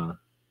 but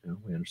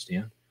we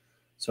understand.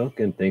 So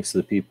again, thanks to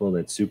the people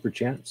that super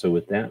chat. So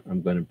with that,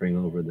 I'm going to bring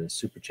over the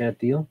super chat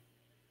deal.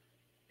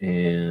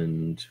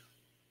 And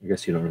I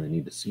guess you don't really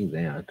need to see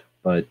that,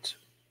 but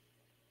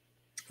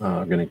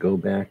I'm going to go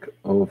back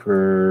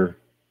over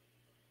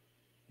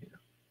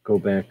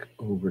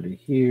to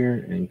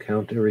here and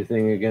count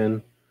everything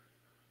again.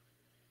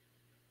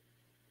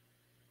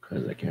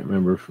 Because I can't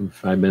remember from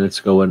 5 minutes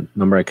ago what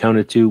number I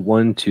counted to.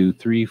 1, 2,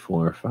 3,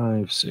 4,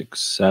 5, 6,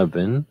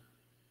 7.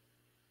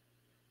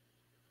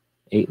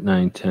 8,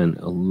 9, 10,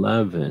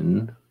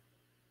 11,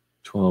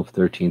 12,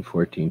 13,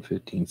 14,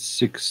 15,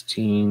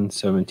 16,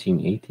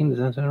 17, 18. Does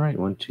that sound right?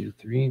 1, 2,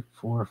 3,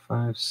 4,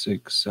 5,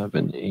 6,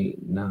 7,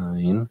 8,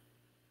 9,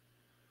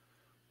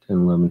 10,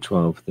 11,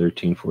 12,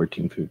 13,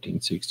 14, 15,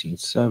 16,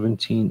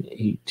 17,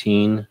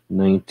 18,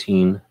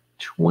 19,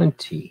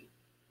 20.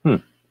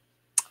 So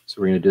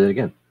we're going to do that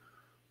again.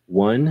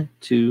 1,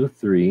 2,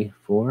 3,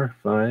 4,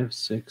 5,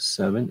 6,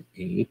 7,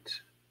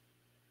 8.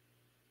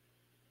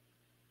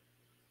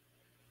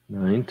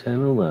 9, 10,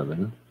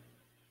 11,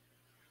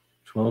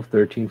 12,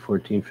 13,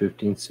 14,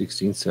 15,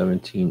 16,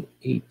 17,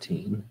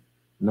 18,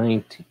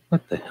 19.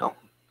 What the hell?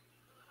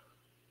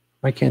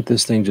 Why can't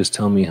this thing just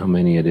tell me how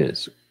many it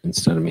is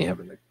instead of me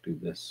having to do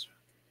this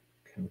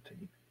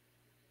counting?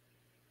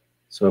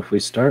 So if we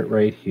start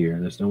right here,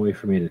 there's no way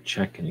for me to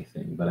check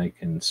anything, but I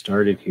can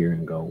start it here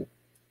and go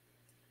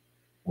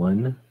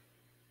 1,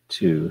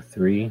 2,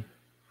 3,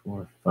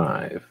 4,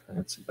 5.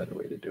 That's a better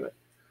way to do it.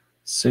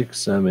 6,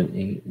 7,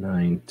 8,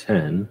 9,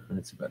 10.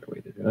 That's a better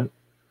way to do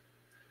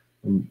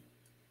it.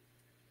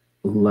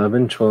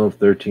 11, 12,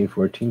 13,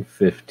 14,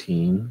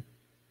 15,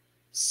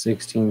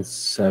 16,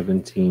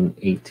 17,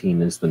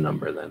 18 is the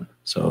number then.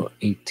 So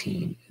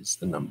 18 is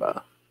the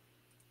number.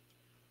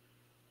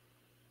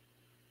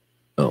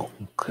 Oh,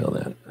 clear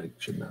that. I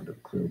should not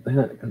have cleared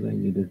that because I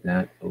needed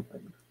that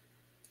open.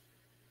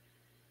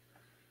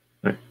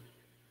 All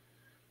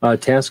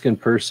right. Task and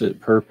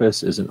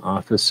purpose is an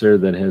officer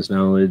that has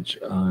knowledge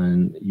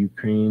on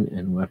Ukraine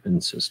and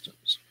weapon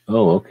systems.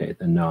 Oh, okay.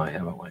 Then no, I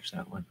haven't watched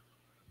that one.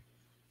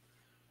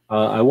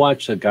 I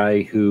watched a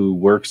guy who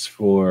works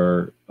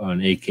for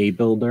an AK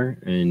builder,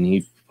 and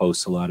he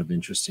posts a lot of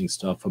interesting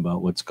stuff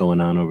about what's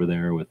going on over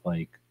there with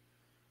like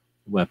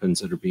weapons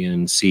that are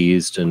being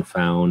seized and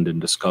found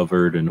and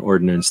discovered, and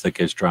ordnance that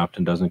gets dropped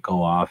and doesn't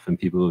go off, and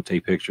people who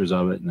take pictures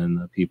of it, and then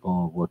the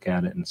people look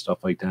at it and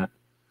stuff like that.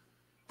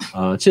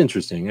 It's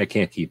interesting. I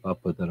can't keep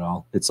up with it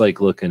all. It's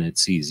like looking at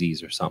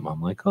CZs or something.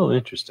 I'm like, oh,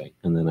 interesting.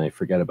 And then I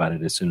forget about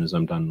it as soon as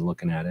I'm done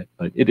looking at it.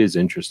 But it is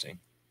interesting.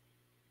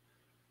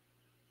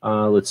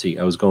 Let's see.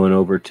 I was going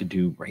over to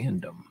do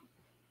random.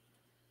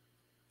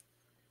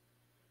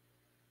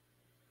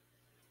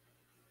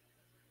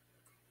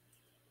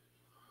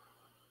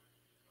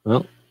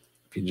 Well,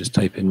 if you just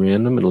type in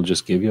random, it'll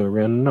just give you a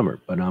random number.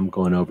 But I'm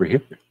going over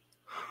here.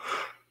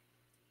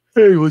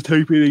 Hey, we'll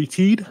type in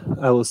 18.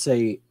 I will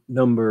say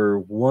number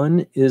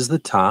 1 is the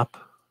top,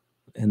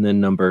 and then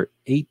number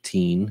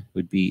 18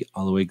 would be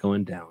all the way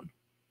going down.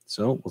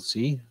 So we'll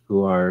see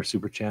who our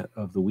super chat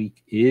of the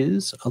week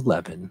is.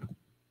 11.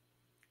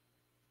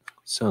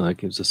 So that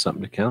gives us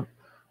something to count.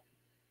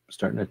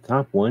 Starting at the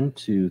top. 1,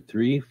 2,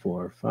 3,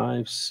 4,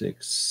 5,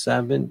 6,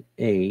 7,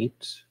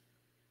 8,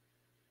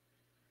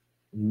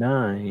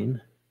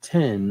 9,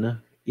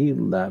 10,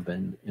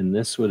 11. And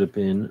this would have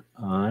been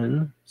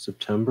on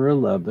September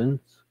 11th.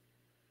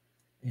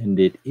 And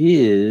it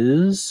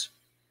is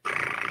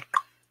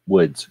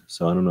Woods.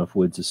 So I don't know if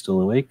Woods is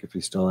still awake, if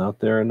he's still out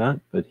there or not,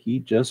 but he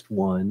just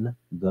won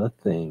the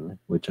thing,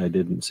 which I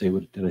didn't say.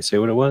 Did I say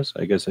what it was?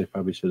 I guess I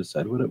probably should have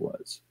said what it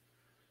was.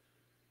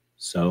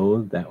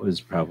 So that was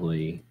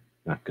probably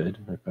not good.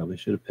 I probably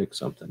should have picked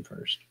something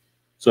first.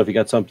 So if you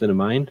got something in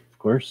mind, of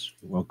course,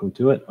 you're welcome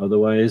to it.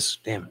 Otherwise,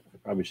 damn it, I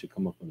probably should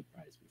come up with a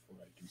prize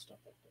before I do stuff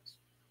like this.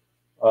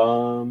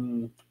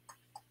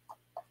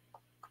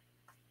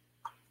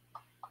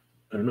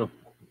 I don't know.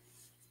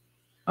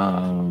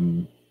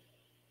 I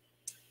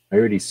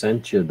already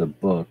sent you the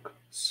book,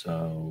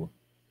 so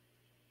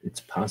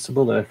it's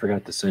possible that I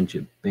forgot to send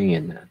you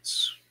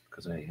bayonets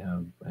because I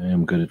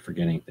am good at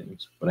forgetting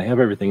things, but I have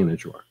everything in the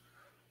drawer.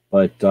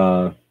 But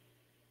dang,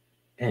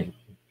 I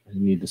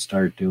need to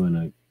start doing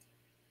a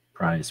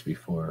prize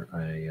before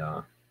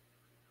I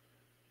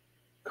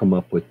come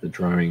up with the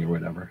drawing or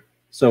whatever.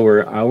 So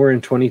we're 1 hour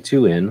and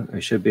 22 in. I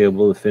should be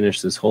able to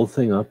finish this whole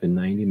thing up in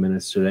 90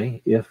 minutes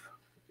today if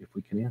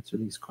we can answer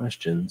these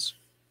questions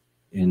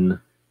in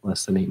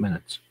less than 8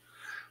 minutes.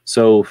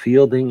 So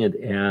Fielding had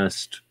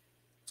asked,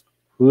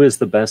 who is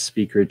the best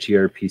speaker at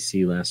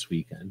GRPC last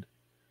weekend?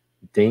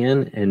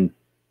 Dan and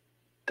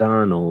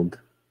Donald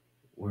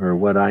were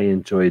what I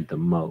enjoyed the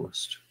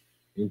most.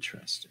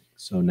 Interesting.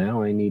 So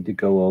now I need to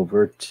go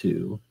over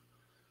to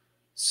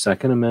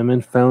Second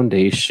Amendment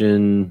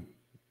Foundation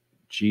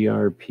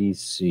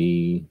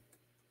GRPC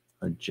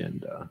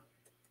agenda.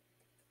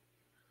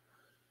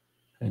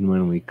 And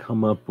when we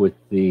come up with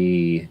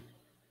the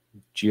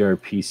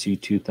GRPC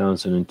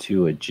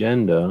 2002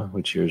 agenda,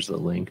 which here's the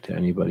link to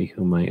anybody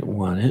who might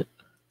want it.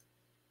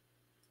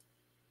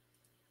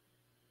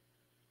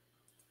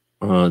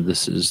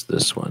 This is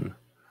this one.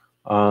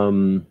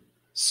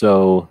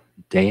 So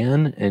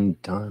Dan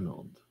and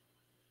Donald.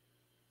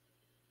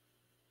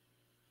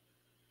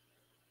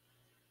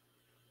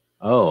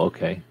 Oh,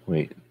 okay.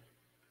 Wait.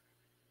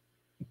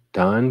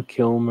 Don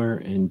Kilmer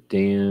and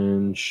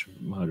Dan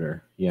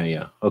Schmutter.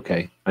 Yeah.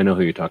 Okay. I know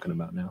who you're talking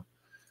about now.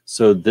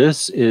 So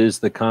this is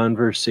the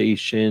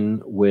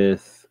conversation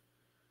with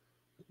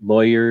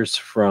lawyers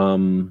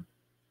from...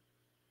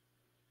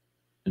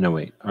 No,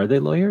 wait. Are they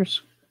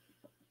lawyers?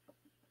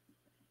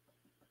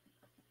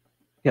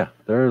 Yeah,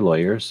 they're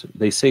lawyers.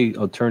 They say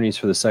attorneys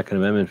for the Second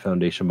Amendment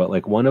Foundation, but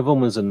like one of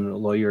them was a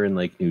lawyer in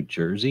like New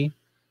Jersey,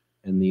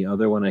 and the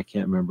other one, I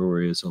can't remember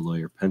where he was a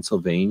lawyer,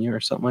 Pennsylvania or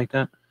something like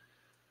that.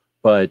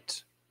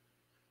 But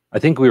I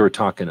think we were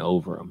talking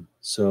over them.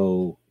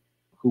 So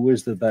who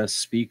was the best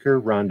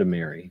speaker? Rhonda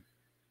Mary,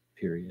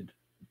 period.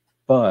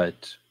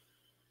 But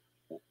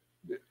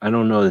I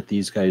don't know that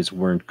these guys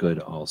weren't good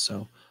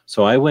also.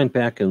 So I went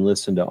back and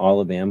listened to all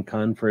of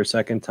AmCon for a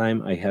second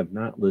time. I have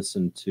not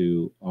listened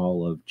to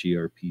all of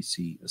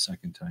GRPC a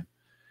second time.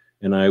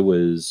 And I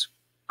was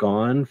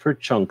gone for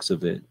chunks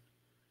of it.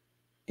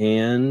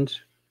 And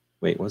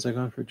wait, was I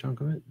gone for a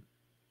chunk of it?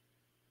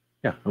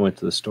 Yeah, I went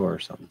to the store or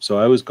something. So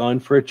I was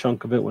gone for a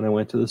chunk of it when I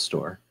went to the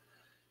store.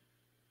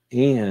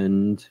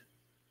 And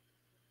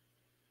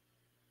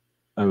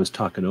I was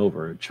talking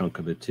over a chunk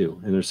of it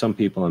too. And there's some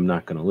people I'm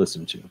not going to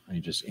listen to. I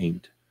just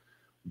ain't.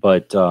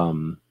 But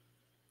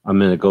I'm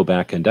going to go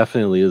back and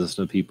definitely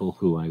listen to people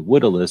who I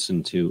would have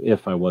listened to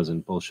if I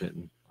wasn't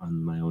bullshitting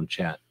on my own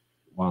chat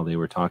while they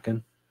were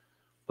talking.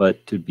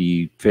 But to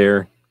be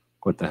fair,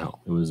 what the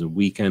hell? It was a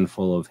weekend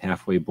full of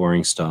halfway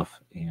boring stuff,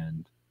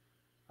 and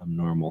I'm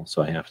normal,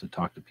 so I have to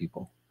talk to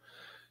people,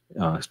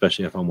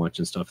 especially if I'm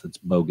watching stuff that's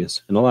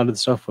bogus. And a lot of the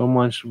stuff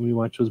we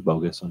watched was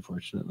bogus,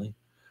 unfortunately.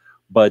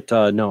 But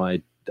no,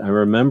 I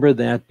remember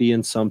that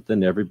being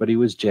something everybody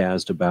was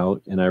jazzed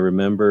about, and I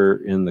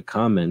remember in the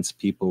comments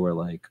people were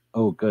like,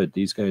 "Oh, good,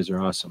 these guys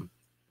are awesome,"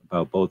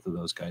 about both of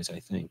those guys, I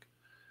think.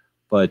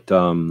 But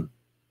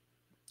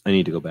I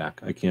need to go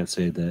back. I can't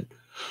say that.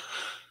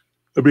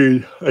 I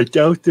mean, I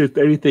doubt that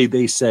anything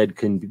they said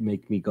can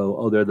make me go,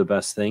 "Oh, they're the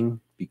best thing,"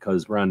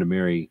 because Rhonda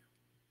Mary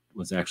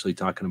was actually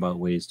talking about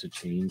ways to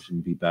change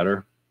and be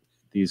better.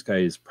 These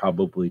guys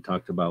probably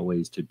talked about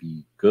ways to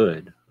be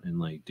good and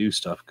like do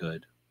stuff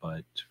good,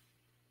 but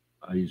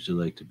I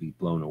usually like to be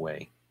blown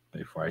away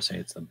before I say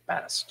it's the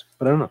best.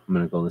 But I don't know. I'm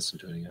going to go listen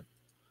to it again.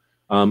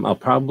 I'll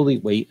probably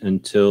wait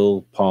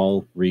until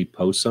Paul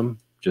reposts them,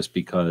 just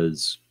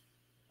because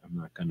I'm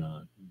not going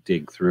to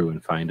dig through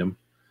and find them.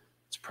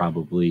 It's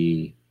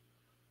probably,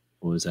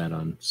 what was that,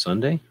 on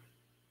Sunday?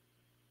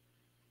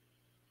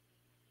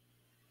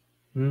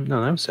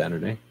 No, that was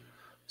Saturday.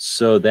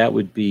 So that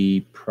would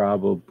be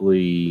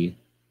probably,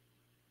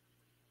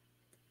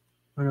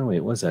 oh no,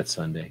 wait, was that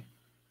Sunday?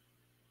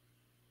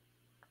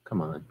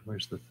 Come on,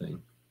 where's the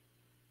thing?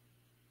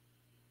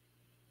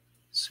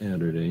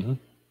 Saturday.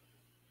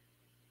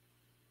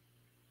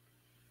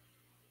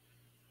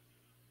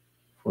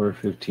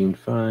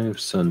 4:15.5,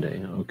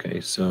 Sunday.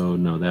 Okay, so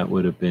no, that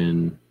would have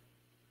been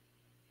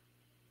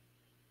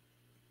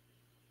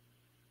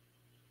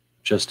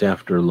just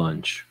after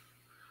lunch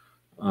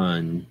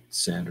on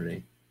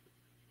Saturday.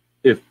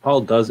 If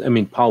Paul does, I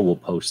mean, Paul will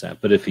post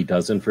that, but if he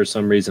doesn't for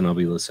some reason, I'll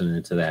be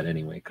listening to that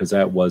anyway, because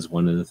that was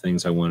one of the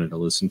things I wanted to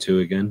listen to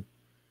again.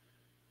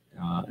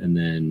 And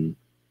then,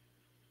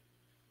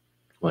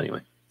 well,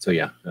 anyway, so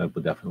yeah, I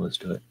would definitely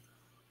listen to it.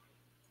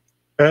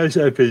 As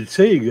I've been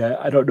saying that,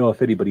 I don't know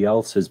if anybody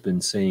else has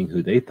been saying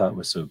who they thought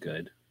was so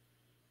good.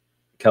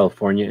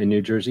 California and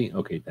New Jersey?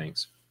 Okay,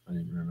 thanks. I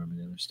didn't remember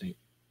the other state.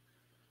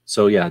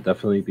 So yeah,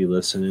 definitely be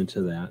listening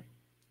to that.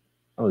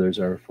 Oh, there's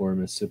our 4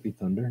 Mississippi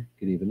Thunder.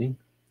 Good evening.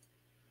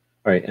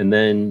 All right, and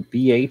then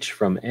BH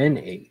from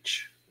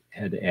NH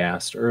had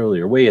asked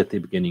earlier, way at the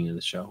beginning of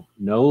the show,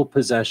 no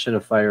possession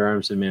of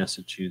firearms in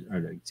Massachusetts,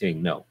 or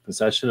saying no,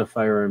 possession of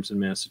firearms in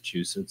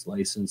Massachusetts,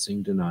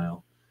 licensing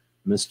denial,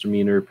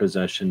 misdemeanor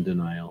possession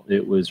denial.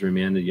 It was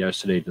remanded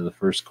yesterday to the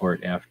first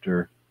court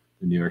after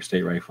the New York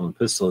State Rifle and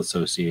Pistol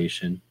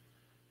Association.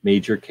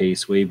 Major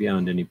case, way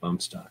beyond any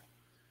bump stock.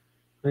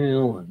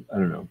 Well, I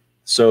don't know.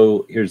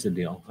 So here's the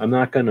deal. I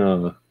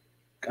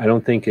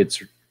don't think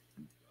it's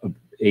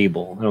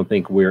able. I don't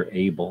think we're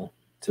able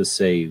to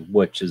say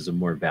which is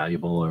more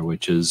valuable or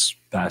which is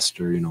best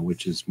or,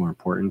 which is more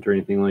important or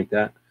anything like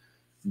that.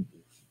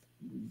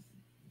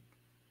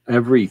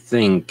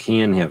 Everything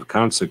can have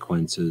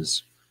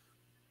consequences.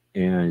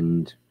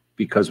 And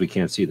because we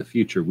can't see the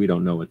future, we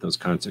don't know what those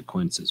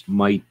consequences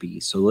might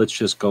be. So let's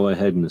just go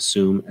ahead and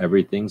assume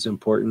everything's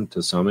important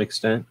to some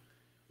extent,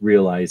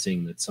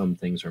 realizing that some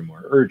things are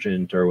more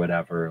urgent or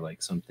whatever,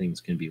 like some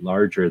things can be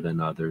larger than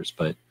others.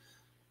 But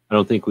I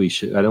don't think we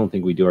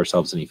do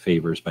ourselves any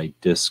favors by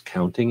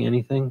discounting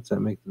anything. Does that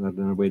make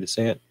another way to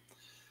say it?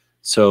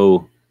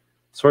 So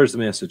as far as the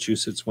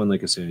Massachusetts one,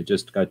 like I said, I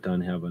just got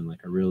done having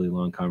like a really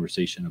long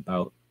conversation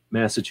about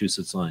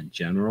Massachusetts law in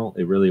general.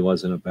 It really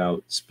wasn't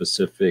about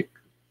specific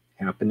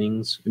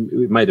happenings.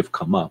 It might have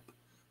come up.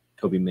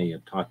 Toby may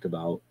have talked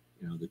about,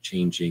 the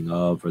changing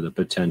of or the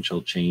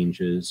potential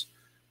changes,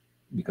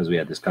 because we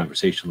had this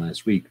conversation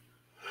last week.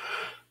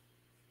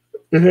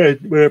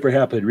 Whatever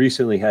happened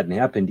recently hadn't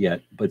happened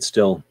yet, but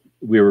still,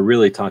 we were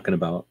really talking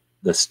about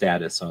the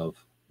status of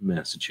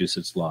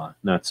Massachusetts law,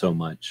 not so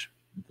much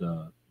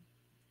the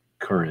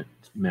current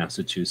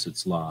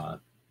Massachusetts law,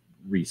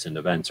 recent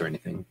events or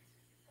anything.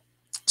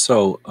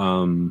 So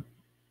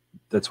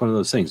that's one of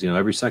those things.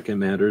 Every second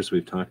matters.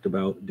 We've talked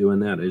about doing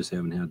that. I just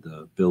haven't had the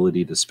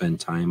ability to spend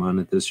time on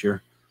it this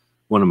year.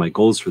 One of my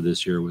goals for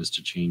this year was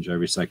to change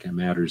Every Second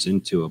Matters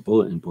into a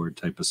bulletin board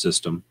type of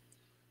system,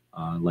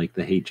 like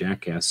the Hey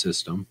Jackass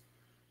system,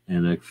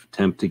 and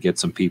attempt to get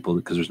some people,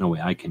 because there's no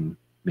way I can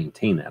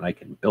maintain that. I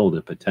can build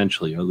it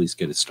potentially, or at least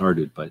get it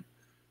started, but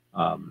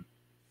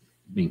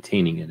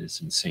maintaining it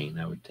is insane.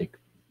 That would take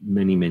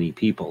many, many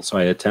people. So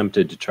I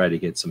attempted to try to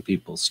get some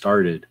people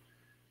started.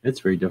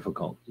 It's very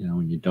difficult,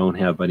 when you don't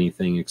have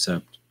anything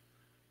except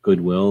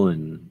goodwill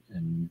and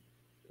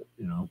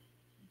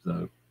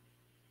the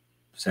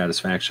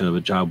satisfaction of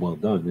a job well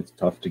done. It's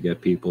tough to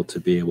get people to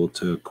be able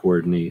to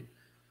coordinate,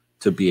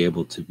 to be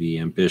able to be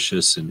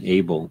ambitious and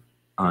able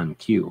on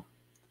cue.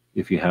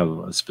 If you have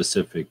a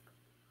specific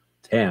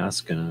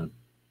task and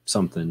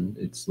something,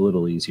 it's a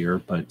little easier,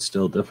 but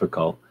still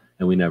difficult.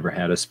 And we never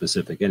had a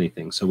specific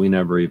anything. So we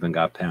never even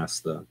got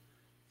past the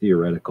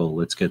theoretical,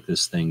 let's get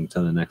this thing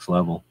to the next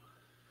level.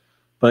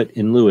 But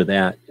in lieu of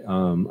that,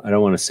 I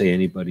don't want to say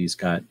anybody's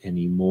got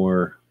any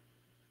more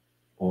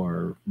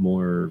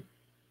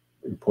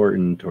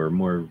important or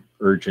more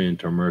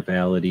urgent or more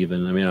valid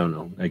even. I mean, I don't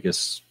know. I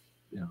guess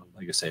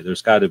like I say,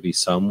 there's got to be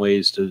some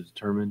ways to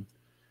determine,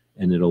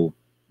 and it'll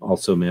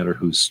also matter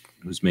who's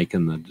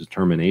making the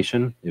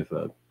determination. If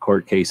a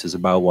court case is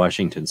about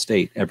Washington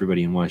State,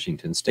 everybody in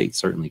Washington State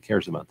certainly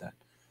cares about that,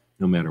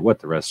 no matter what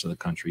the rest of the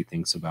country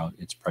thinks about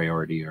its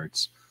priority or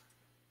its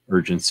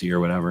urgency or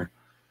whatever.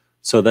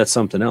 So that's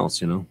something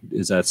else,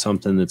 Is that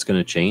something that's going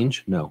to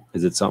change? No.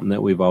 Is it something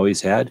that we've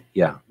always had?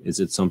 Yeah.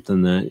 Is it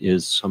something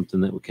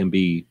that can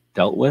be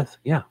dealt with?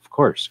 Yeah, of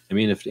course. I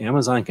mean, if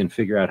Amazon can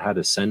figure out how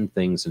to send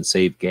things and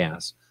save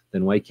gas,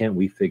 then why can't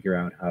we figure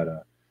out how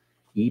to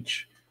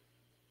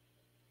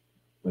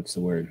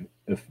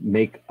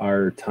make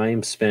our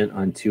time spent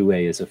on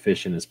 2A as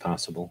efficient as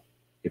possible?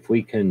 If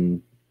we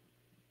can,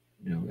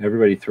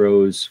 everybody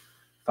throws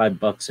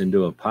 $5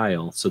 into a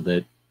pile so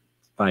that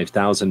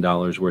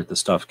 $5,000 worth of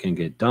stuff can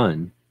get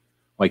done,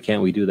 why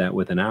can't we do that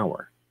with an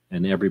hour?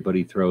 And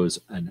everybody throws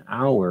an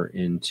hour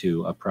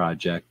into a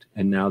project,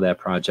 and now that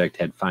project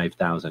had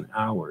 5,000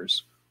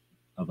 hours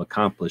of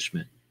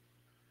accomplishment.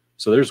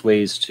 So there's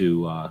ways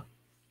to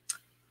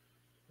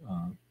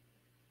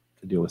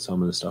deal with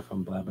some of the stuff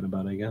I'm blabbing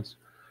about, I guess.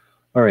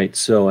 All right,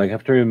 so I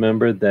have to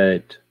remember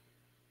that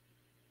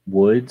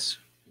Woods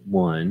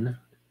won,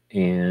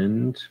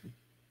 and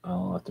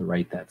I'll have to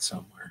write that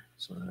somewhere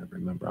so that I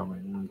remember. I'll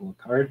write it on a little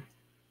card.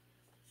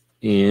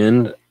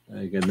 And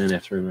again, then I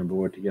have to remember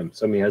what to give him.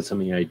 Somebody has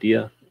any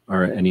idea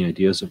or any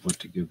ideas of what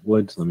to give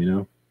Woods, let me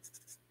know.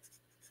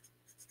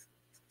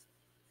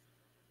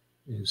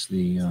 Is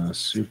the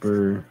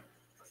super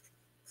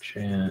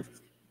chat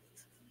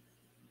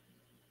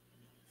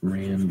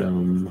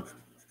random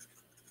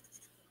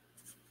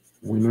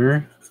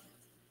winner.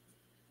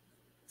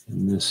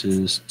 And this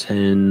is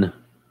 10-7.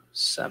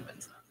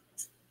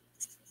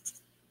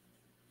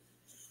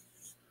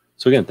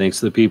 So again, thanks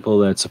to the people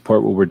that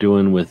support what we're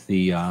doing with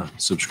the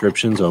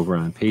subscriptions over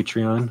on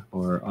Patreon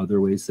or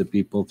other ways that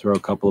people throw a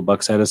couple of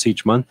bucks at us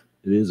each month.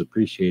 It is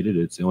appreciated.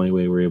 It's the only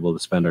way we're able to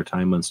spend our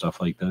time on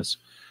stuff like this.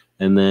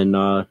 And then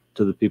to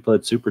the people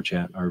at Super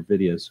Chat, our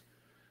videos.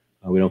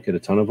 We don't get a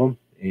ton of them,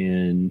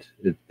 and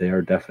they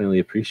are definitely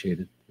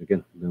appreciated.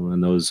 Again,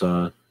 when those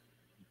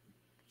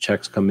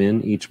checks come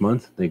in each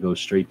month, they go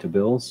straight to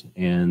bills,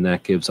 and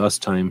that gives us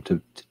time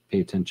to pay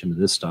attention to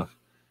this stuff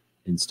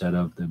instead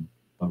of the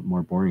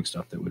more boring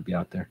stuff that would be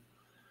out there.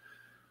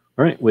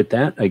 All right, with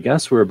that, I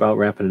guess we're about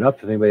wrapping it up.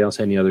 If anybody else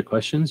had any other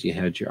questions, you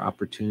had your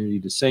opportunity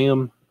to say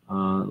them.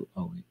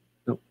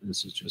 Nope,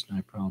 this is just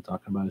Nightprowl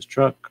talking about his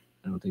truck.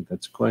 I don't think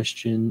that's a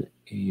question,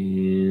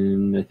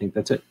 and I think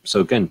that's it.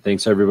 So again,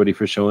 thanks everybody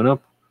for showing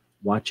up,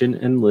 watching,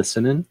 and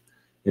listening.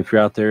 If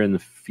you're out there in the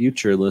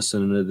future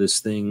listening to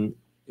this thing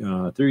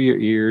through your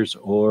ears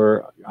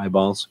or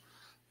eyeballs,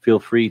 feel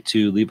free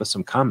to leave us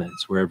some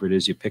comments wherever it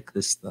is you pick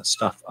this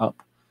stuff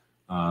up.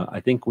 I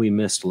think we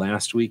missed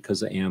last week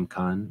because of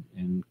AmCon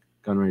and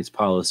gun rights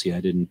policy.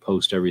 I didn't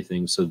post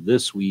everything. So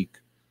this week,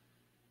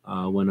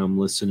 when I'm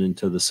listening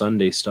to the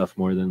Sunday stuff,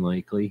 more than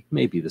likely,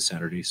 maybe the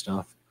Saturday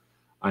stuff,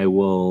 I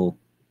will.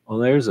 Well,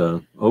 there's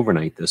a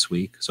overnight this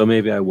week, so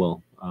maybe I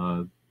will.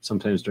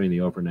 Sometimes during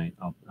the overnight,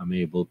 I'm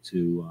able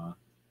to.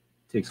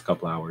 Takes a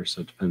couple hours, so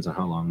it depends on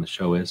how long the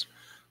show is.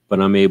 But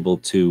I'm able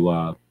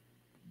to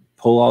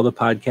pull all the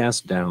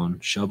podcasts down,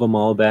 shove them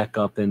all back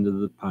up into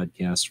the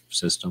podcast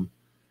system,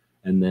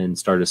 and then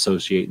start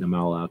associating them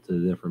all out to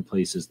the different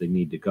places they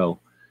need to go.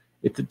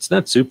 It's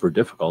not super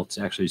difficult. It's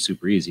actually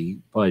super easy,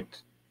 but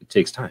it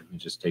takes time. It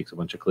just takes a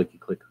bunch of clicky,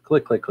 click,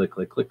 click, click, click,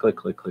 click, click, click,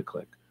 click, click,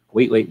 click.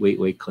 Wait,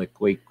 click,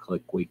 wait,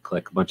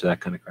 click, a bunch of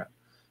that kind of crap.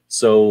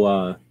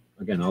 So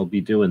again, I'll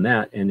be doing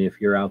that. And if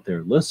you're out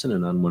there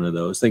listening on one of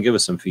those, then give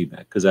us some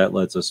feedback, because that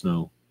lets us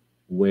know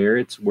where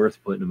it's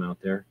worth putting them out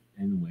there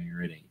and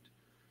where it ain't.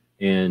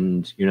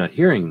 And you're not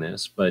hearing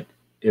this, but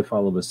if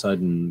all of a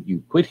sudden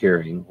you quit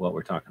hearing what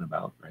we're talking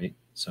about, right?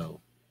 So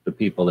the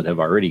people that have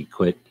already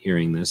quit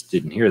hearing this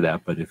didn't hear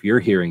that. But if you're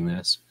hearing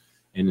this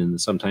and in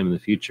sometime in the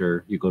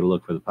future you go to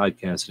look for the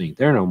podcast and ain't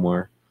there no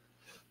more,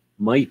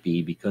 might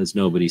be because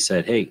nobody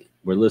said, hey,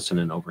 we're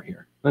listening over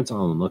here. That's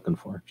all I'm looking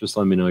for. Just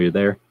let me know you're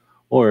there.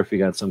 Or if you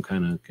got some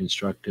kind of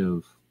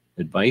constructive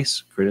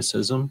advice,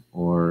 criticism,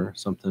 or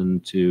some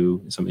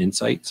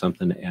insight,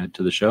 something to add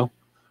to the show,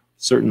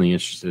 certainly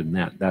interested in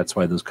that. That's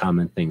why those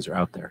comment things are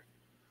out there.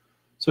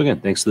 So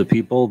again, thanks to the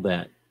people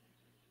that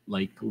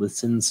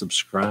listen,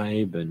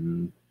 subscribe,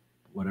 and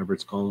whatever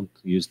it's called,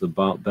 use the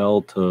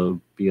bell to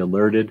be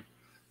alerted.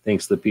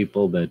 Thanks to the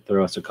people that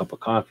throw us a cup of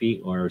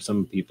coffee, or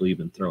some people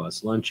even throw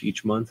us lunch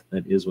each month.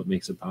 That is what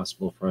makes it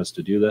possible for us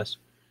to do this.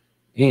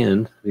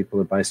 And people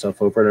that buy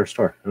stuff over at our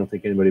store. I don't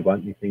think anybody bought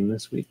anything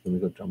this week. Let me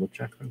go double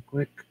check real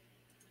quick.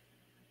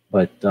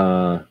 But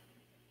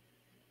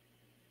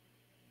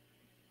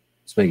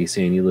it's Maggie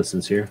saying he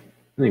listens here.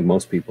 I think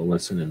most people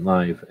listen in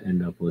live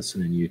end up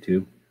listening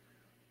YouTube.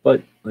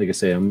 But like I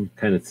say, I'm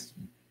kind of,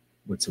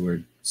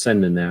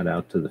 sending that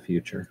out to the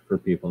future for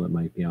people that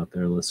might be out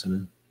there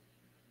listening.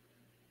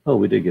 Oh,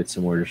 we did get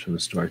some orders from the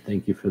store.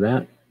 Thank you for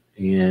that.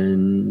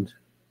 And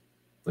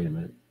wait a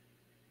minute.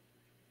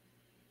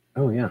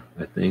 Oh, yeah.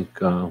 I think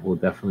we'll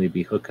definitely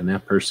be hooking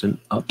that person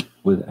up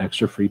with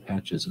extra free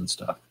patches and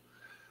stuff.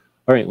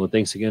 All right. Well,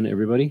 thanks again,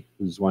 everybody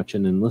who's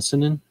watching and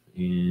listening.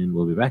 And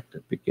we'll be back to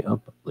pick you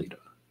up later.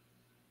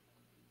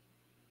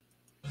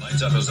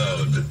 Tonight's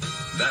episode,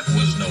 That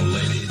Was No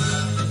Lady.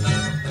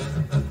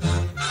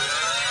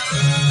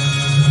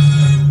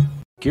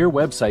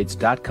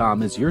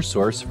 GearWebsites.com is your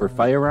source for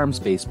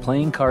firearms-based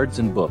playing cards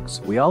and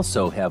books. We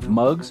also have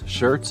mugs,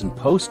 shirts, and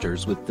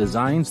posters with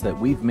designs that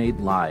we've made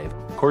live.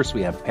 Of course,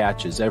 we have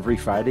patches. Every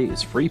Friday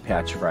is Free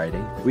Patch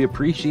Friday. We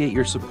appreciate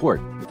your support.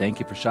 Thank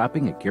you for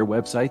shopping at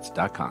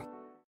GearWebsites.com.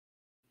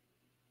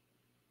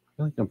 I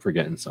feel like I'm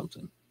forgetting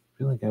something. I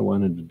feel like I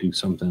wanted to do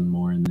something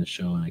more in this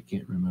show, and I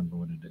can't remember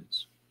what it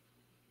is.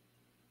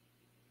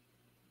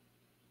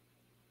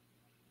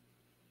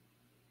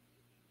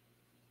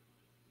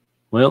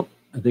 Well,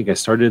 I think I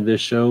started this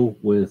show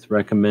with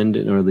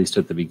recommended, or at least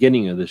at the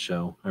beginning of the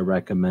show, I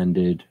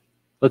recommended,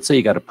 let's say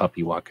you got a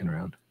puppy walking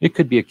around. It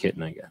could be a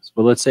kitten, I guess.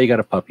 But let's say you got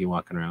a puppy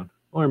walking around.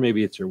 Or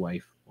maybe it's your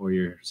wife or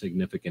your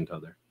significant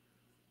other.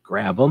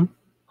 Grab them,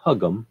 hug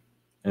them,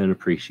 and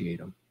appreciate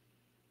them.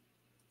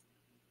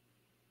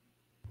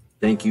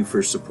 Thank you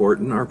for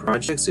supporting our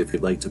projects. If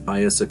you'd like to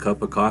buy us a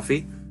cup of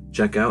coffee,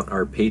 check out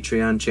our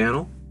Patreon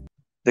channel.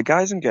 The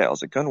guys and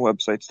gals at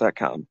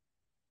gunwebsites.com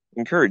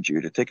encourage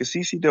you to take a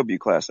CCW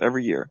class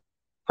every year,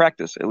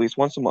 practice at least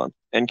once a month,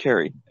 and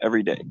carry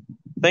every day.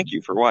 Thank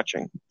you for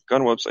watching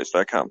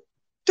gunwebsites.com.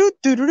 Do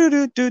do do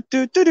do do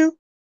do do do.